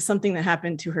related to something that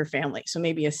happened to her family. So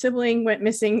maybe a sibling went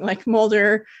missing like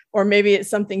Mulder, or maybe it's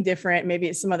something different. Maybe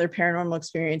it's some other paranormal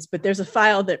experience, but there's a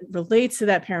file that relates to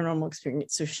that paranormal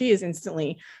experience. So she is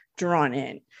instantly drawn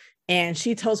in and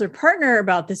she tells her partner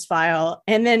about this file.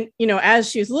 And then, as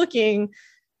she's looking,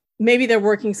 maybe they're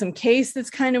working some case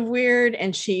that's kind of weird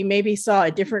and she maybe saw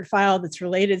a different file that's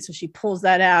related. So she pulls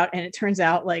that out and it turns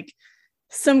out like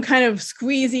some kind of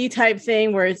squeezy type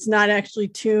thing where it's not actually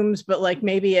tombs, but like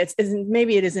maybe it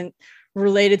isn't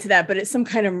related to that, but it's some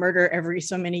kind of murder every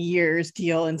so many years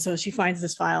deal. And so she finds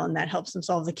this file and that helps them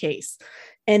solve the case.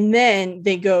 And then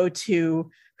they go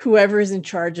to whoever is in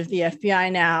charge of the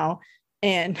FBI now.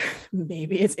 And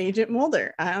maybe it's Agent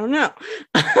Mulder. I don't know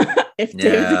if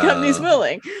David Duchovny's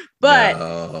willing, but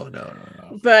no.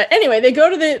 But anyway, they go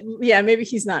to maybe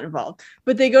he's not involved,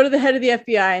 but they go to the head of the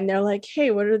FBI and they're like, hey,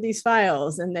 what are these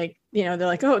files? And they, they're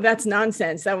like, oh, that's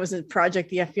nonsense. That was a project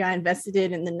the FBI invested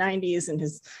in the 90s and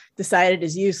has decided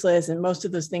is useless. And most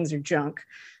of those things are junk.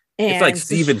 And it's like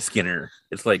Steven Skinner.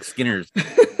 It's like Skinner's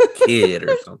kid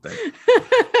or something.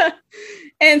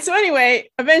 And so anyway,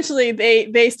 eventually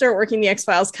they start working the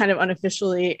X-Files kind of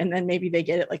unofficially, and then maybe they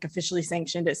get it like officially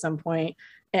sanctioned at some point,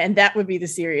 and that would be the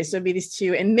series. So it'd be these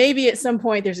two, and maybe at some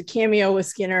point there's a cameo with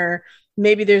Skinner,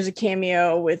 maybe there's a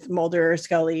cameo with Mulder or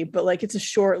Scully, but like it's a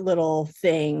short little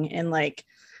thing, and like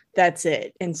that's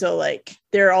it. And so like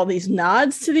there are all these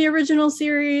nods to the original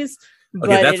series.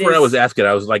 Okay, that's where I was asking.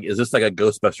 I was like, is this like a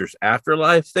Ghostbusters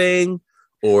Afterlife thing,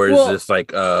 or is this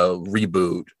like a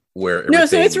reboot? No,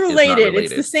 so it's related.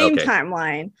 It's the same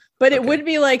timeline, but it would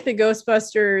be like the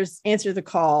Ghostbusters Answer the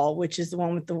Call, which is the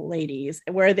one with the ladies,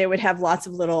 where they would have lots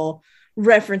of little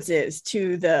references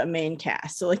to the main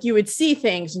cast. So like you would see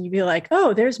things and you'd be like,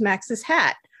 oh, there's Max's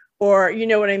hat, or you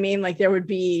know what I mean? Like there would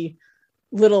be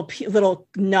little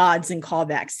nods and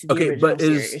callbacks to the original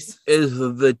series. Is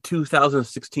the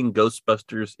 2016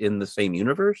 Ghostbusters in the same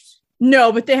universe?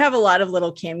 No, but they have a lot of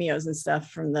little cameos and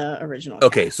stuff from the original.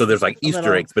 Okay, cast. so there's like Easter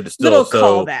little, eggs, but it's still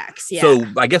little callbacks. Yeah. So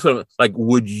I guess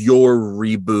would your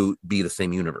reboot be the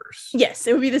same universe? Yes,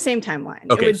 it would be the same timeline.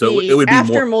 Okay, it would be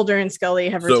after more, Mulder and Scully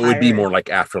have retired. So it would be more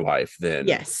like Afterlife than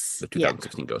the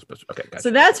 2016 Ghostbusters. Okay, gotcha. So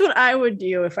that's what I would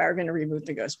do if I were going to reboot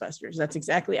the Ghostbusters. That's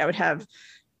exactly I would have.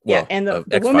 And the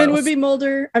woman would be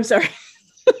Mulder. I'm sorry.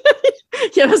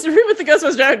 Let's reboot the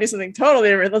Ghostbusters. I would do something totally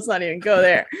different. Let's not even go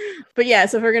there. But yeah,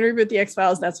 so if we're gonna reboot the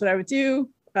X-Files, that's what I would do.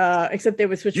 Except they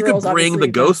would switch roles. You could bring the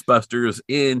Ghostbusters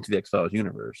into the X-Files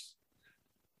universe.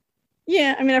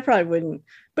 Yeah, I mean, I probably wouldn't.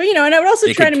 But and I would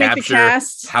also try to make the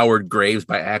cast Howard Graves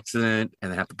by accident,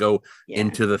 and then have to go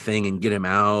into the thing and get him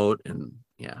out, and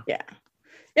yeah.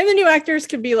 And the new actors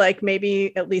could be like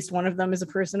maybe at least one of them is a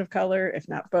person of color, if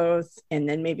not both, and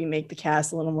then maybe make the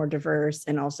cast a little more diverse,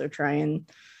 and also try and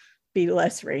be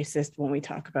less racist when we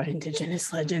talk about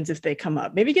Indigenous legends if they come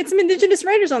up. Maybe get some Indigenous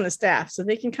writers on the staff so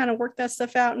they can kind of work that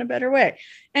stuff out in a better way.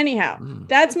 Anyhow,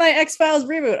 that's my X-Files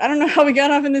reboot. I don't know how we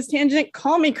got off in this tangent.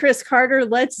 Call me Chris Carter.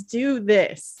 Let's do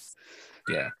this.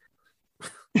 Yeah.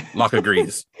 Locke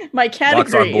agrees. My cat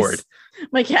Locke's agrees. on board.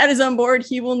 My cat is on board.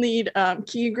 He will need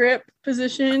key grip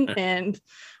position, and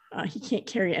he can't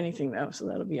carry anything though, so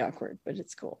that'll be awkward, but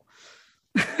it's cool.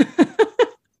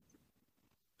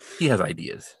 He has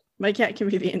ideas. My cat can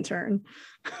be the intern.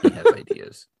 He has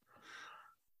ideas.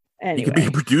 Anyway. He could be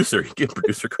a producer. He can get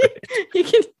producer credit.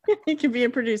 he can be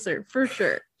a producer for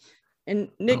sure. And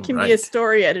Nick can be a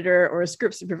story editor or a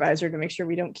script supervisor to make sure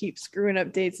we don't keep screwing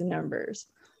up dates and numbers.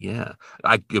 Yeah.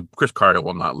 Chris Carter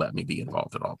will not let me be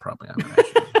involved at all, probably.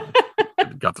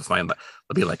 I've got to sign that.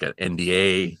 It'll be like an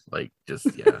NDA,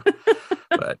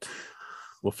 but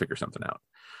we'll figure something out.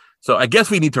 So I guess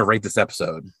we need to rate this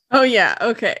episode. Oh, yeah.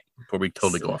 Okay. Before we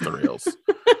totally go off the rails.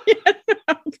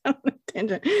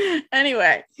 Tangent.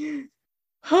 Anyway.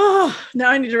 Now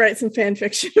I need to write some fan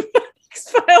fiction about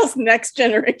X-Files Next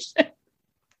Generation.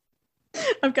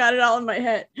 I've got it all in my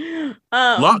head.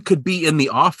 Locke could be in the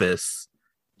office.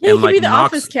 Yeah, he could be the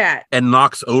office cat. And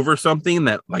knocks over something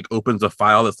that opens a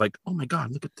file that's like, oh my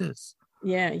God, look at this.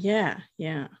 Yeah.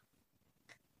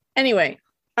 Anyway.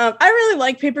 I really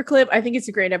like Paperclip. I think it's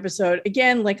a great episode.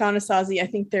 Again, like Anasazi, I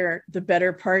think they're the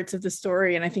better parts of the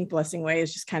story. And I think Blessing Way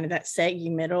is just kind of that saggy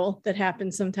middle that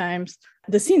happens sometimes.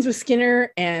 The scenes with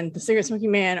Skinner and the cigarette smoking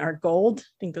man are gold.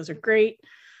 I think those are great.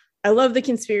 I love the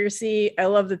conspiracy. I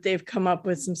love that they've come up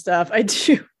with some stuff. I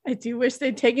do wish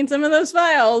they'd taken some of those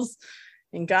files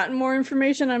and gotten more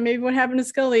information on maybe what happened to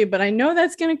Scully, but I know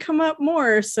that's going to come up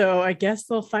more. So I guess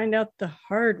they'll find out the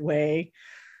hard way.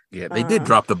 Yeah, they did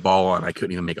drop the ball on. I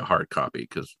couldn't even make a hard copy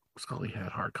because Scully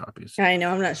had hard copies. I know.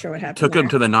 I'm not sure what happened. Took him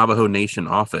to the Navajo Nation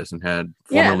office and had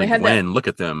formerly Gwen look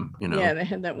at them. Yeah, they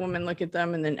had that woman look at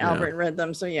them, and then Albert read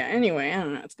them. So yeah. Anyway, I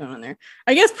don't know what's going on there.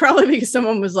 I guess probably because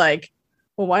someone was like,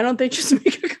 "Well, why don't they just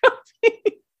make a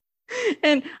copy?"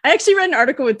 And I actually read an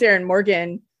article with Darren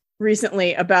Morgan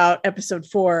recently about episode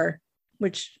 4,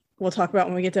 which we'll talk about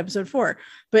when we get to episode 4.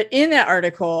 But in that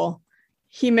article,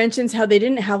 he mentions how they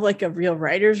didn't have a real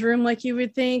writer's room like you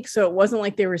would think. So it wasn't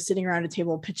like they were sitting around a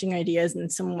table pitching ideas and then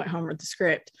someone went home with the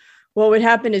script. What would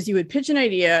happen is you would pitch an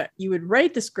idea, you would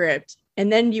write the script, and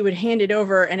then you would hand it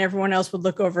over and everyone else would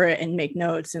look over it and make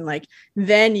notes. And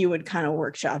then you would kind of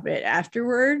workshop it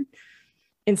afterward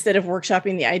instead of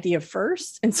workshopping the idea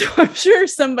first. And so I'm sure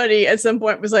somebody at some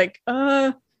point was like,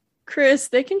 Chris,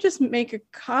 they can just make a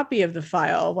copy of the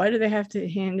file. Why do they have to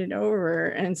hand it over?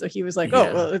 And so he was like,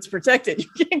 "Oh, well, it's protected.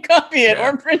 You can't copy it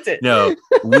or print it." No,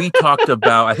 we talked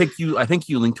about. I think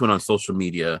you linked to it on social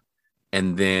media,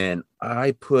 and then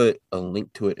I put a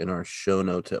link to it in our show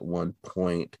notes at one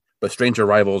point. But Stranger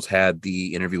Rivals had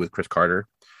the interview with Chris Carter.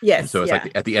 Yes. And so it's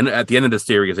at the end of the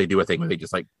series, they do a thing where they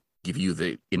just give you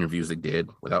the interviews they did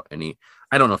without any.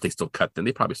 I don't know if they still cut them.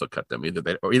 They probably still cut them. Either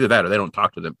that or they don't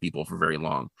talk to the people for very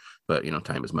long. But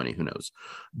time is money. Who knows?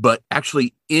 But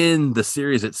actually, in the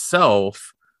series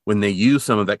itself, when they use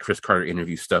some of that Chris Carter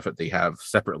interview stuff that they have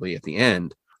separately at the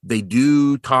end, they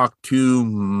do talk to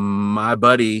my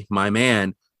buddy, my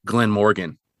man, Glenn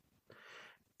Morgan.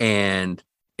 And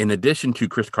in addition to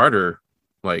Chris Carter,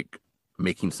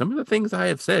 making some of the things I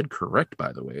have said correct,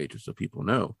 by the way, just so people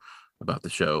know about the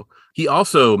show, he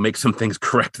also makes some things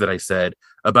correct that I said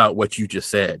about what you just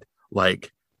said,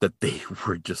 that they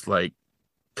were just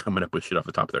coming up with shit off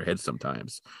the top of their heads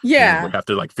sometimes. Yeah, we have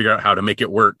to figure out how to make it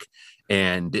work,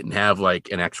 and didn't have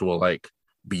an actual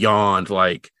beyond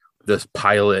this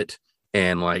pilot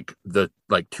and the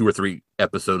 2 or 3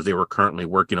 episodes they were currently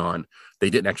working on. They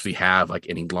didn't actually have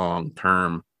any long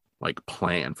term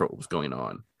plan for what was going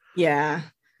on. Yeah.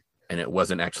 And it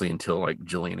wasn't actually until like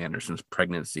Gillian Anderson's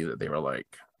pregnancy that they were like,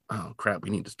 oh crap, we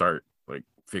need to start like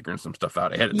figuring some stuff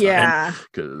out ahead of time. Yeah.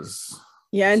 Because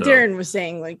and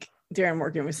Darren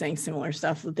Morgan was saying similar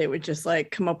stuff, that they would just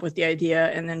like come up with the idea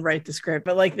and then write the script,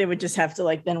 but like they would just have to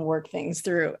like then work things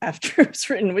through after it's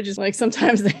written, which is like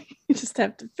sometimes they just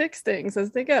have to fix things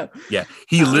as they go. Yeah,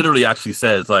 he literally actually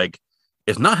says like,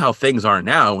 it's not how things are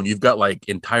now when you've got like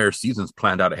entire seasons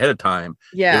planned out ahead of time.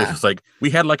 Yeah, it was just like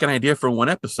we had like an idea for one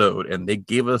episode and they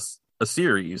gave us a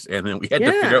series and then we had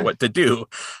to figure out what to do.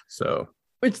 So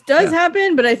which does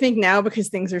happen, but I think now because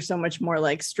things are so much more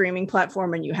like streaming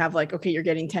platform and you have like, okay, you're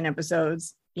getting 10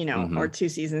 episodes, you know, or 2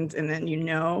 seasons, and then, you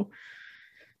know,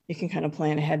 you can kind of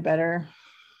plan ahead better.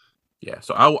 Yeah.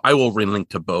 So I will relink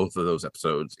to both of those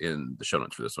episodes in the show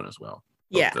notes for this one as well.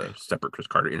 Both the separate Chris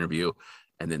Carter interview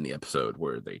and then the episode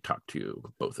where they talk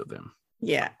to both of them.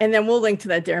 Yeah. And then we'll link to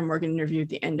that Darren Morgan interview at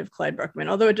the end of Clyde Bruckman,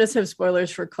 although it does have spoilers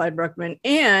for Clyde Bruckman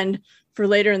and for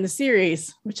later in the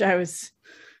series, which I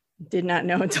did not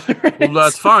know until I read Well,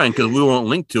 that's fine because we won't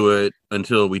link to it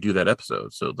until we do that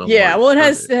episode. So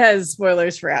it has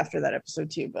spoilers for after that episode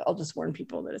too, but I'll just warn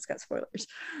people that it's got spoilers.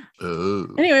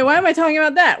 Oh. Anyway, why am I talking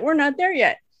about that? We're not there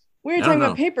yet. We were talking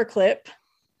about Paperclip.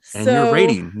 And your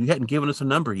rating, you hadn't given us a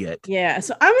number yet. Yeah,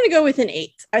 so I'm going to go with an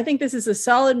 8. I think this is a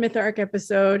solid Myth Arc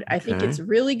episode. I think it's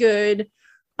really good.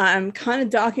 I'm kind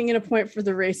of docking at a point for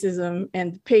the racism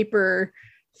and the paper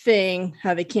thing,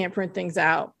 how they can't print things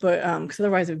out, but because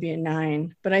otherwise it would be a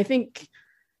 9. But I think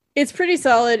it's pretty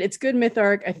solid. It's good Myth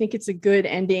Arc. I think it's a good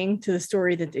ending to the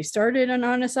story that they started on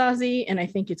Anasazi, and I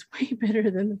think it's way better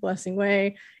than The Blessing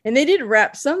Way. And they did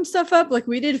wrap some stuff up. Like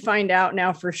we did find out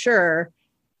now for sure,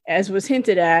 as was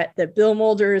hinted at, that Bill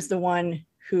Mulder is the one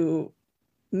who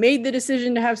made the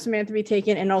decision to have Samantha be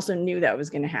taken and also knew that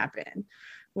was going to happen,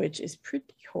 which is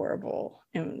pretty horrible.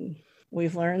 And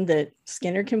we've learned that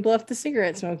Skinner can bluff the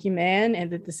cigarette smoking man, and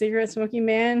that the cigarette smoking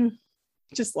man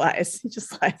just lies. He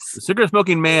just lies. The cigarette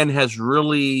smoking man has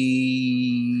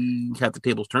really had the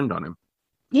tables turned on him.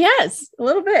 Yes, a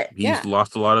little bit. He's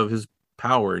lost a lot of his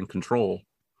power and control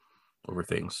over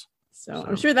things. So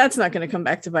I'm sure that's not going to come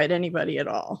back to bite anybody at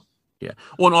all. Yeah.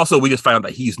 Well, and also we just found out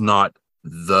that he's not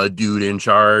the dude in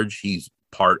charge. He's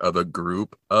part of a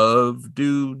group of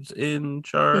dudes in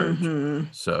charge. Mm-hmm.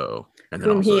 So, and then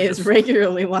whom he is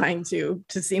regularly lying to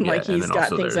seem like he's got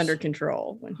things under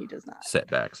control when he does not.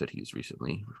 Setbacks that he's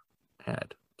recently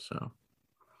had. So,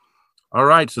 all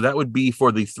right. So that would be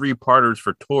for the 3-parters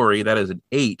for Tori. That is an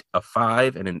 8, a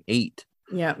 5, and an 8.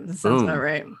 Yeah, that sounds about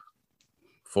right.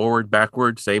 Forward,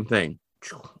 backward, same thing.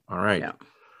 All right. Yeah.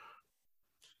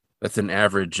 That's an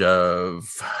average of,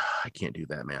 I can't do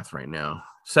that math right now,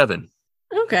 7.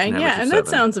 Okay. Yeah. And that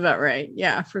sounds about right.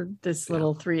 Yeah. For this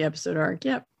little 3-episode arc.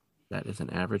 Yep. That is an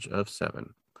average of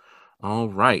 7. All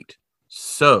right.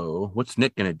 So what's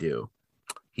Nick going to do?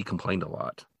 He complained a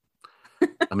lot.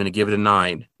 I'm going to give it a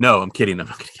 9. No, I'm kidding. I'm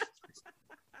not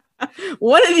going to.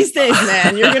 One of these days,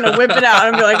 man, you're going to whip it out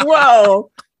and be like,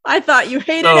 whoa. I thought you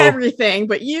hated everything,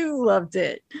 but you loved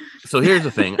it. So here's the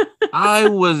thing. I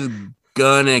was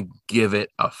gonna give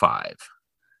it a 5.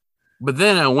 But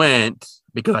then I went,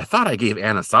 because I thought I gave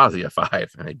Anasazi a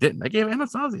 5, and I didn't. I gave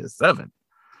Anasazi a 7.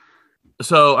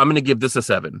 So I'm gonna give this a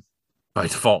 7 by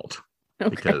default.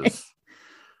 Because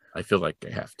I feel like I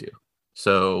have to.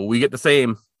 So we get the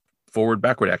same forward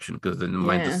backward action, because then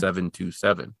mine's a 7 to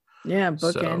 7. Yeah,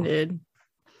 bookended.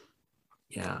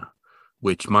 Yeah.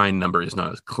 Which my number is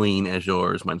not as clean as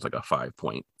yours. Mine's like a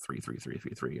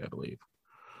 5.33333, I believe.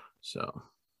 So,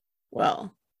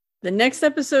 well, the next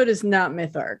episode is not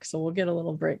Myth Arc, so we'll get a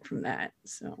little break from that.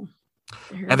 So,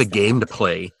 I have a game to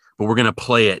play, but we're gonna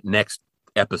play it next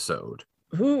episode.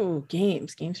 Ooh,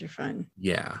 games! Games are fun.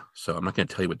 Yeah, so I'm not gonna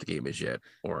tell you what the game is yet,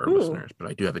 or our listeners,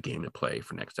 but I do have a game to play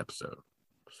for next episode.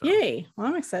 So, yay! Well,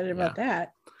 I'm excited about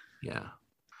that. Yeah.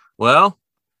 Well.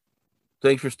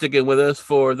 Thanks for sticking with us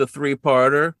for the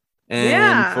 3-parter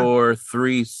and for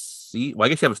 3 seasons. Well, I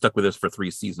guess you haven't stuck with us for 3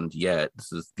 seasons yet.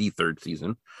 This is the 3rd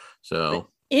season. So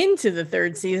into the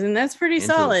 3rd season. That's pretty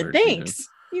solid. Thanks.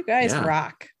 Season. You guys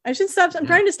rock. I should stop. I'm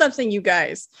trying to stop saying you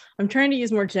guys. I'm trying to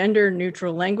use more gender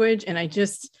neutral language, and I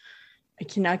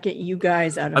cannot get you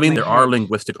guys out of my there head. are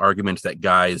linguistic arguments that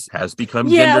guys has become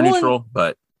gender neutral,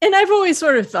 but and I've always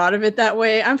sort of thought of it that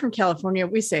way. I'm from California.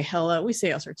 We say hello. We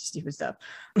say all sorts of stupid stuff.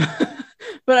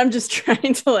 But I'm just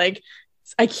trying to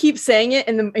I keep saying it.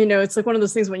 And then, it's like one of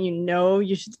those things when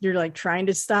you're like trying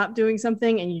to stop doing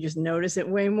something and you just notice it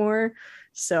way more.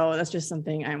 So that's just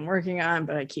something I'm working on,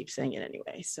 but I keep saying it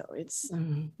anyway. So it's,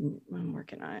 I'm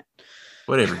working on it.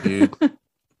 Whatever, dude.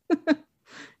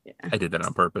 I did that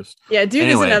on purpose. Yeah, dude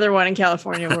Anyway. is another one in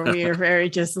California where we are very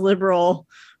just liberal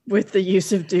with the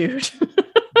use of dude.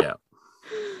 Yeah.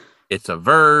 It's a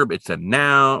verb. It's a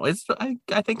noun.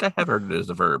 I think I have heard it as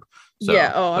a verb. So,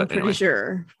 yeah. Oh, I'm but pretty anyway.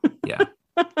 sure. Yeah.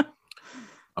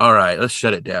 All right. Let's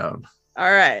shut it down.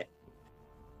 All right.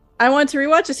 I Want to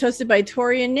Rewatch is hosted by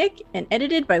Tori and Nick and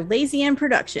edited by Lazy M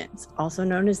Productions, also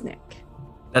known as Nick.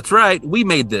 That's right. We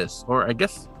made this. Or I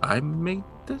guess I made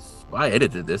this. Well, I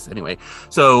edited this anyway.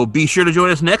 So be sure to join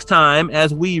us next time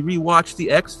as we rewatch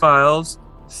The X-Files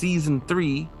Season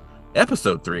 3,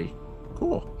 Episode 3.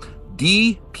 Cool.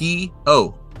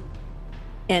 DPO.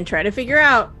 And try to figure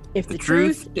out if the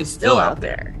truth is still out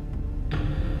there.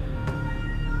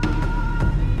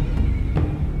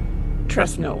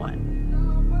 Trust no one.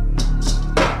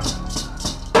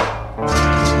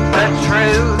 The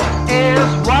truth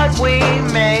is what we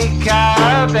make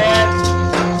of it.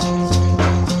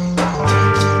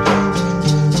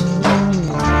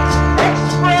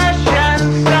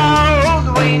 Expression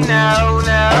sold, we know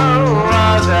no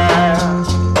other.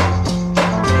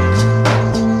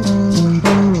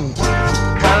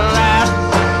 Collapse,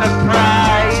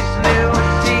 surprise, new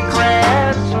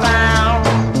secrets found.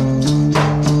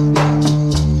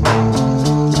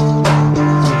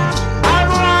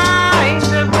 Unwind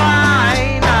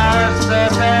divine, a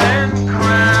serpent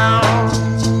crown.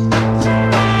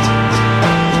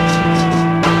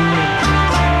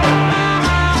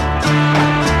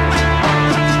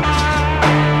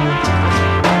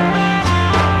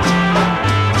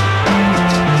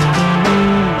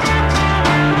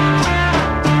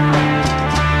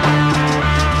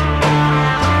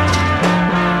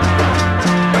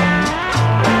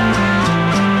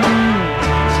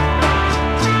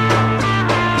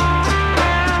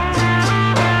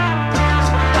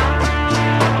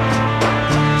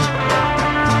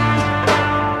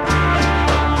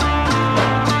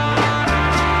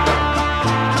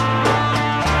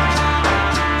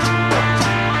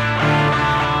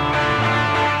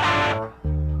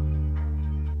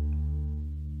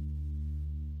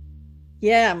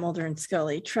 Yeah, Mulder and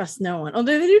Scully. Trust no one.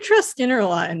 Although they do trust Skinner a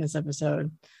lot in this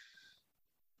episode.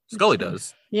 Scully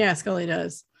does. Yeah, Scully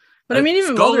does. But I mean,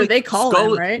 even Mulder, they call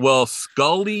him, right? Well,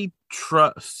 Scully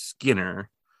trusts Skinner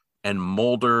and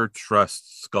Mulder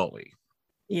trusts Scully.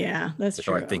 Yeah, that's That's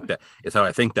true. how I think that is how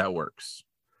I think that works.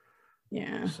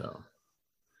 Yeah. So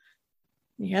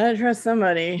You gotta trust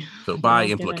somebody. by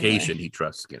Don't get implication, away. he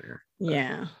trusts Skinner.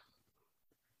 Yeah.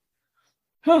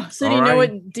 Oh, so do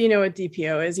you know what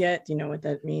DPO is yet? Do you know what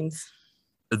that means?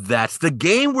 That's the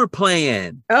game we're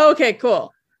playing. Oh, okay,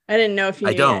 cool. I didn't know if you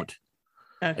knew I don't.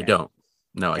 yet. Okay. I don't.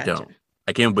 No, Gotcha. I don't.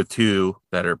 I came up with two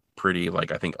that are pretty,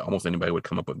 like, I think almost anybody would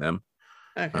come up with them.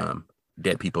 Okay.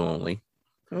 Dead people only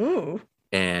Ooh.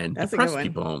 and That's a good depressed one.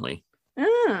 people only.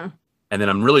 Ah. And then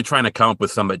I'm really trying to come up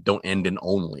with some that don't end in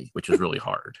only, which is really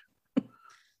hard.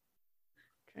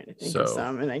 Trying to think So- of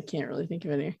some, and I can't really think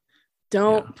of any.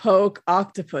 Don't poke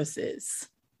octopuses.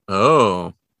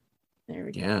 Oh, There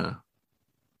we go. yeah.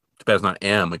 Too bad it's not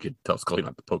M. I could tell Scully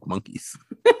not to poke monkeys.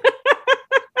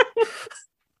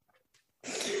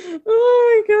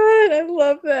 Oh my god, I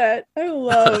love that.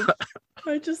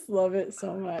 I just love it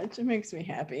so much. It makes me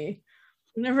happy.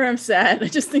 Whenever I'm sad, I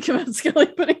just think about Scully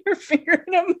putting her finger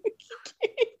in a monkey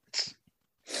cage.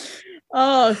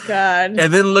 Oh god.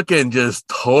 And then looking just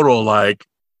total, like,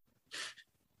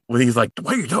 when he's like,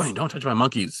 what are you doing? Don't touch my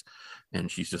monkeys. And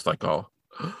she's just like, oh,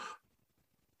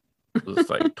 it's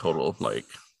like total, like,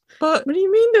 but What do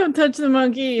you mean don't touch the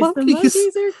monkeys? The Monkeys.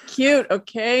 monkeys are cute,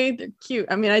 okay? They're cute.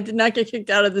 I mean, I did not get kicked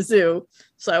out of the zoo,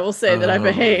 so I will say that I Oh,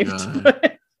 behaved. God. But